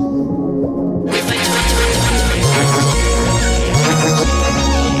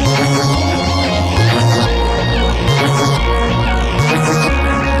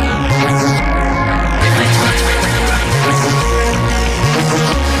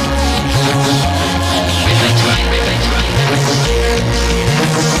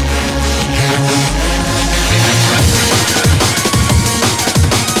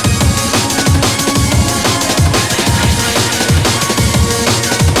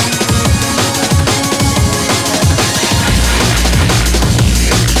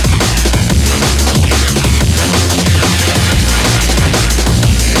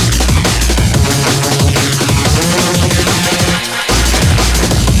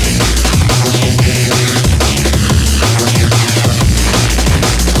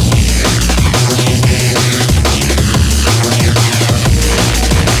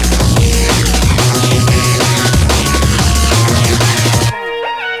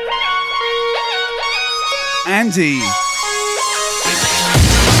 Andy,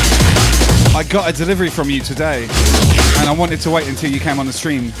 I got a delivery from you today and I wanted to wait until you came on the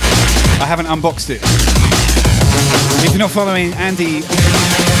stream. I haven't unboxed it. If you're not following Andy,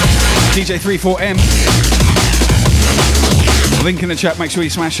 DJ34M, link in the chat, make sure you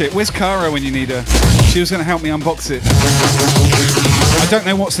smash it. Where's Cara when you need her? She was going to help me unbox it. I don't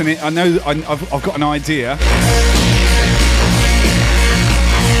know what's in it. I know I've got an idea.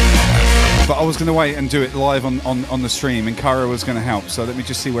 But I was going to wait and do it live on the stream, and Cara was going to help. So let me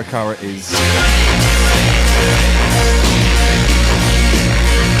just see where Cara is.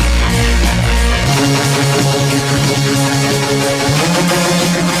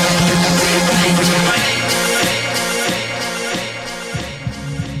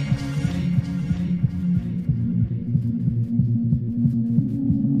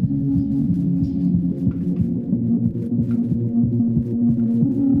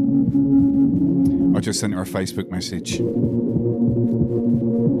 I just sent her a Facebook message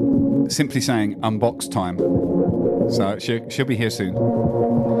simply saying unbox time, so she'll be here soon.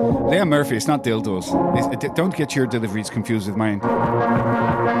 Leah Murphy, it's not dildos. Don't get your deliveries confused with mine.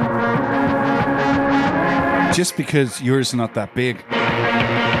 Just because yours are not that big.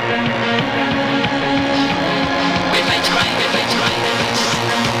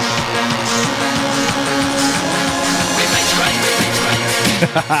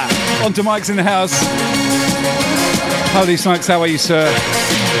 On to Mike's in the house. Holy smokes, how are you, sir?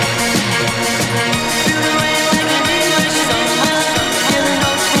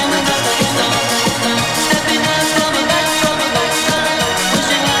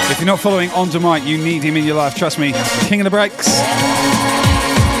 If you're not following On to Mike, you need him in your life, trust me. King of the breaks.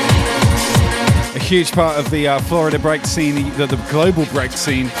 A huge part of the Florida break scene, the global break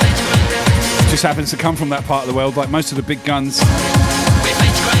scene. Just happens to come from that part of the world, like most of the big guns.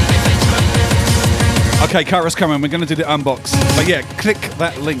 Okay, Cara's coming. We're going to do the unbox. But yeah, click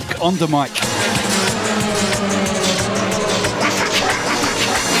that link on the mic.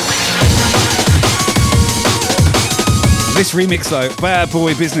 This remix though, bad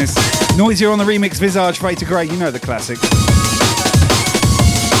boy business. Noisier on the remix, Visage, Fade to Grey. You know the classic.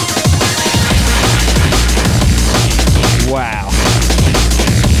 Wow.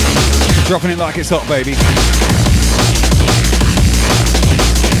 Dropping it like it's hot, baby.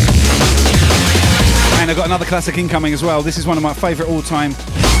 And I've got another classic incoming as well. This is one of my favourite all-time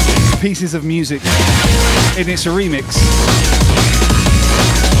pieces of music. And it's a remix.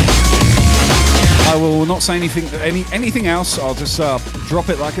 I will not say anything else. I'll just drop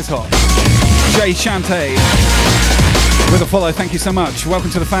it like it's hot. Jay Shante with a follow. Thank you so much.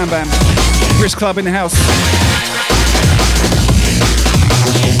 Welcome to the Fan Bam. Brisk Club in the house.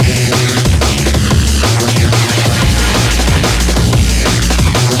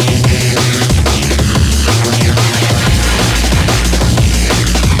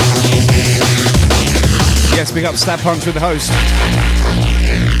 Yes, big up Stab Punch with the host.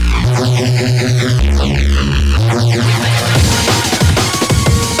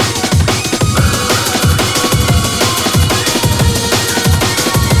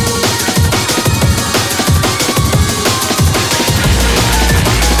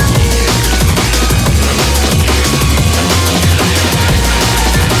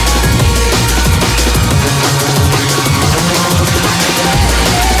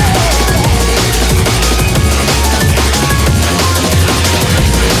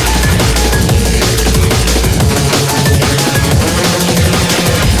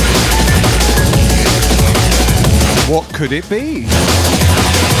 could it be?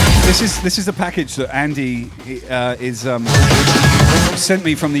 This is the package that Andy is sent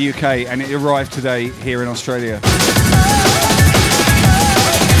me from the UK, and it arrived today here in Australia.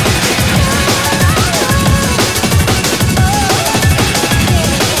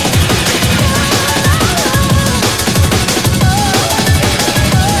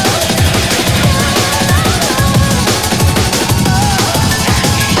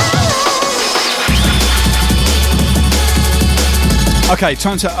 Okay,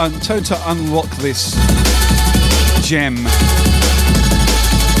 time to unlock this gem.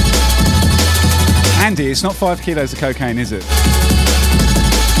 Andy, it's not 5 kilos of cocaine, is it?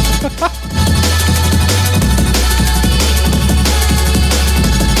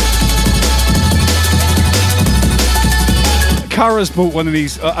 Kara's bought one of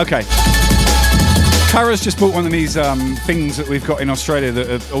these. Okay. Kara's just bought one of these things that we've got in Australia that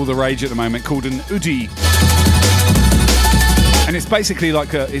are all the rage at the moment, called an Udi. And it's basically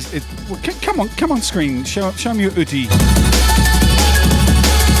like a. Well, come on, screen. Show me your Udi.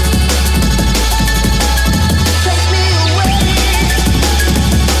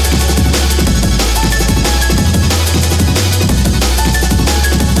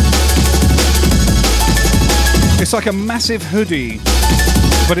 It's like a massive hoodie,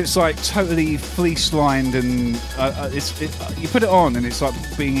 but it's like totally fleece lined, and you put it on, and it's like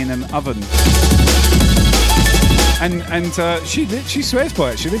being in an oven. And she swears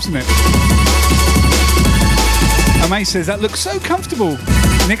by it. She lives in it. Amay says that looks so comfortable.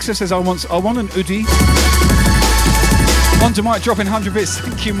 Nixa says I want an hoodie. On to Mike dropping 100 bits.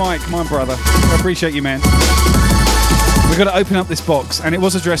 Thank you, Mike, my brother. I appreciate you, man. We've got to open up this box, and it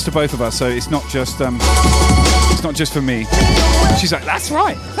was addressed to both of us, so it's not just for me. She's like, that's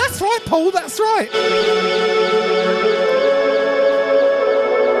right, Paul, that's right.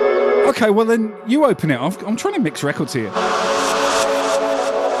 Okay, well then you open it. I'm trying to mix records here.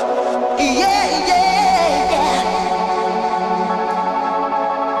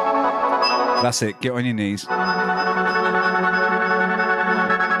 That's it. Get on your knees. What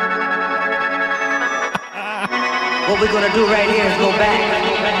we're gonna do right here is go back,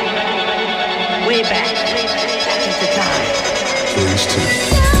 way back into time. Phase 2.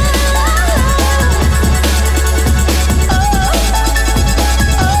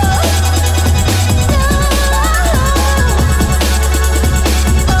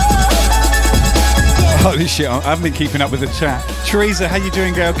 Holy shit, I haven't been keeping up with the chat. Teresa, how you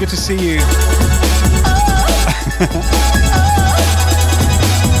doing, girl? Good to see you.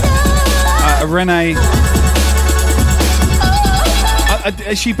 Renee.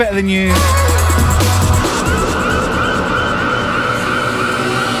 Is she better than you?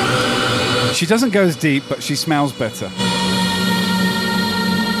 She doesn't go as deep, but she smells better.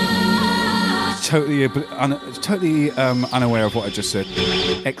 Totally unaware of what I just said.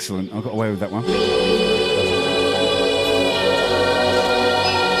 Excellent, I got away with that one.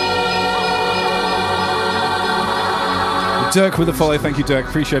 Dirk with a follow, thank you, Dirk.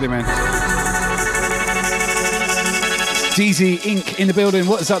 Appreciate it, man. DZ Inc. in the building.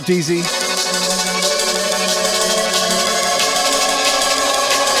 What is up, DZ?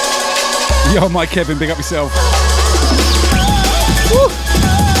 Yo, Mike Kevin, big up yourself. Woo!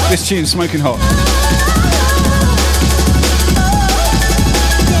 This tune's smoking hot.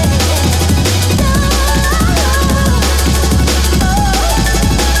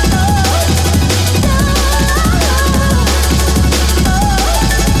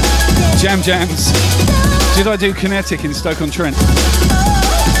 Jams. Did I do Kinetic in Stoke-on-Trent?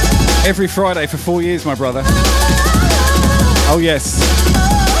 Every Friday for 4 years, my brother. Oh yes,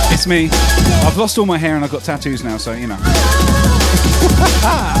 it's me. I've lost all my hair and I've got tattoos now, so you know.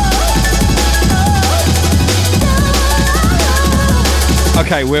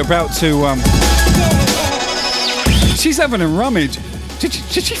 Okay, we're about to. She's having a rummage. Did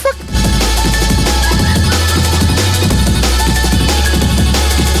she fuck?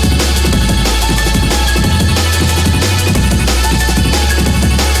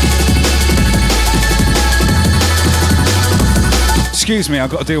 Excuse me, I've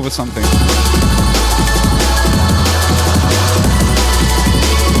got to deal with something.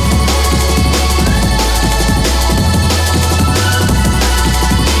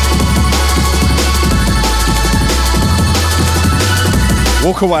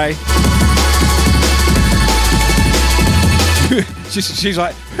 Walk away. she's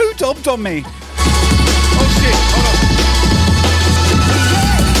like, who dobbed on me? Oh shit, hold on.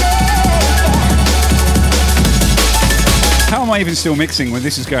 How am I even still mixing when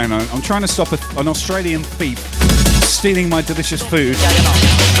this is going on? I'm trying to stop an Australian thief stealing my delicious food.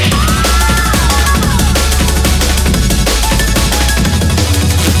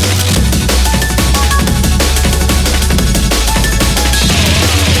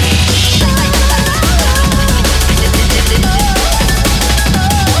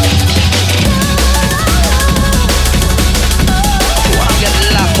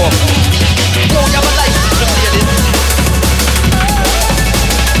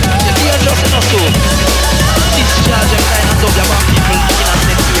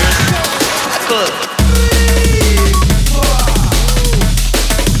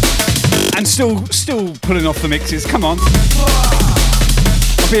 Still pulling off the mixes. Come on.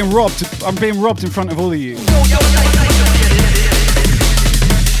 I'm being robbed. I'm being robbed in front of all of you.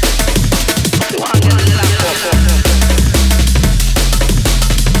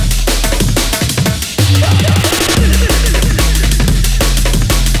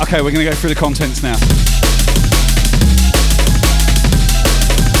 Okay, we're going to go through the contents now.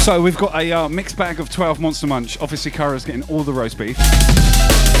 So we've got a mixed bag of 12 Monster Munch. Obviously, Kara's getting all the roast beef.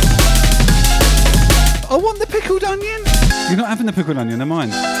 I want the pickled onion. You're not having the pickled onion, they're mine.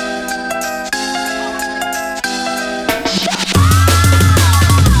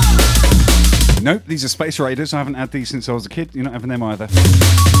 Nope, these are Space Raiders. I haven't had these since I was a kid. You're not having them either.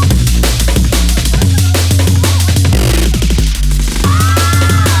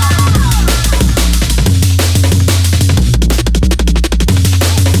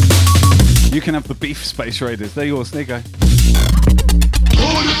 You can have the beef Space Raiders. They're yours. There you go.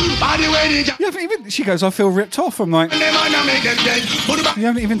 You haven't even, she goes, I feel ripped off. I'm like, you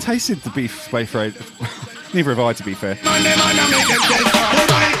haven't even tasted the beef Space Raiders. Neither have I, to be fair.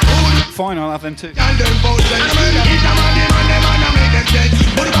 Fine, I'll have them too.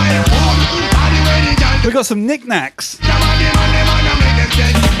 We got some knickknacks. I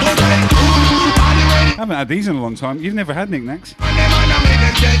haven't had these in a long time. You've never had knickknacks?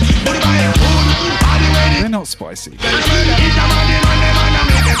 They're not spicy.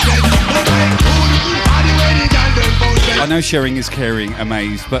 I know sharing is caring,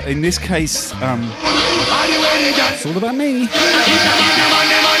 amazed, but in this case, it's all about me.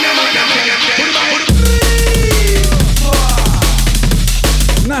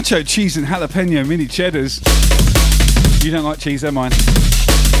 Nacho cheese and jalapeno mini cheddars. You don't like cheese, they're mine.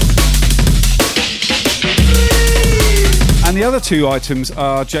 And the other two items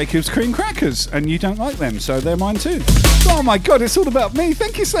are Jacob's cream crackers, and you don't like them, so they're mine too. Oh my god, it's all about me.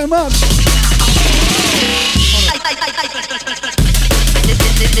 Thank you so much.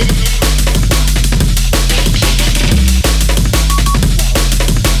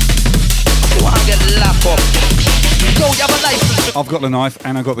 I've got the knife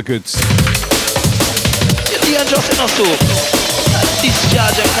and I've got the goods. You're just enough to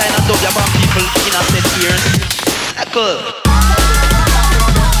discharge a kind of dub about people in a set years. Cool.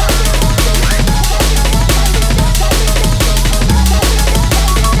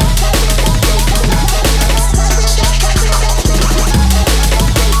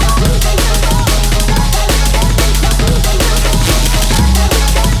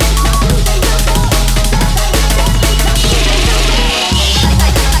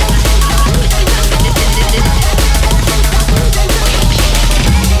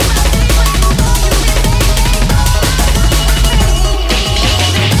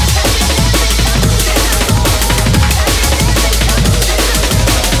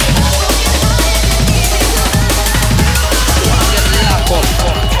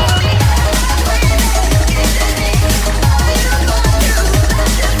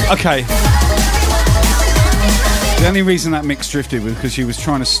 Okay. The only reason that mix drifted was because she was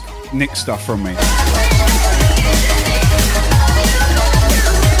trying to nick stuff from me.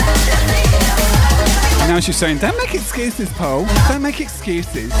 And now she's saying, don't make excuses, Paul. Don't make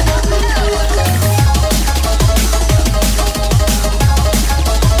excuses.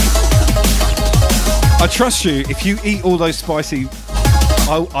 I trust you. If you eat all those spicy,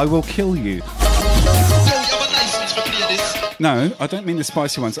 I will kill you. No, I don't mean the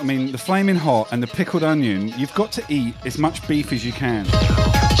spicy ones. I mean the flaming hot and the pickled onion. You've got to eat as much beef as you can.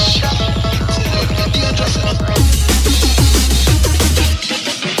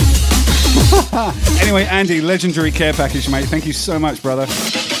 Anyway, Andy, legendary care package, mate. Thank you so much, brother.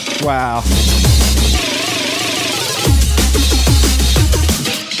 Wow.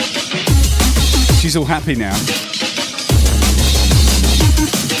 She's all happy now.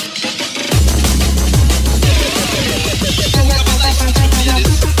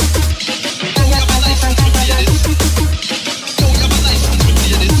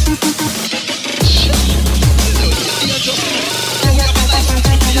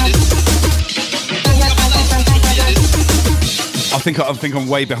 I think I'm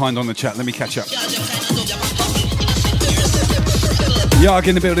way behind on the chat. Let me catch up. Yarg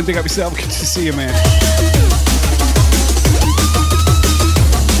in the building. Big up yourself. Good to see you, man.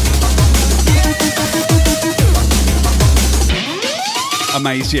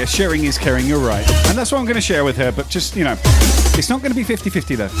 Amazed. Yeah, sharing is caring. You're right. And that's what I'm going to share with her. But just, you know, it's not going to be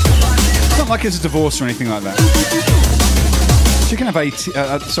 50-50 though. It's not like it's a divorce or anything like that. She can have 80.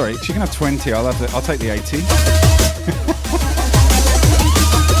 Sorry, she can have 20. I'll take the 80.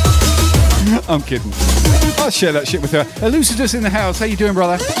 I'm kidding. I'll share that shit with her. Elucidus in the house. How you doing,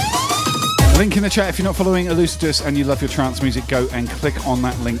 brother? Link in the chat if you're not following Elucidus and you love your trance music, go and click on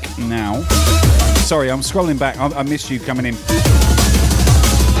that link now. Sorry, I'm scrolling back. I missed you coming in.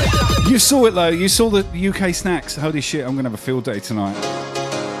 You saw it though. You saw the UK snacks. Holy shit, I'm going to have a field day tonight.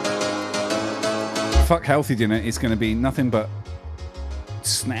 Fuck healthy dinner. It's going to be nothing but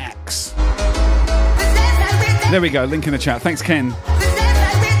snacks. There we go. Link in the chat. Thanks, Ken.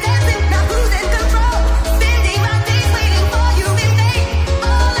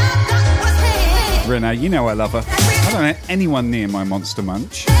 Renee, you know I love her. I don't know anyone near my Monster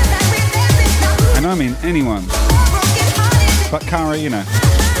Munch. And I mean anyone. But Cara, you know.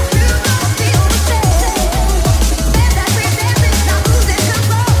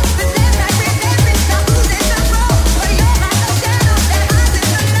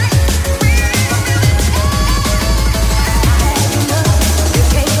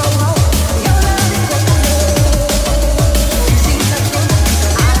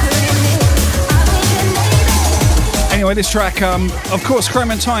 Anyway, this track, of course, Chrome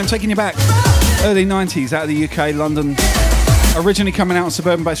and Time, taking you back early 90s out of the UK, London. Originally coming out on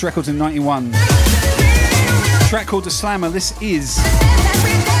Suburban Bass Records in 91. Track called The Slammer. This is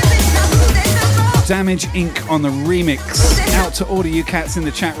Damage Inc. on the remix. Out to all of you cats in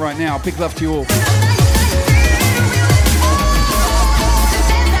the chat right now. Big love to you all.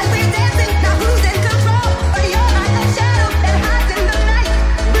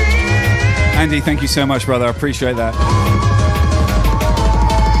 Andy, thank you so much, brother. I appreciate that.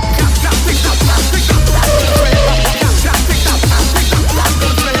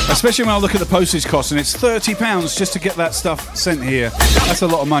 Especially when I look at the postage cost and it's £30 just to get that stuff sent here. That's a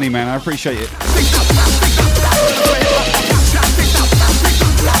lot of money, man. I appreciate it.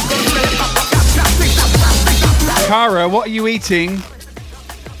 Cara, what are you eating?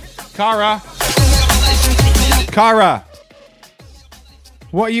 Cara? Cara?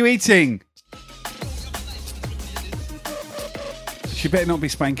 What are you eating? She better not be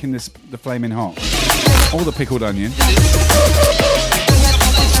spanking the flaming hot. Or the pickled onion.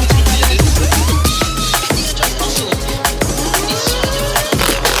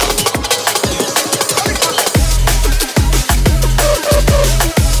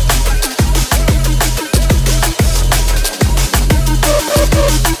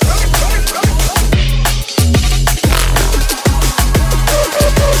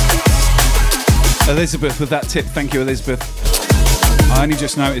 Elizabeth with that tip. Thank you, Elizabeth. I only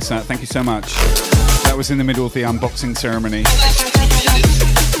just noticed that. Thank you so much. That was in the middle of the unboxing ceremony.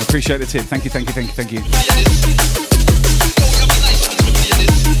 I appreciate the tip. Thank you, thank you, thank you, thank you.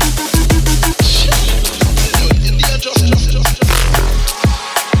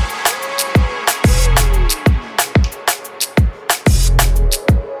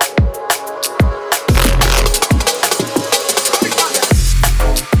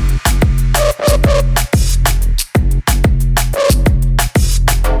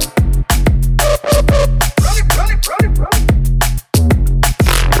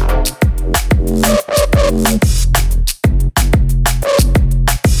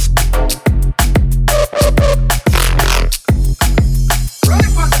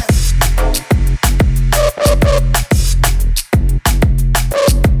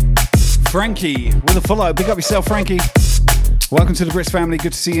 Frankie with a follow. Big up yourself, Frankie. Welcome to the Brisk family.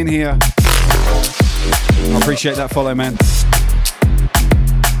 Good to see you in here. I appreciate that follow, man.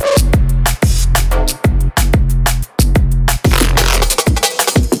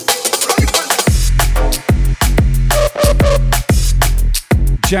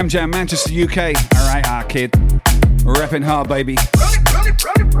 Jam Jam, Manchester, UK. All right, kid. Repping hard, baby.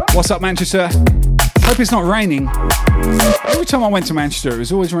 What's up, Manchester? Hope it's not raining. Every time I went to Manchester, it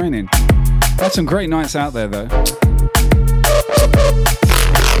was always raining. Had some great nights out there, though.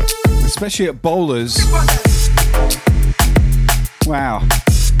 Especially at Bowlers. Wow.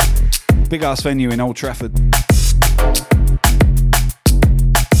 Big ass venue in Old Trafford.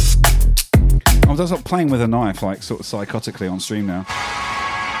 I was like playing with a knife, like sort of psychotically on stream now.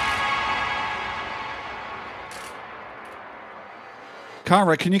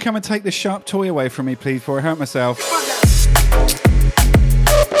 Cara, can you come and take this sharp toy away from me, please, before I hurt myself?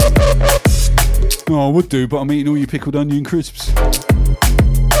 Oh, I would do, but I'm eating all your pickled onion crisps.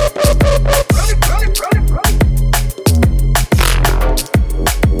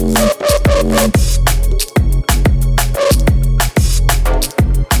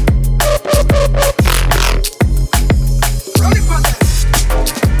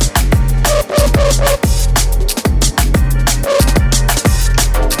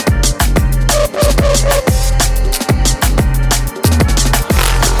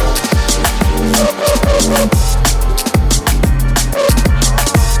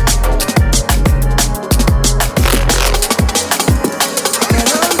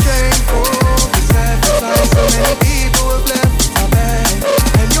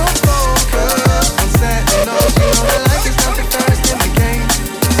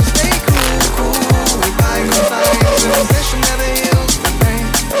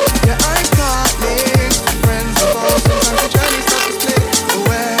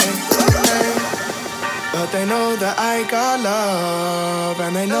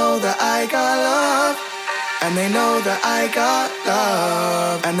 And they know that I got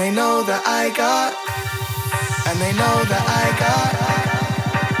love. And they know that I got. And they know that I got.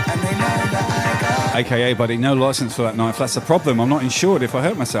 And they know that I got. AKA, buddy, no license for that knife. That's the problem. I'm not insured. If I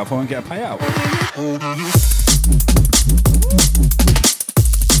hurt myself, I won't get a payout.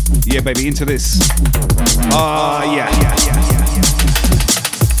 Yeah, baby, into this. Yeah.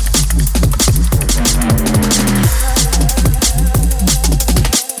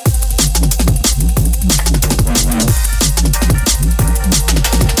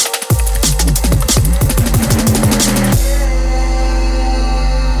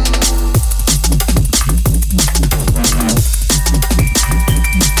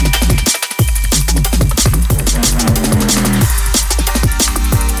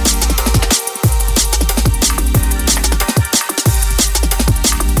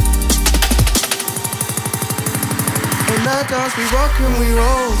 We rock and we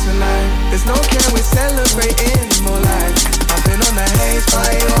roll tonight. There's no care, we're celebrating more life. I've been on the haze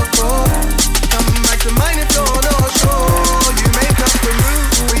by your core. Come back to mine if you're not sure. You make up the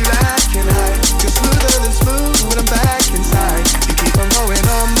move, we lack in high. You're smoother than smooth when I'm back inside. You keep on going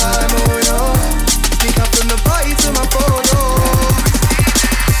on by more yours. Sneak up from the party to my photo.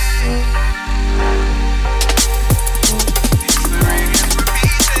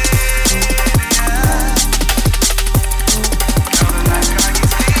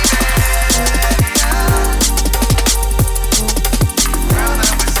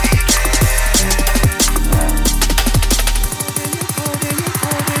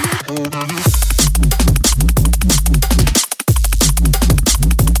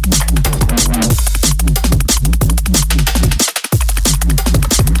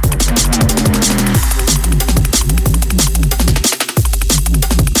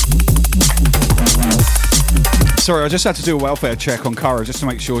 Sorry, I just had to do a welfare check on Cara just to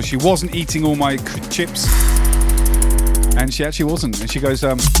make sure she wasn't eating all my chips. And she actually wasn't. And she goes,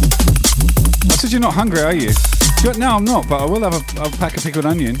 I said, you're not hungry, are you? She went, no, I'm not, but I will have a pack of pickled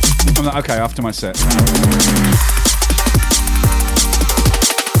onion. I'm like, okay, after my set.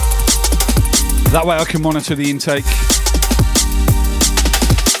 That way I can monitor the intake.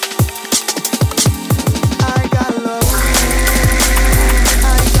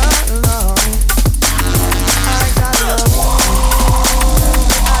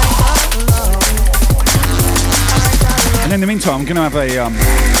 And in the meantime, I'm going to have a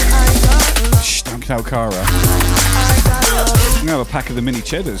don't tell Cara. I'm going to have a pack of the mini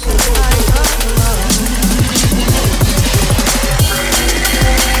cheddars.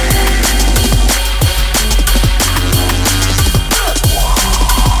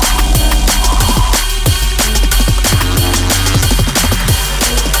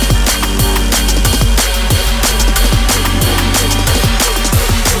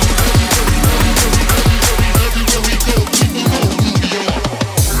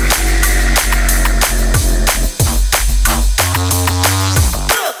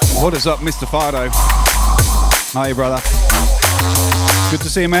 What is up, Mr. Fido? Hi, brother. Good to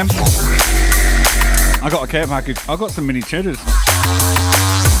see you, man. I got a care package. I got some mini cheddars.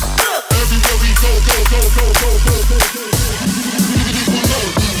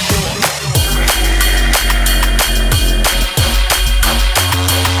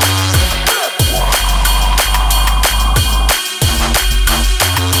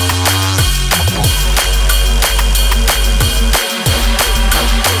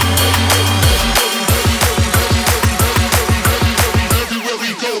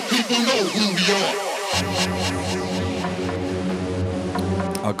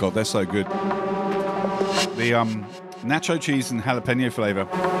 Oh god, they're so good. The nacho cheese and jalapeno flavor.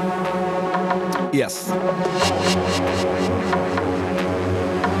 Yes.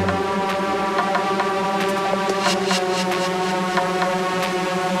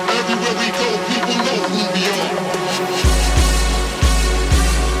 Everywhere we go, people know who we are.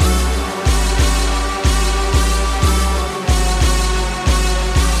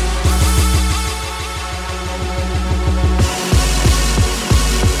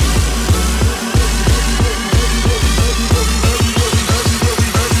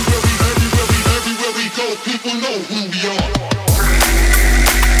 People know who we are.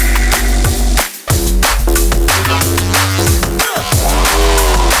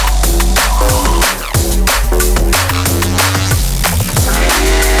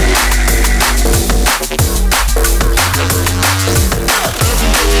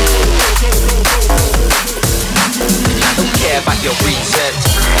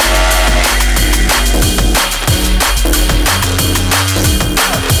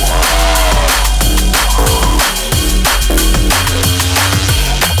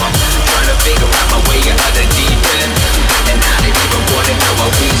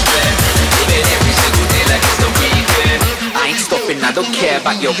 I don't care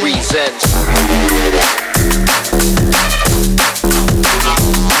about your reasons.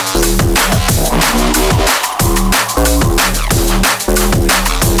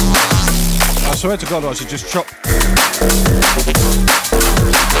 I swear to God, I should just chop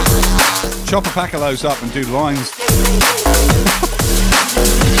a pack of those up and do lines.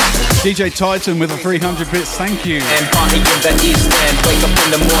 DJ Titan with a 300 bits, thank you. And party in the East End, wake up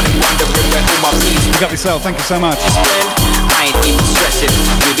in the morning, wondering where all my peace. Pick up yourself, thank you so much. I ain't even stressing,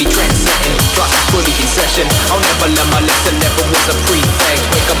 we'll be trendsetting, class is fully in session. I'll never learn my lesson, never was a prefect.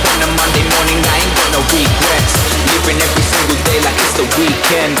 Wake up on a Monday morning, I ain't got no regrets. Living every single day like it's the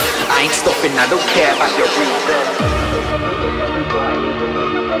weekend. I ain't stopping, I don't care about your reasons.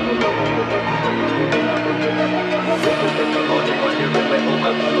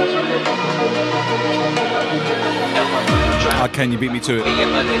 How can you beat me to it?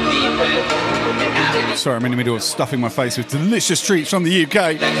 Sorry, I'm in the middle of stuffing my face with delicious treats from the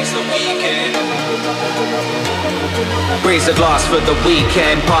UK. Raise a glass for the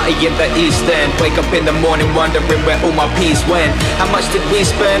weekend, party in the East End. Wake up in the morning wondering where all my peas went. How much did we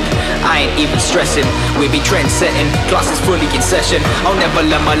spend? I ain't even stressing, we be trend setting, class is fully in session. I'll never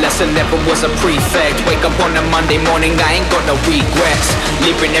learn my lesson, never was a prefect. Wake up on a Monday morning, I ain't got no regrets.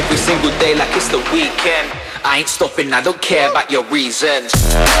 Living every single day like it's the weekend. I ain't stopping, I don't care about your reasons.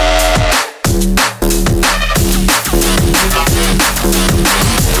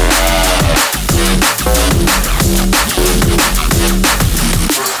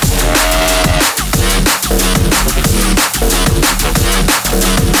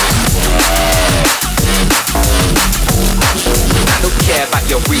 I don't care about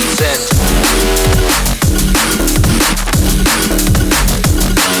your reasons.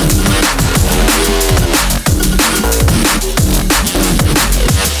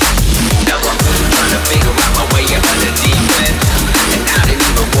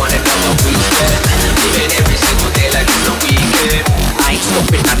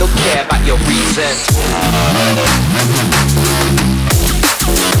 I don't care about your reasons.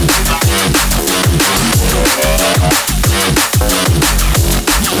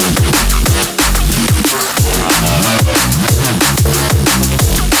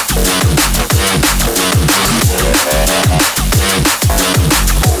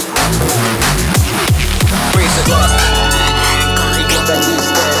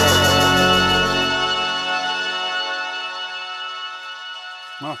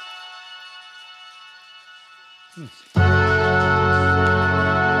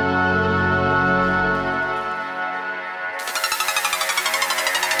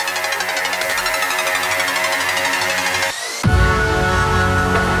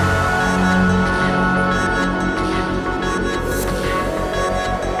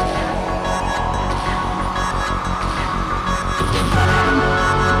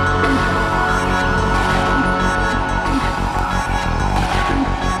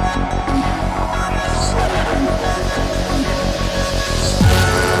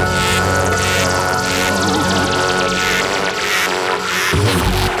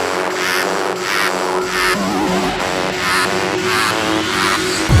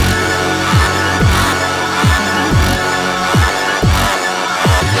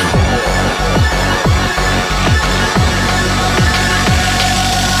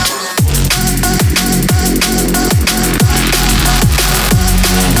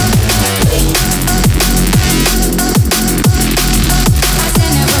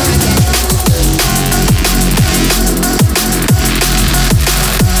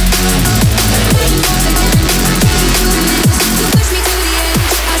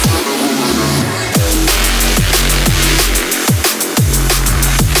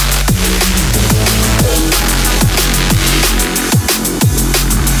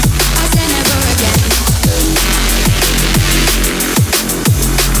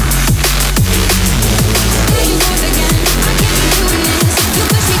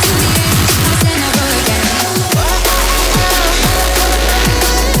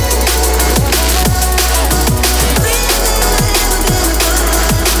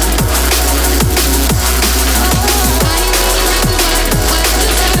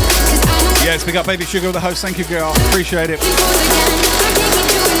 Big up Baby Sugar with the host, thank you girl, appreciate it.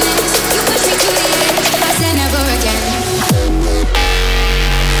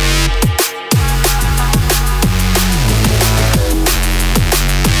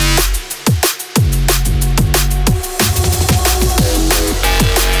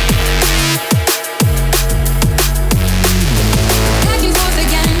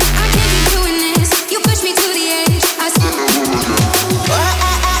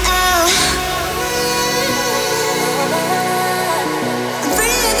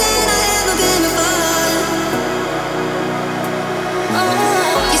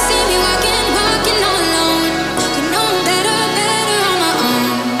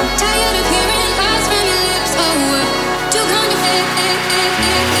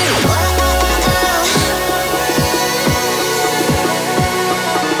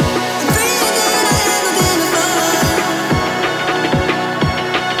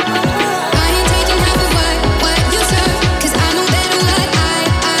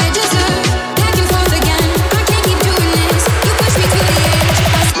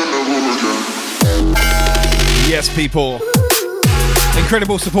 people.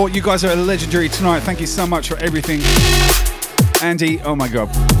 Incredible support. You guys are legendary tonight. Thank you so much for everything. Andy, oh my god.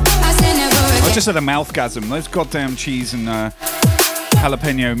 I just had a mouthgasm. Those goddamn cheese and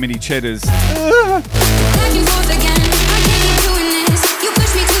jalapeno mini cheddars.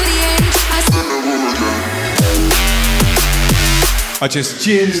 I just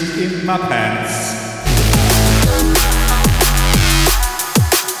jizzed in my pants.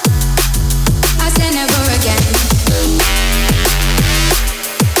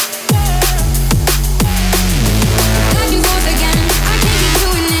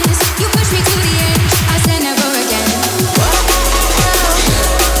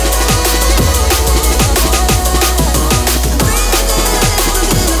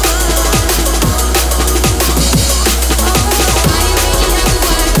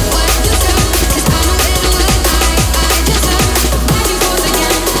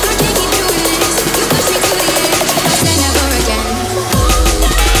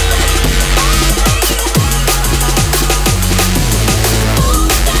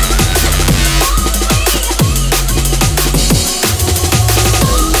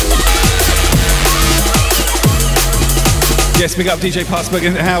 Yes, big up DJ Passberg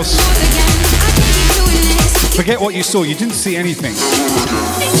in the house. Forget what you saw, you didn't see anything.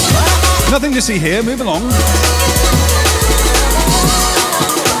 Nothing to see here, move along.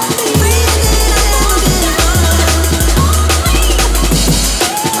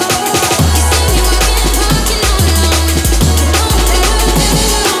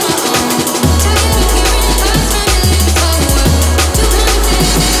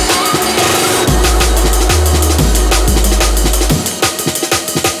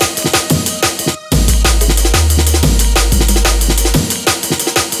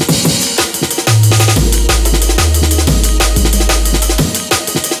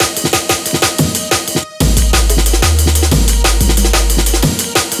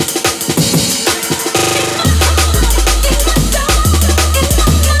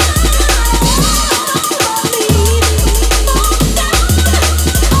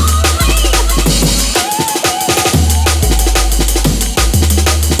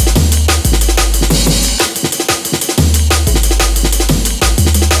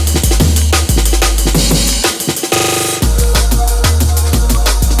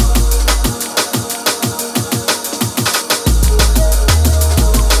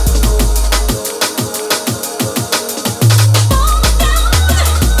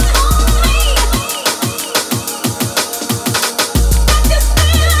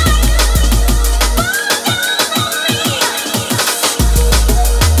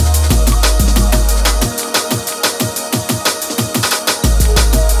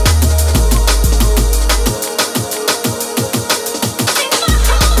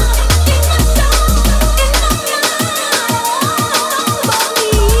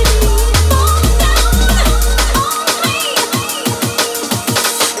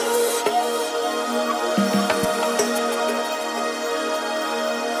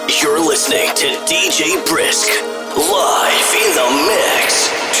 listening to DJ Brisk, live in the mix.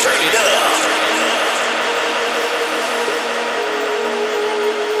 Turn it up.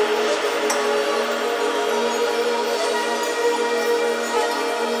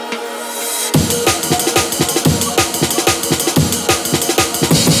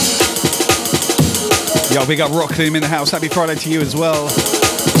 Yo, we got Rockloom in the house. Happy Friday to you as well.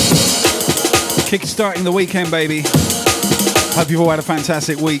 Kickstarting the weekend, baby. Hope you've all had a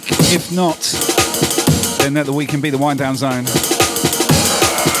fantastic week. If not, then let the weekend be the wind down zone.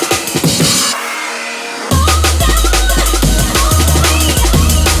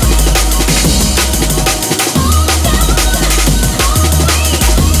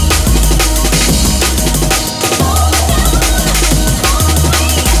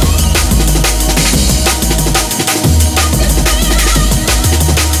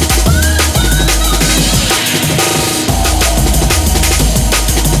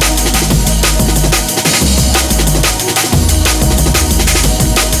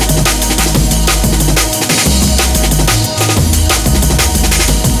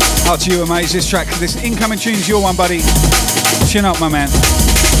 Out to you, Amaze. This track, this incoming tune's your one, buddy. Chin up, my man.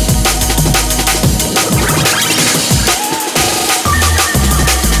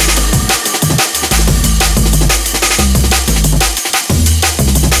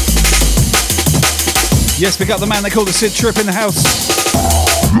 Yes, pick up the man they call the Sid Trip in the house.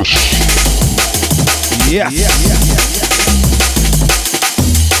 Yes.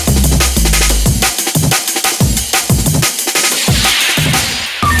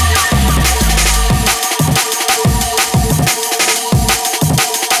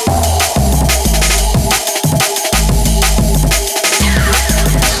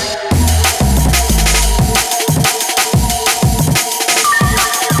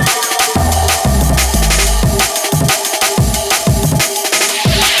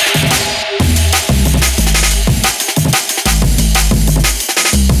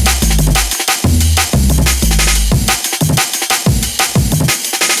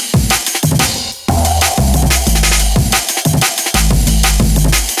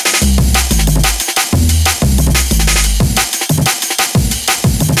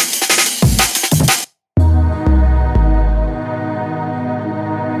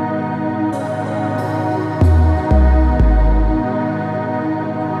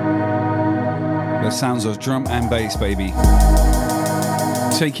 sounds of drum and bass, baby.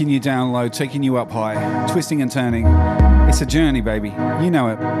 Taking you down low, taking you up high, twisting and turning. It's a journey, baby. You know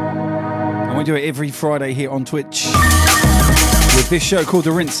it. And we do it every Friday here on Twitch with this show called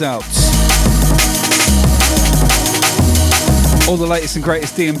The Rinse Out. All the latest and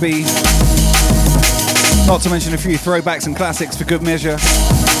greatest D&B. Not to mention a few throwbacks and classics for good measure.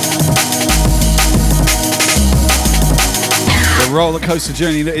 The roller coaster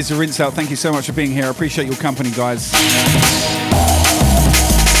journey that is The Rinse Out. Thank you so much for being here. I appreciate your company, guys.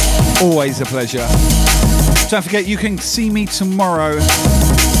 Always a pleasure. Don't forget, you can see me tomorrow.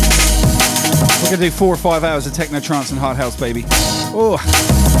 We're going to do 4 or 5 hours of techno, trance and hard house, baby. Oh,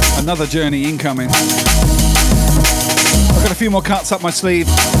 another journey incoming. I've got a few more cuts up my sleeve,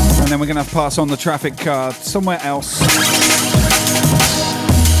 and then we're going to have to pass on the traffic card somewhere else.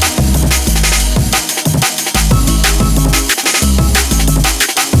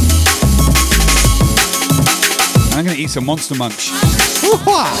 And I'm going to eat some Monster Munch.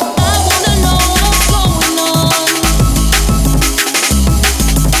 Woo-hua!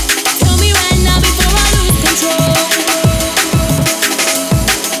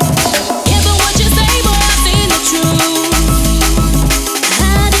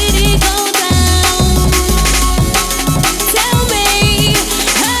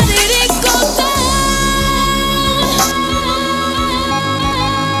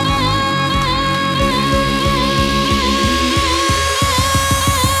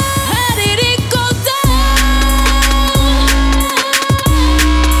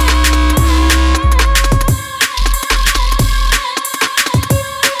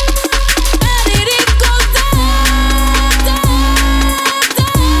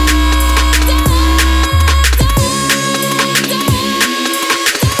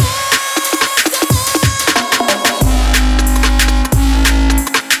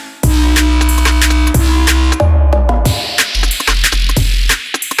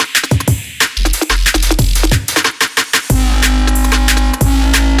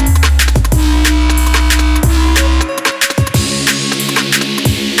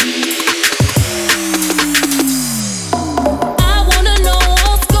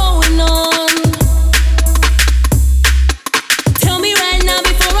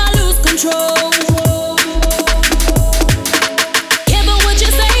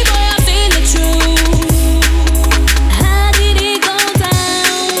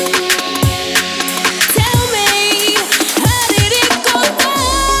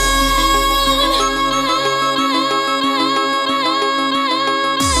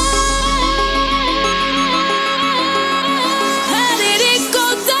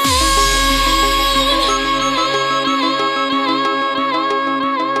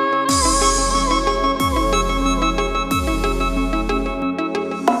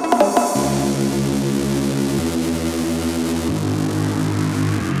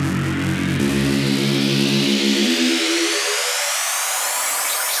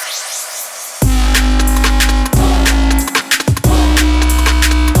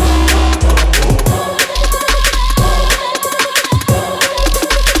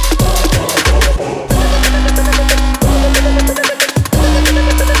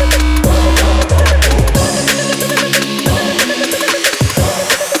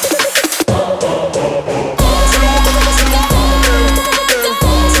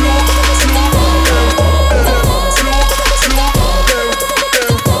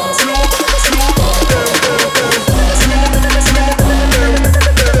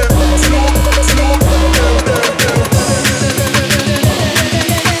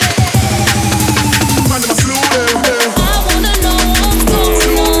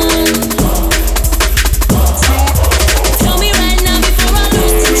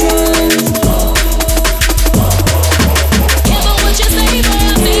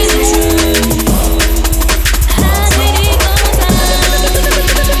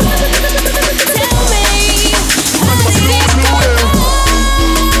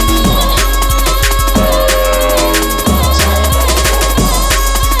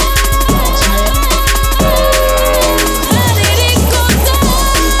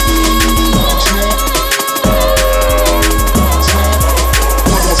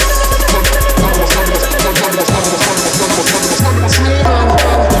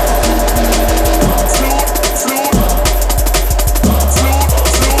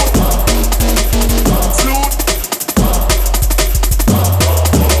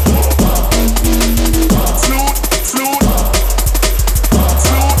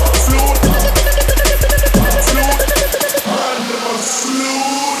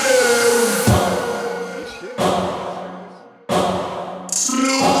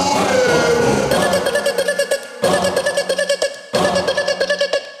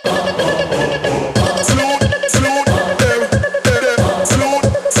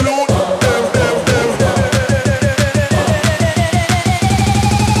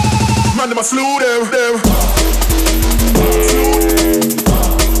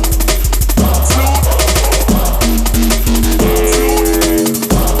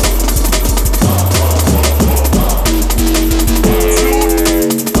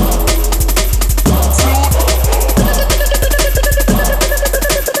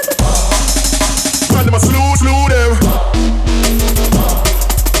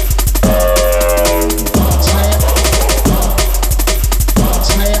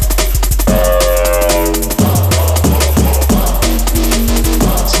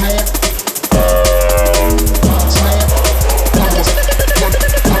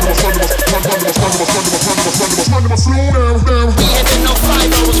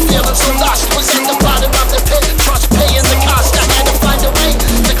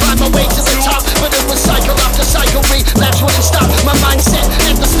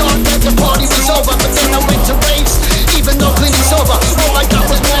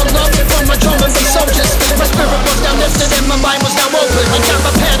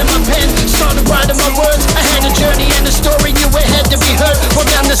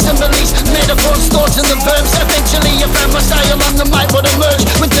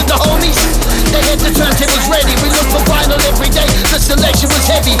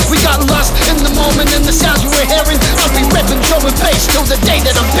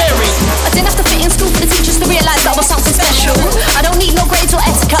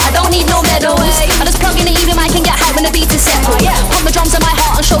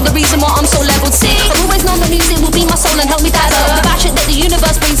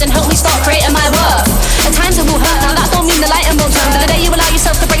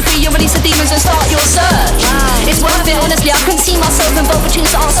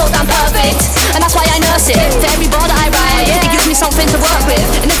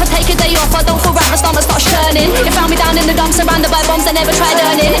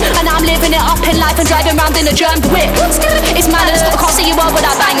 life and driving round in a jammed whip. It's madness, I can't see you all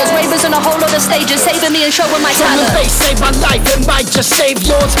without bangers. Ravers on a whole lot of stages, saving me and showing my talent. Drum and bass saved my life, it might just save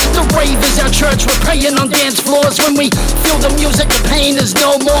yours. The rave is our church, we're praying on dance floors. When we feel the music, the pain is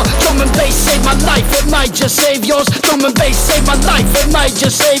no more. Drum and bass saved my life, it might just save yours. Drum and bass saved my life, it might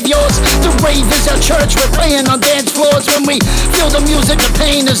just save yours. The rave is our church, we're praying on dance floors. When we feel the music, the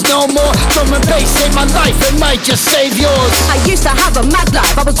pain is no more. Drum and bass saved my life, it might just save yours. I used to have a mad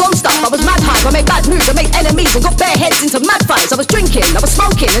life, I was gone stuff, I was mad hype. I made bad moves, I made enemies and got bare heads into mad fights. I was drinking, I was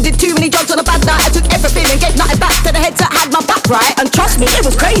smoking and did too many drugs on a bad night. I took everything and gave nothing back to the heads that had my back right. And trust me, it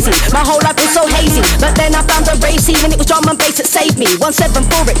was crazy, my whole life was so hazy. But then I found the rave scene and it was drum and bass that saved me.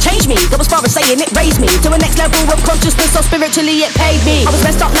 174, it changed me, go as far as saying it raised me to a next level of consciousness, so spiritually it paid me. I was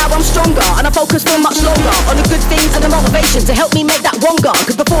messed up, now I'm stronger, and I focus for much longer on the good things and the motivation to help me make that longer.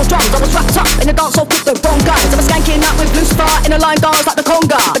 Cause before drums I was wrapped up in the dance hall with the wrong guys. I was skanking out with Lucifer in a line dance like the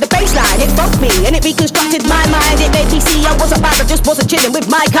conga. But the bassline, it broke me and it reconstructed my mind. It made me see I wasn't bad, I just wasn't chilling with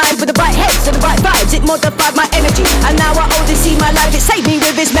my kind. With the right heads and the right vibes, it modified my energy. And now I only see my life, it saved me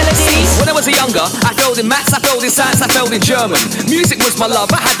with this melody. When I was a younger, I failed in maths, I failed in science, I failed in German. Music was my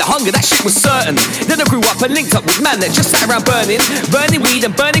love, I had the hunger, that shit was certain. Then I grew up and linked up with man that just sat around burning weed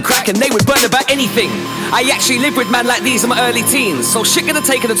and burning crack, and they would burn about anything. I actually lived with man like these in my early teens. So shit gonna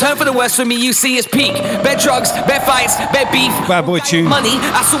take a turn for the worse for me, you see is peak. Bad drugs, bad fights, bad beef. Bad boy tune. Money,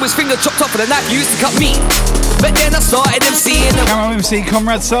 I saw his finger chopped off with a knife used to cut meat. But then I started MCing. Come on, MC,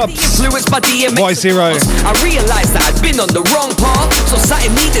 Comrade Subs. Influenced by DMX. Y0. I realised that I'd been on the wrong path, so something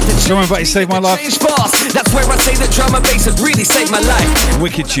needed to change. Drum and bass saved my life. That's where I say that drum and bass has really saved my life.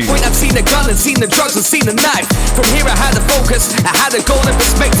 Wicked tune. Point, I've seen the gun and seen the drugs and seen the knife. From here I had a focus, I had a goal and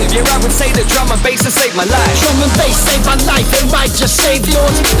perspective. Yeah, I would say that drum and bass has saved my life. Drum and bass saved my life, it might just save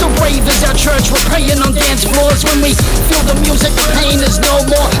yours. The rave is our church, we're praying on dance floors. When we feel the music, the pain is no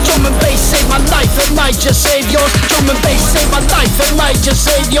more. Drum and bass saved my life, it might just save yours. Drum and bass saved my life, it might just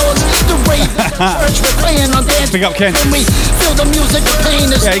save yours. The rave is our church, we're praying on dance. Big up Ken. When we feel the music, the pain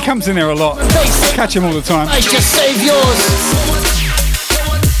is yeah, he comes in there a lot. I catch him all the time. Might just save yours.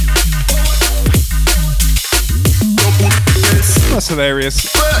 That's hilarious.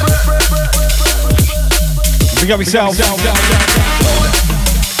 Big up yourself.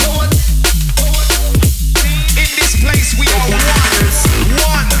 In this place we are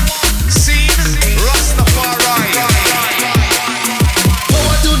one scene, Rastafari.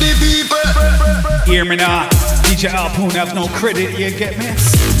 Power to the people. Hear me now. DJ Alpoon have no credit, you get me?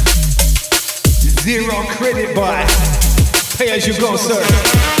 Zero credit, boy. Pay as you go, sir.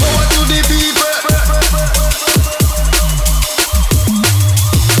 Power to the people.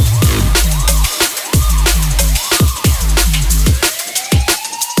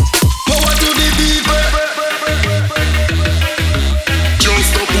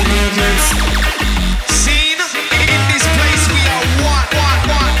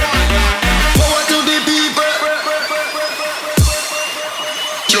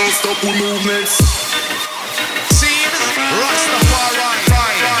 Movements. Scene, Rastafari.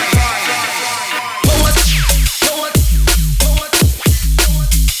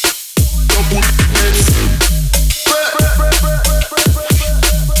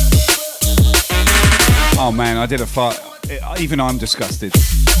 Oh man, I did a fart. Even I'm disgusted.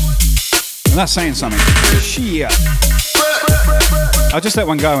 And that's saying something. Shit. I just let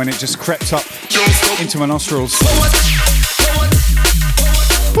one go and it just crept up into my nostrils.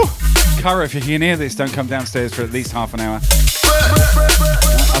 Cara, if you can hear this, don't come downstairs for at least half an hour.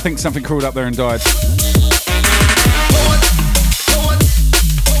 I think something crawled up there and died.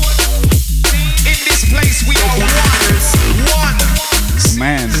 In this place we are one.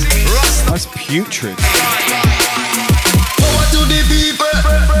 Man, that's putrid. Power to the people.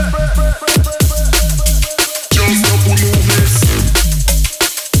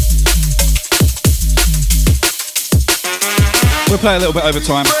 We'll play a little bit over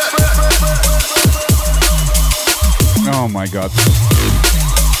time. Oh my god.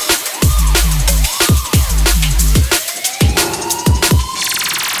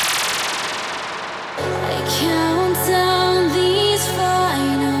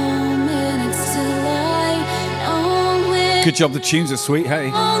 Good job, the tunes are sweet,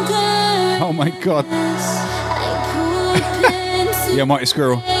 hey. Oh my god. Yeah, Mighty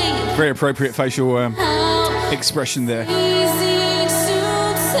Squirrel. Very appropriate facial expression there.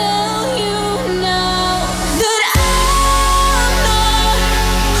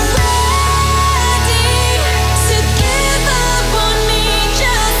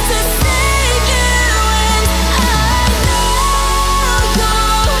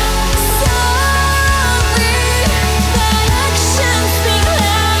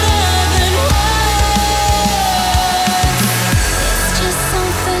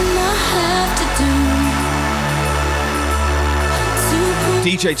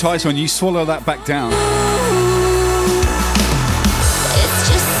 DJ Tyson, you swallow that back down.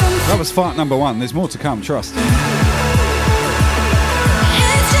 That was fart number 1. There's more to come, trust.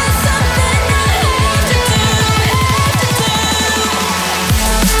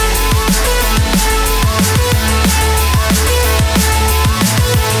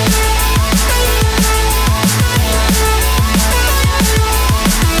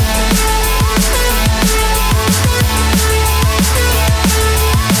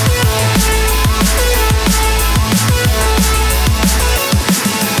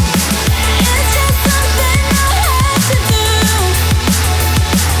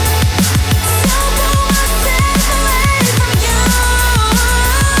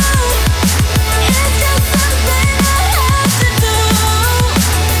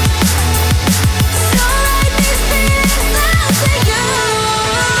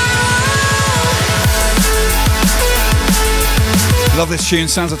 Love this tune.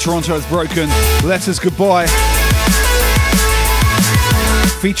 Sounds of Toronto is broken. Let Us Goodbye.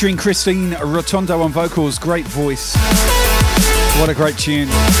 Featuring Christine Rotondo on vocals. Great voice. What a great tune.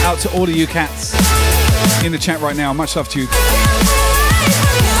 Out to all of you cats in the chat right now. Much love to you.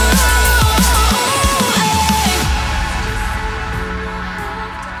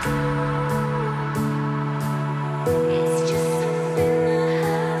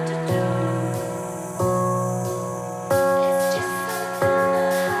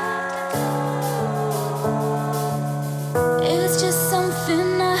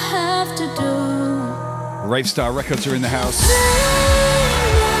 Ravestar Records are in the house.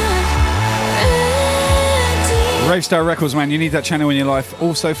 Ravestar Records, man, you need that channel in your life.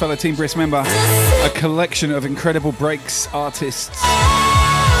 Also, fellow Team Brisk member, a collection of incredible breaks artists.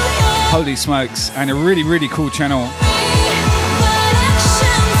 Holy smokes, and a really, really cool channel.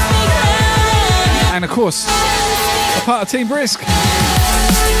 And of course, a part of Team Brisk.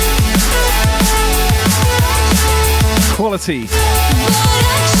 Quality.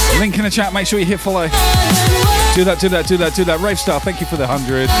 Link in the chat, make sure you hit follow. Do that. Ravestar, thank you for the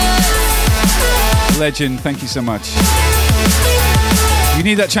 100. Legend, thank you so much. You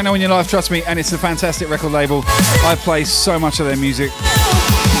need that channel in your life, trust me, and it's a fantastic record label. I play so much of their music.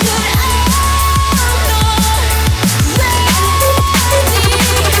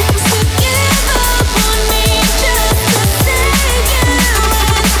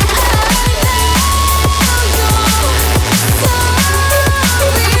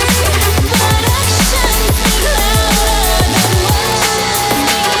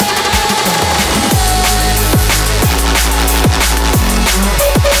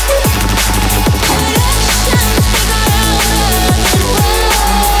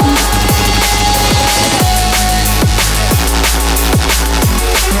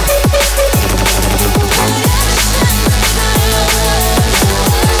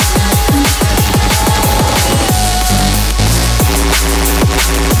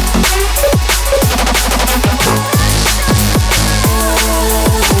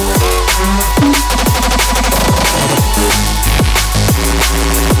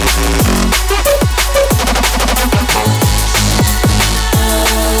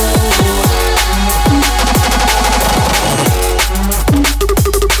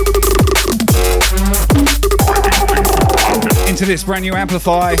 This brand new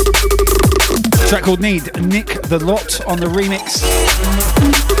Amplify track called Need, Nick the Lot on the remix.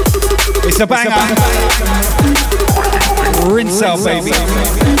 It's a banger. Rinse out, baby.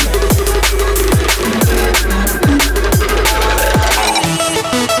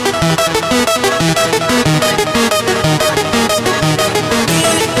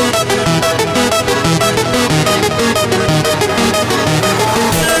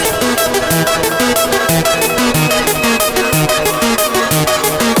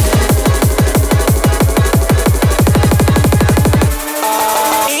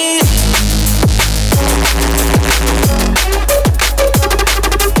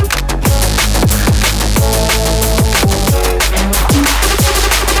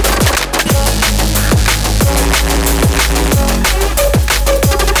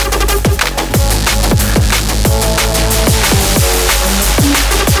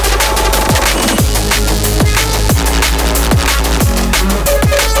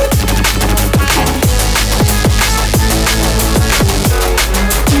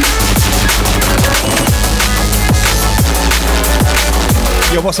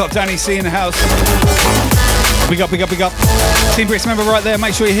 What's up, Danny C in the house? Big up. Team Brisk member right there.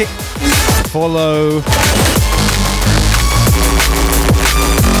 Make sure you hit follow.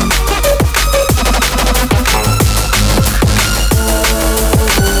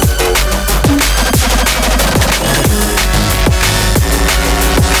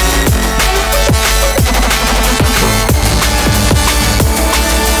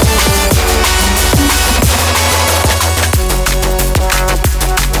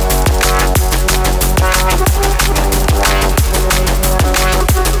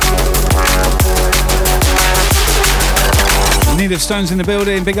 Judith Stone's in the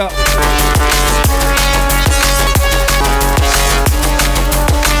building. Big up.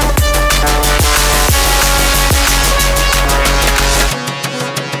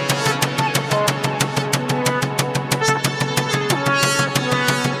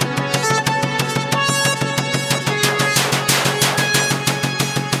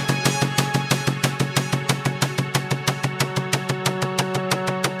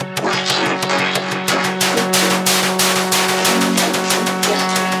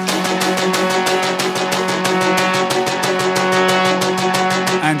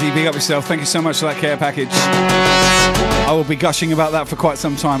 Big up yourself. Thank you so much for that care package. I will be gushing about that for quite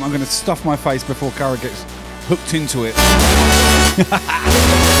some time. I'm going to stuff my face before Cara gets hooked into it.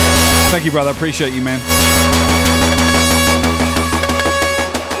 Thank you, brother. Appreciate you, man.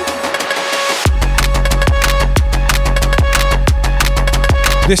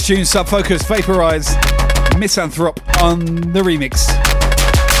 This tune, Subfocus, Vaporize, Misanthrop on the remix.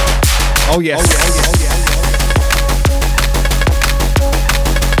 Oh yes. Oh, yes. Oh, yes.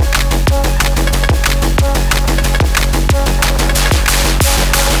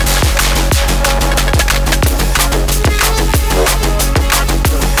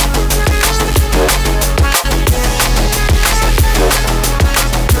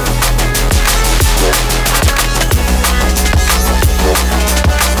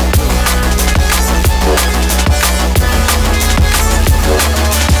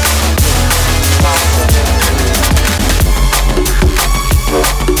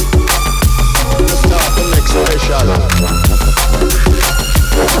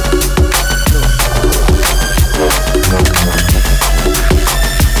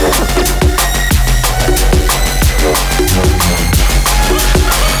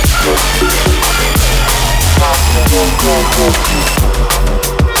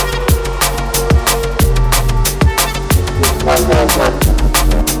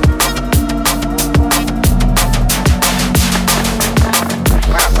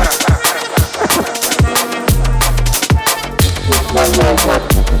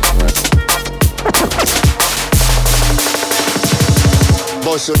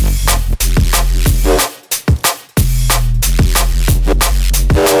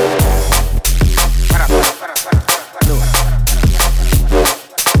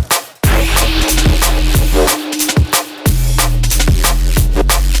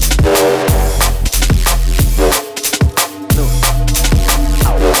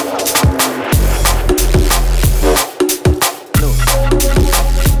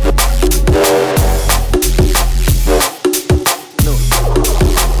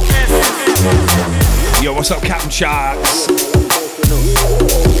 Sharks.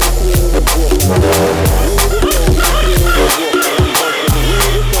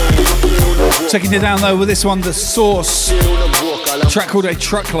 Taking you down though with this one, The Source. Track called A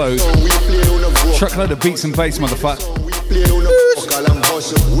Truckload. Truckload of beats and bass, motherfucker.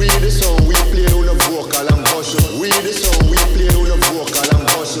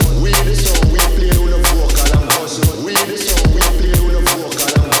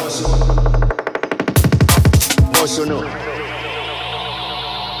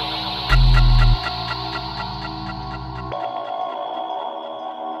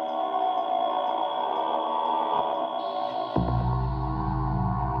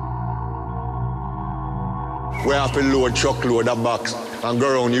 We have to load truckload of box and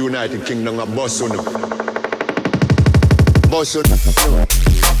go around United Kingdom and bus on them. Bus on them.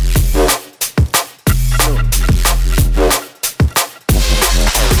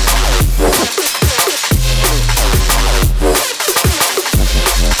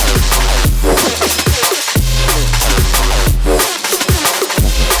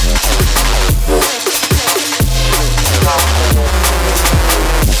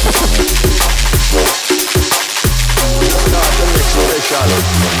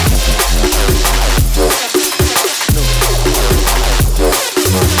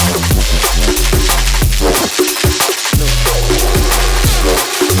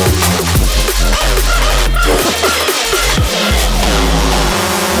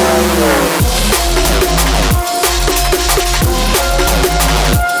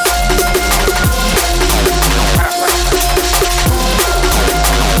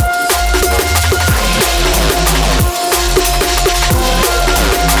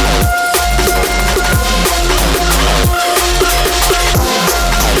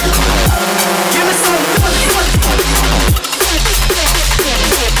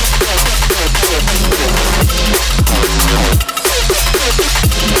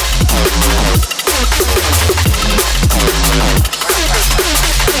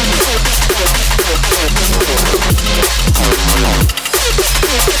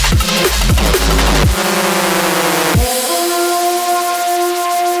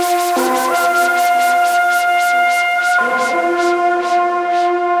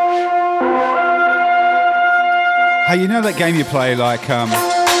 Hey, you know that game you play, like,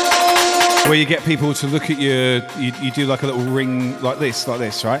 where you get people to look at you do like a little ring like this,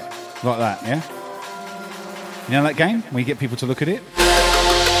 right? Like that, yeah? You know that game, where you get people to look at it?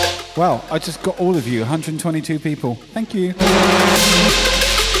 Well, I just got all of you, 122 people. Thank you.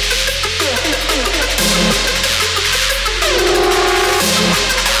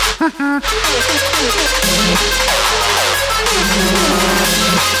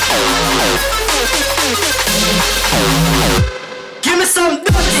 Give me some.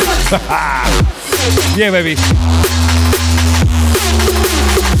 Yeah, baby.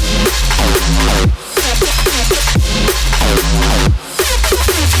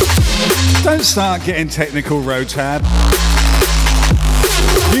 Don't start getting technical, Rotab.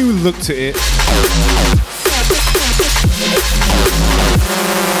 You looked at it.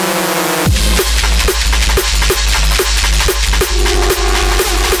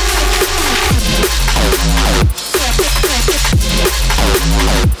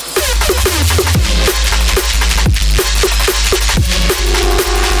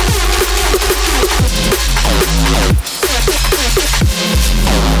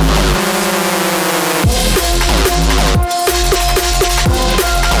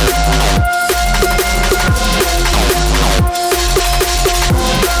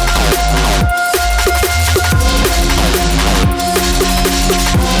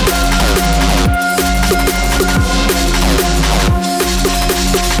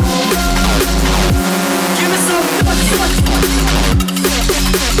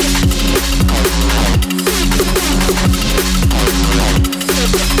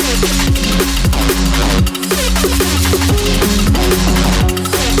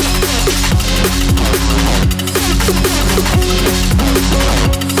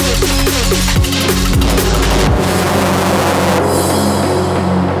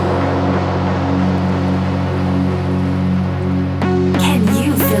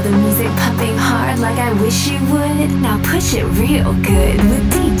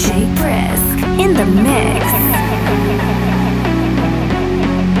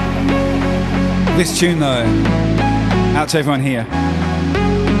 This tune though, out to everyone here.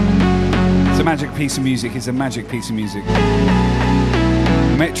 It's a magic piece of music, it's a magic piece of music.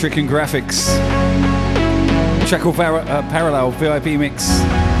 Metric and graphics. Track called Parallel, VIP mix.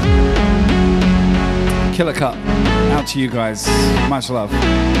 Killer cut, out to you guys, much love.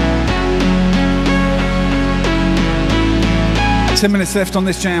 10 minutes left on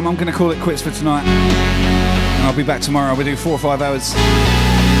this jam, I'm gonna call it quits for tonight. And I'll be back tomorrow, we'll do 4 or 5 hours.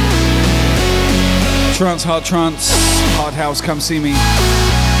 Trance, hard house, come see me.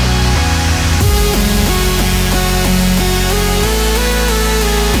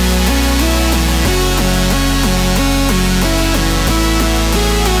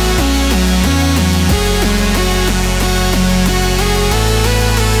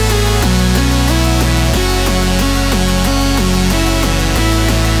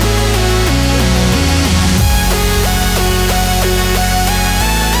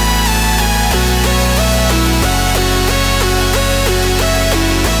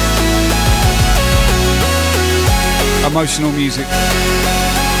 Emotional music.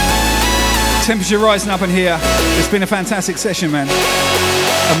 Temperature rising up in here. It's been a fantastic session, man.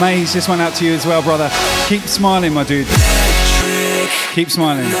 Amaze, this one out to you as well, brother. Keep smiling, my dude. Keep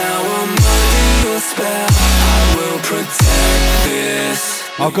smiling.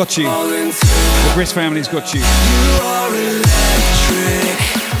 I've got you. The Brisk family's got you. You are electric.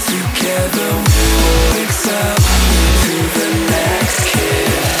 Together we will excel into the next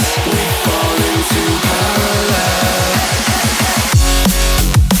kiss. We fall into parallel.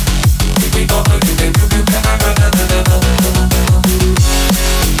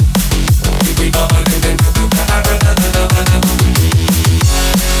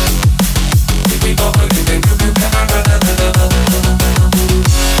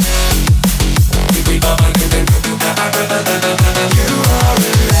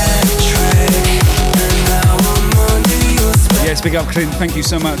 Yes, big up Clint, thank you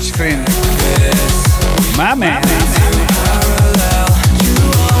so much, Clint. My man.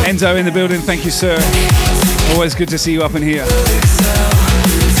 Enzo in the building, thank you, sir. Always good to see you up in here.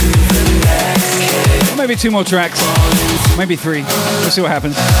 Maybe 2 more tracks, maybe 3. We'll see what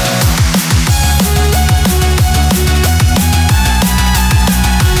happens.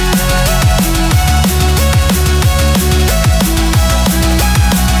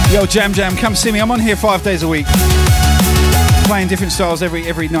 Yo, Jam, come see me. I'm on here 5 days a week. Playing different styles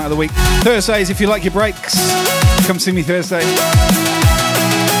every night of the week. Thursdays, if you like your breaks, come see me Thursday.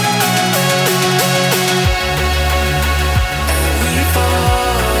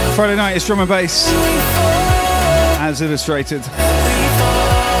 Friday night is drum and bass. as illustrated.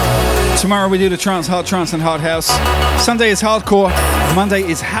 Tomorrow we do the trance, hard trance and hard house. Sunday is hardcore. Monday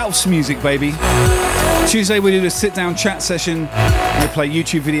is house music, baby. Tuesday we do the sit-down chat session. We play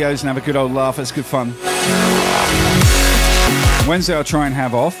YouTube videos and have a good old laugh. It's good fun. Wednesday I'll try and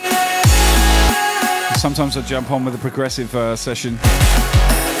have off. Sometimes I jump on with a progressive session.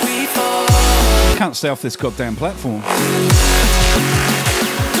 Can't stay off this goddamn platform.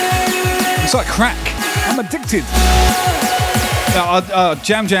 It's like crack. I'm addicted.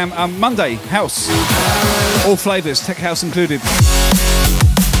 Jam, Monday, house. All flavours, tech house included.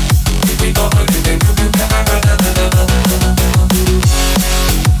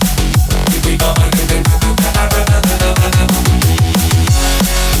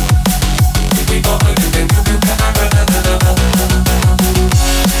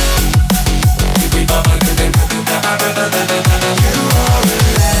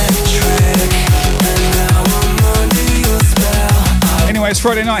 Anyway, it's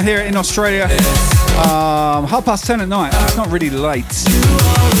Friday night here in Australia. 10:30 at night. It's not really late.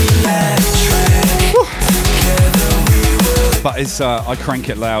 But it's I crank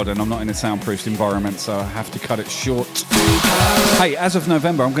it loud and I'm not in a soundproofed environment, so I have to cut it short. Hey, as of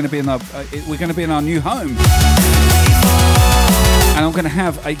November, we're going to be in our new home. And I'm going to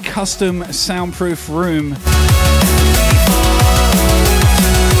have a custom soundproof room,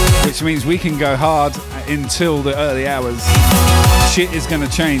 which means we can go hard until the early hours. Shit is going to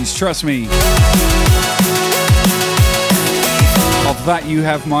change, trust me. Of that you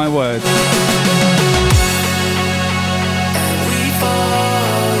have my word.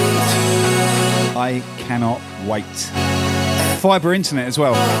 I cannot wait. Fibre internet as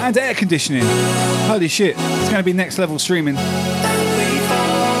well, and air conditioning. Holy shit, it's going to be next level streaming.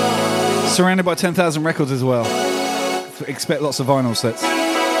 Surrounded by 10,000 records as well. Expect lots of vinyl sets.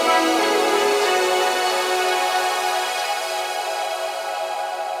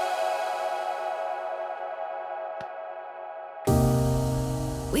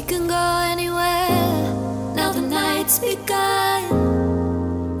 We can go anywhere, now the night's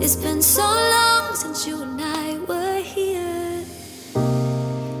begun. It's been so long since you and I were here.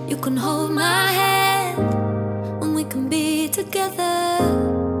 You can hold my hand, and we can be together.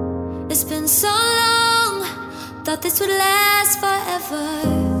 It's been so long, thought this would last forever.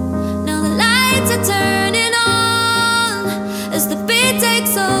 Now the lights are turning on, as the beat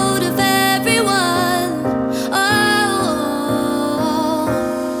takes hold of everyone. Oh,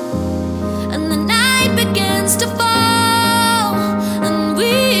 and the night begins to fall, and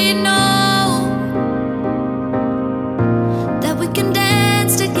we know that we can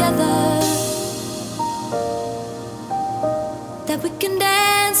dance together, that we can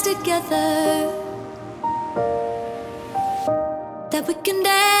dance together, that we can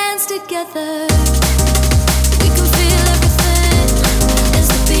dance together. We can feel everything as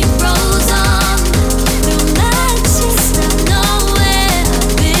the beat rolls on. Through nights just I know where I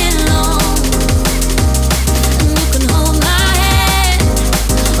belong. And you can hold my hand,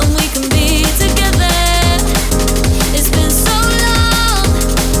 and we can be together. It's been so long,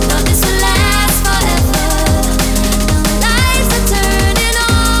 thought this would last forever. Now the lights are turning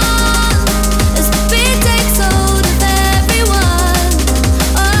on, as the beat takes hold of everyone.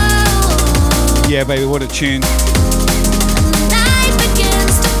 Oh, Yeah, baby, what a tune. night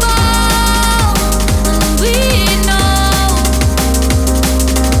begins to fall, and we know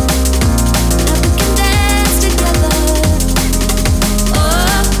that we can dance together.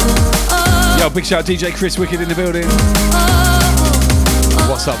 Oh, oh, Yo, big shout out DJ Chris Wicked in the building.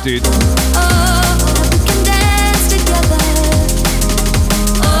 What's up, dude? that we can dance together.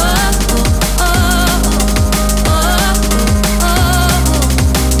 Oh,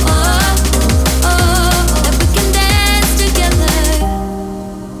 oh, that we can dance together.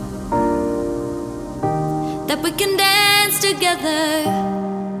 That we can dance together.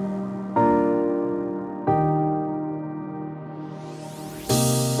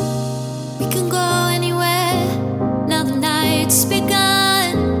 We can go anywhere, now the night's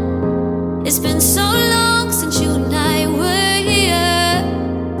begun. It's been so long since you and I were here.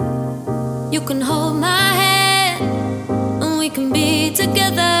 You can hold my hand, and we can be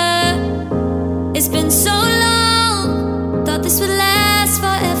together. It's been so long, thought this would last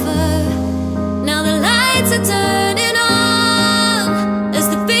forever. Now the lights are turning on, as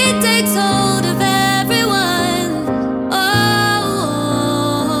the beat takes hold of everyone.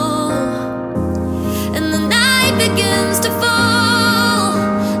 Oh, and the night begins to fall,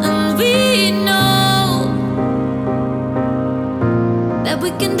 and we know that we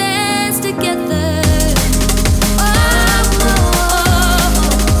can dance together. Oh,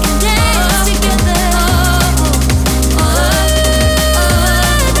 we can dance together.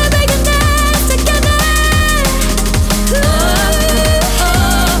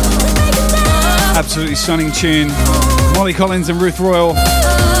 Absolutely stunning tune. Molly Collins and Ruth Royal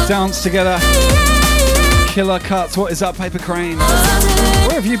dance together. Killer cuts. What is up, Paper Crane?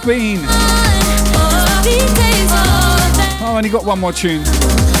 Where have you been? Oh, I only got one more tune.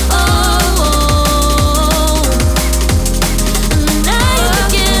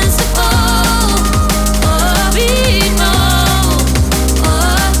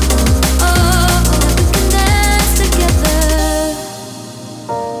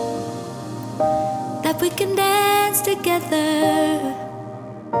 We can dance together.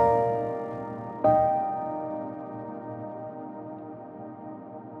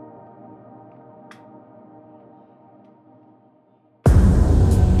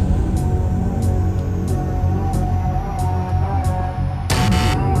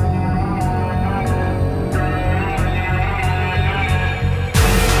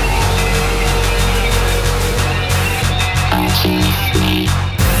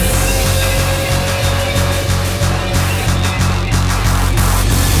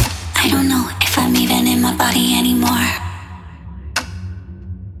 Body anymore.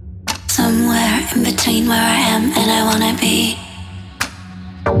 Somewhere in between where I am and I wanna be.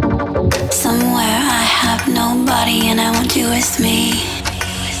 Somewhere I have nobody and I want you with me.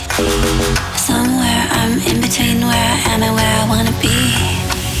 Somewhere I'm in between where I am and where I wanna be.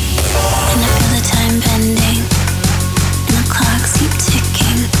 And I feel the time bending and the clocks keep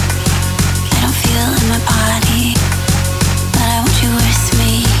ticking. I don't feel in my body, but I want you with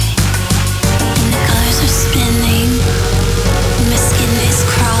me. Are spinning, my skin is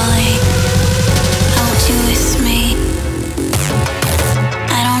crawling. I want you with me.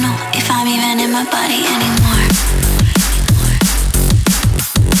 I don't know if I'm even in my body anymore.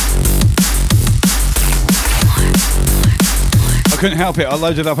 I couldn't help it, I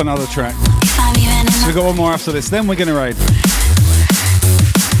loaded up another track. So we've got one more after this, then we're gonna raid.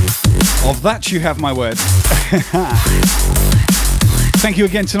 Of that you have my word. Thank you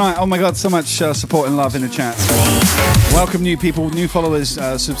again tonight. Oh my God, so much support and love in the chat. Welcome new people, new followers,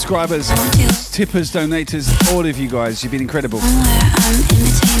 subscribers, tippers, donators, all of you guys. You've been incredible.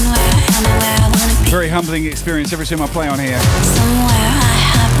 Very humbling experience every time I play on here.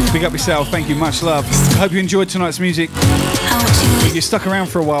 Big up yourself. Thank you. Much love. Hope you enjoyed tonight's music. You stuck around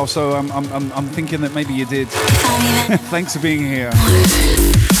for a while, so I'm thinking that maybe you did. Thanks for being here.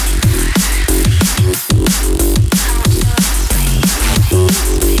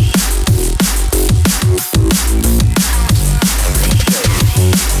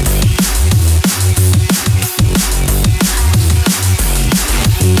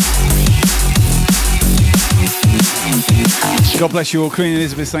 God bless you all. Queen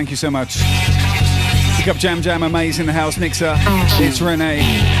Elizabeth, thank you so much. Pick up Jam Jam, Amaze in the house, Mixer. It's Renee.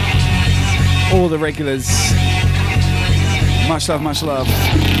 All the regulars. Much love, much love.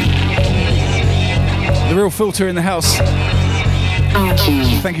 The Real Filter in the house.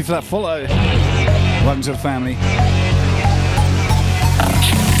 Thank you for that follow. Welcome to the family.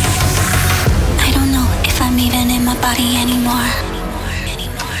 I don't know if I'm even in my body anymore.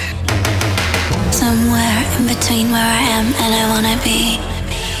 Somewhere in between where I am and I wanna be.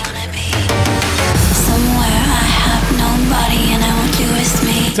 Somewhere I have nobody and I want you with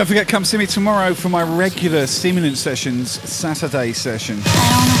me. Don't forget, come see me tomorrow for my regular Stimulant Sessions Saturday session. I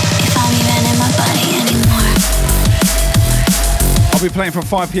don't know if I'm even in my body anymore. I'll be playing from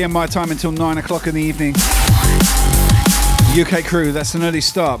 5 PM my time until 9 o'clock in the evening. UK crew, that's an early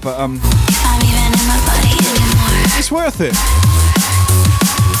start, but if I'm even in my body anymore. It's worth it.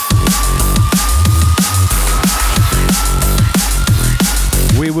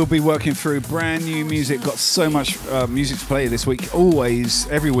 We will be working through brand new music. Got so much music to play this week. Always,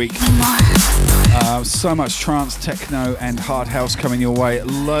 every week. So much trance, techno, and hard house coming your way.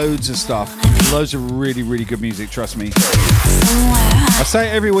 Loads of stuff. Loads of really, really good music. Trust me. I say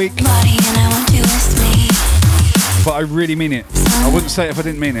it every week, but I really mean it. I wouldn't say it if I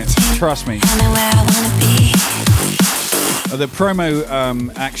didn't mean it. Trust me. The promo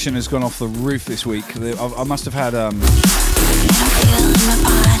action has gone off the roof this week. I must have had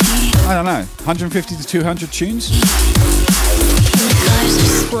I don't know, 150 to 200 tunes.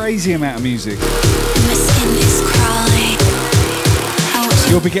 Crazy amount of music.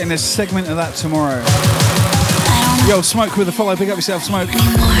 You'll be getting a segment of that tomorrow. Yo, Smoke with a follow. Big up yourself, Smoke.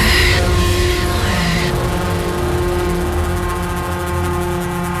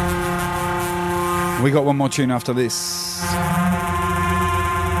 We got one more tune after this.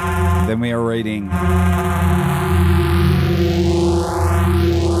 Then we are raiding.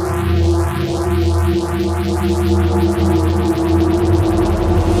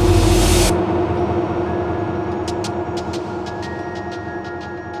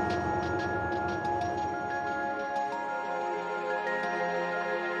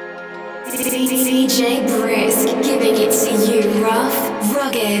 DJ Brisk, giving it to you rough,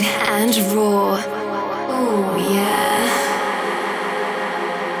 rugged, and raw. Oh yeah.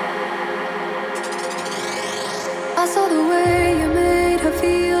 I saw the way you made her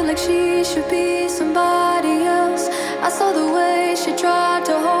feel like she should be somebody else. I saw the way she tried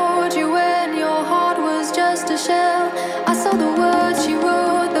to hold you when your heart was just a shell. I saw the words she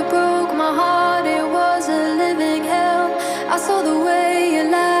wrote that broke my heart. It was a living hell. I saw the way you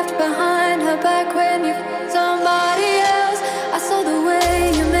laughed behind her back when you found somebody else. I saw the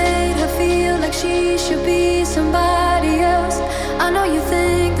way you made her feel like she should be somebody else. I know you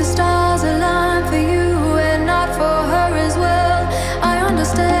think the stars align for you and not for her as well. I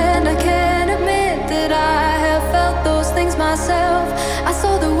understand, I can't admit that I have felt those things myself. I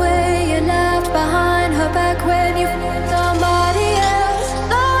saw the way you laughed behind her back when you found somebody else.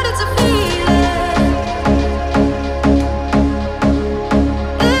 Lord, it's a feeling.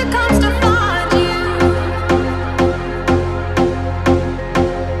 It comes to find you.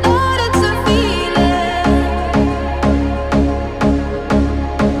 Lord, it's a feeling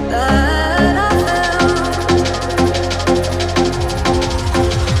that I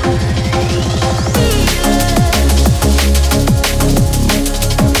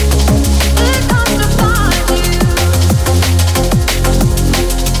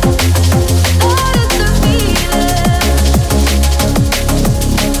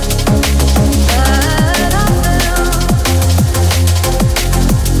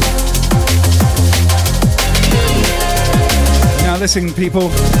Listen, people,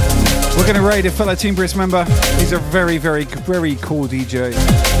 we're going to raid a fellow Team Brisk member. He's a very, very, very cool DJ.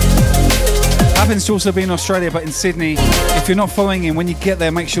 Happens to also be in Australia, but in Sydney. If you're not following him, when you get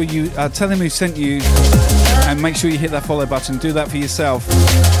there, make sure you tell him who sent you, and make sure you hit that follow button. Do that for yourself,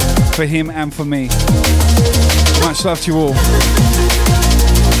 for him and for me. Much love to you all.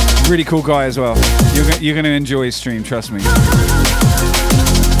 Really cool guy as well. You're going to enjoy his stream, trust me.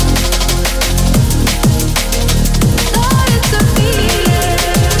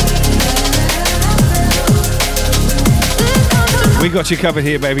 We got you covered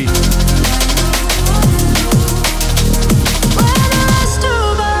here, baby.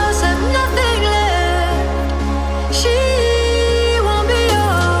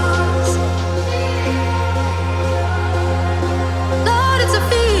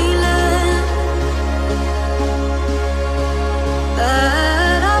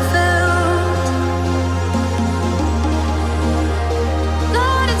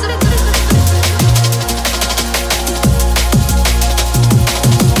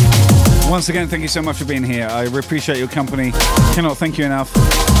 Once again, thank you so much for being here. I appreciate your company. Cannot thank you enough.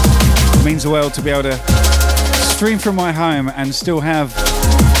 It means the world to be able to stream from my home and still have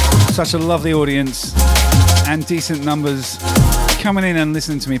such a lovely audience and decent numbers coming in and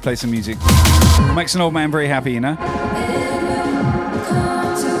listening to me play some music. Makes an old man very happy, you know?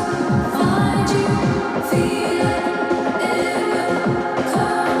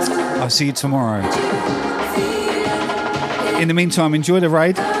 I'll see you tomorrow. In the meantime, enjoy the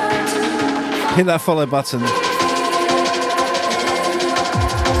raid. Hit that follow button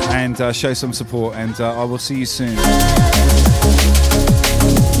and show some support, and I will see you soon.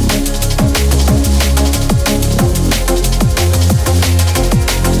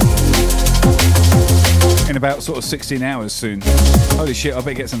 In about sort of 16 hours soon. Holy shit, I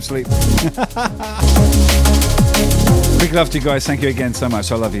better get some sleep. Big love to you guys. Thank you again so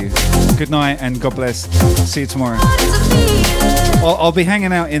much. I love you. Good night and God bless. See you tomorrow. I'll be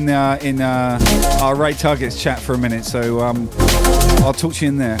hanging out in our Raid Targets chat for a minute, so I'll talk to you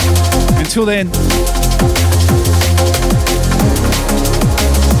in there. Until then,